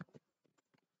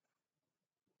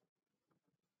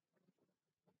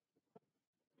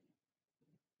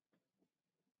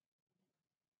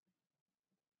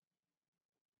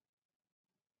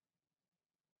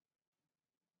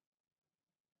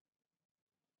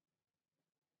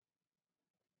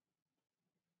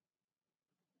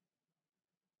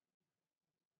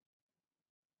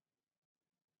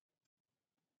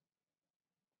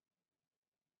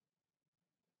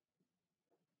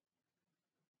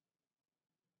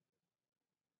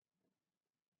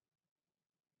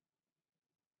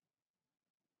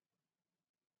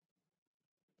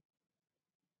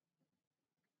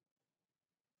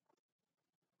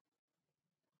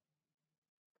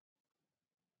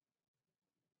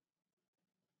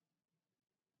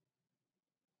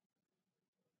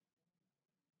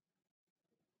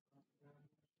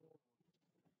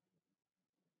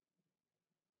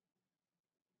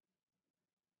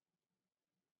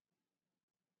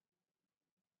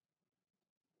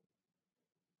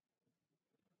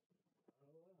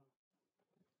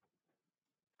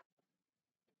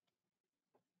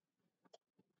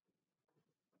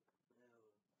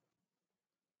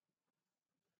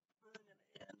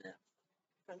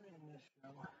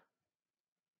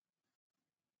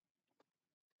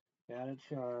 Got a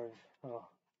charge. Oh,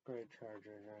 great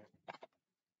charger, right?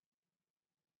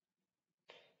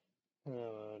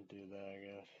 I'll do that, I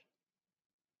guess.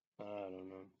 I don't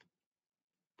know.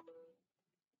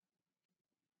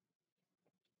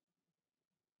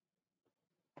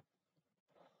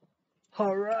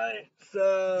 Alright,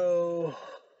 so.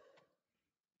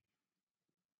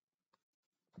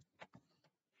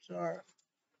 Sorry.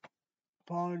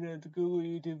 Apologize to Google,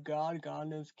 YouTube, God,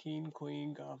 Godness, King,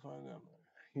 Queen, Godfather.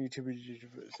 YouTube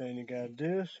saying you gotta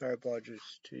do. Sorry, apologies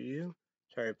to you.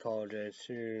 Sorry, apologize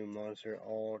to Monster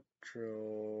Ultra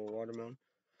Watermelon.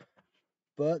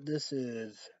 But this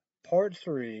is part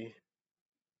 3.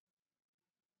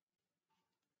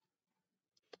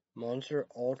 Monster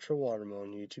Ultra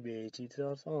Watermelon, YouTube AT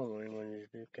sauce only when you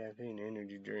do caffeine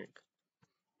energy drink.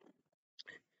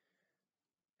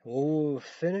 We'll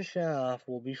finish off,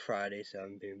 will be Friday,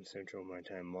 7 p.m. Central my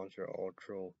time, Monster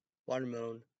Ultra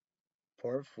Watermelon,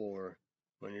 Part 4,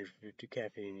 150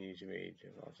 caffeine YouTube age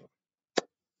also.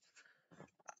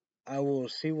 I will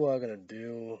see what I'm gonna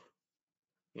do.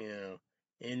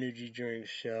 Energy drink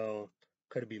show.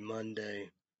 Could it be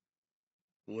Monday,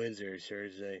 Wednesday, or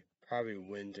Thursday? Probably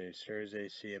Wednesday, Thursday.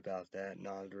 See about that.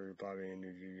 Not probably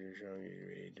energy drink show.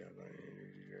 Energy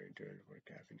drink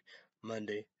for caffeine.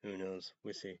 Monday, who knows?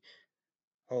 We'll see.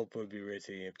 Hope we'll be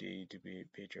ready after to be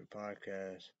Patreon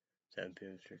podcast. 7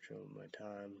 p.m. Central my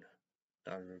time.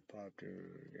 Not popular.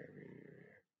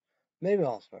 Maybe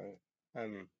I'll start.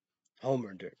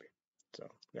 Homer Derby. So,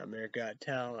 got America Got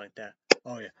Talent like that.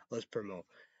 Oh, yeah, let's promote.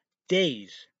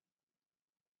 Days,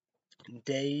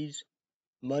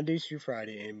 Mondays through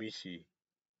Friday, NBC.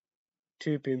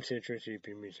 2 p.m. Central, 3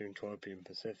 p.m. Eastern, 12 p.m.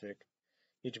 Pacific.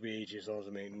 HBH is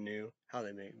also making new. How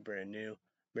they make brand new.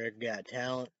 America Got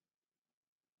Talent,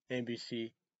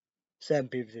 NBC. 7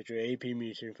 p.m. Central, 8 p.m.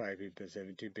 Eastern, 5 p.m.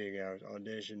 Pacific. 2 big hours.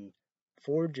 Audition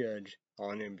for Judge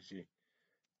on NBC.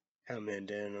 Hal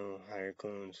Mandano, Higher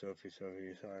Clone, Sophie,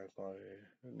 Sorry, Quality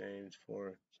names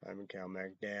for Simon Cal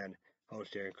McDad,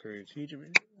 host Eric Cruz. We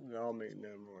all make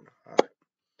number one. Alright.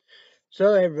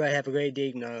 So everybody have a great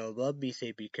day. Not all love. Be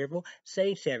safe, be careful.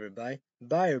 Thanks everybody.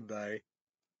 Bye everybody.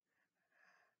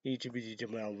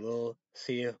 YouTube, I will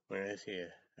see you when I see you.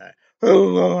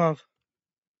 Alright.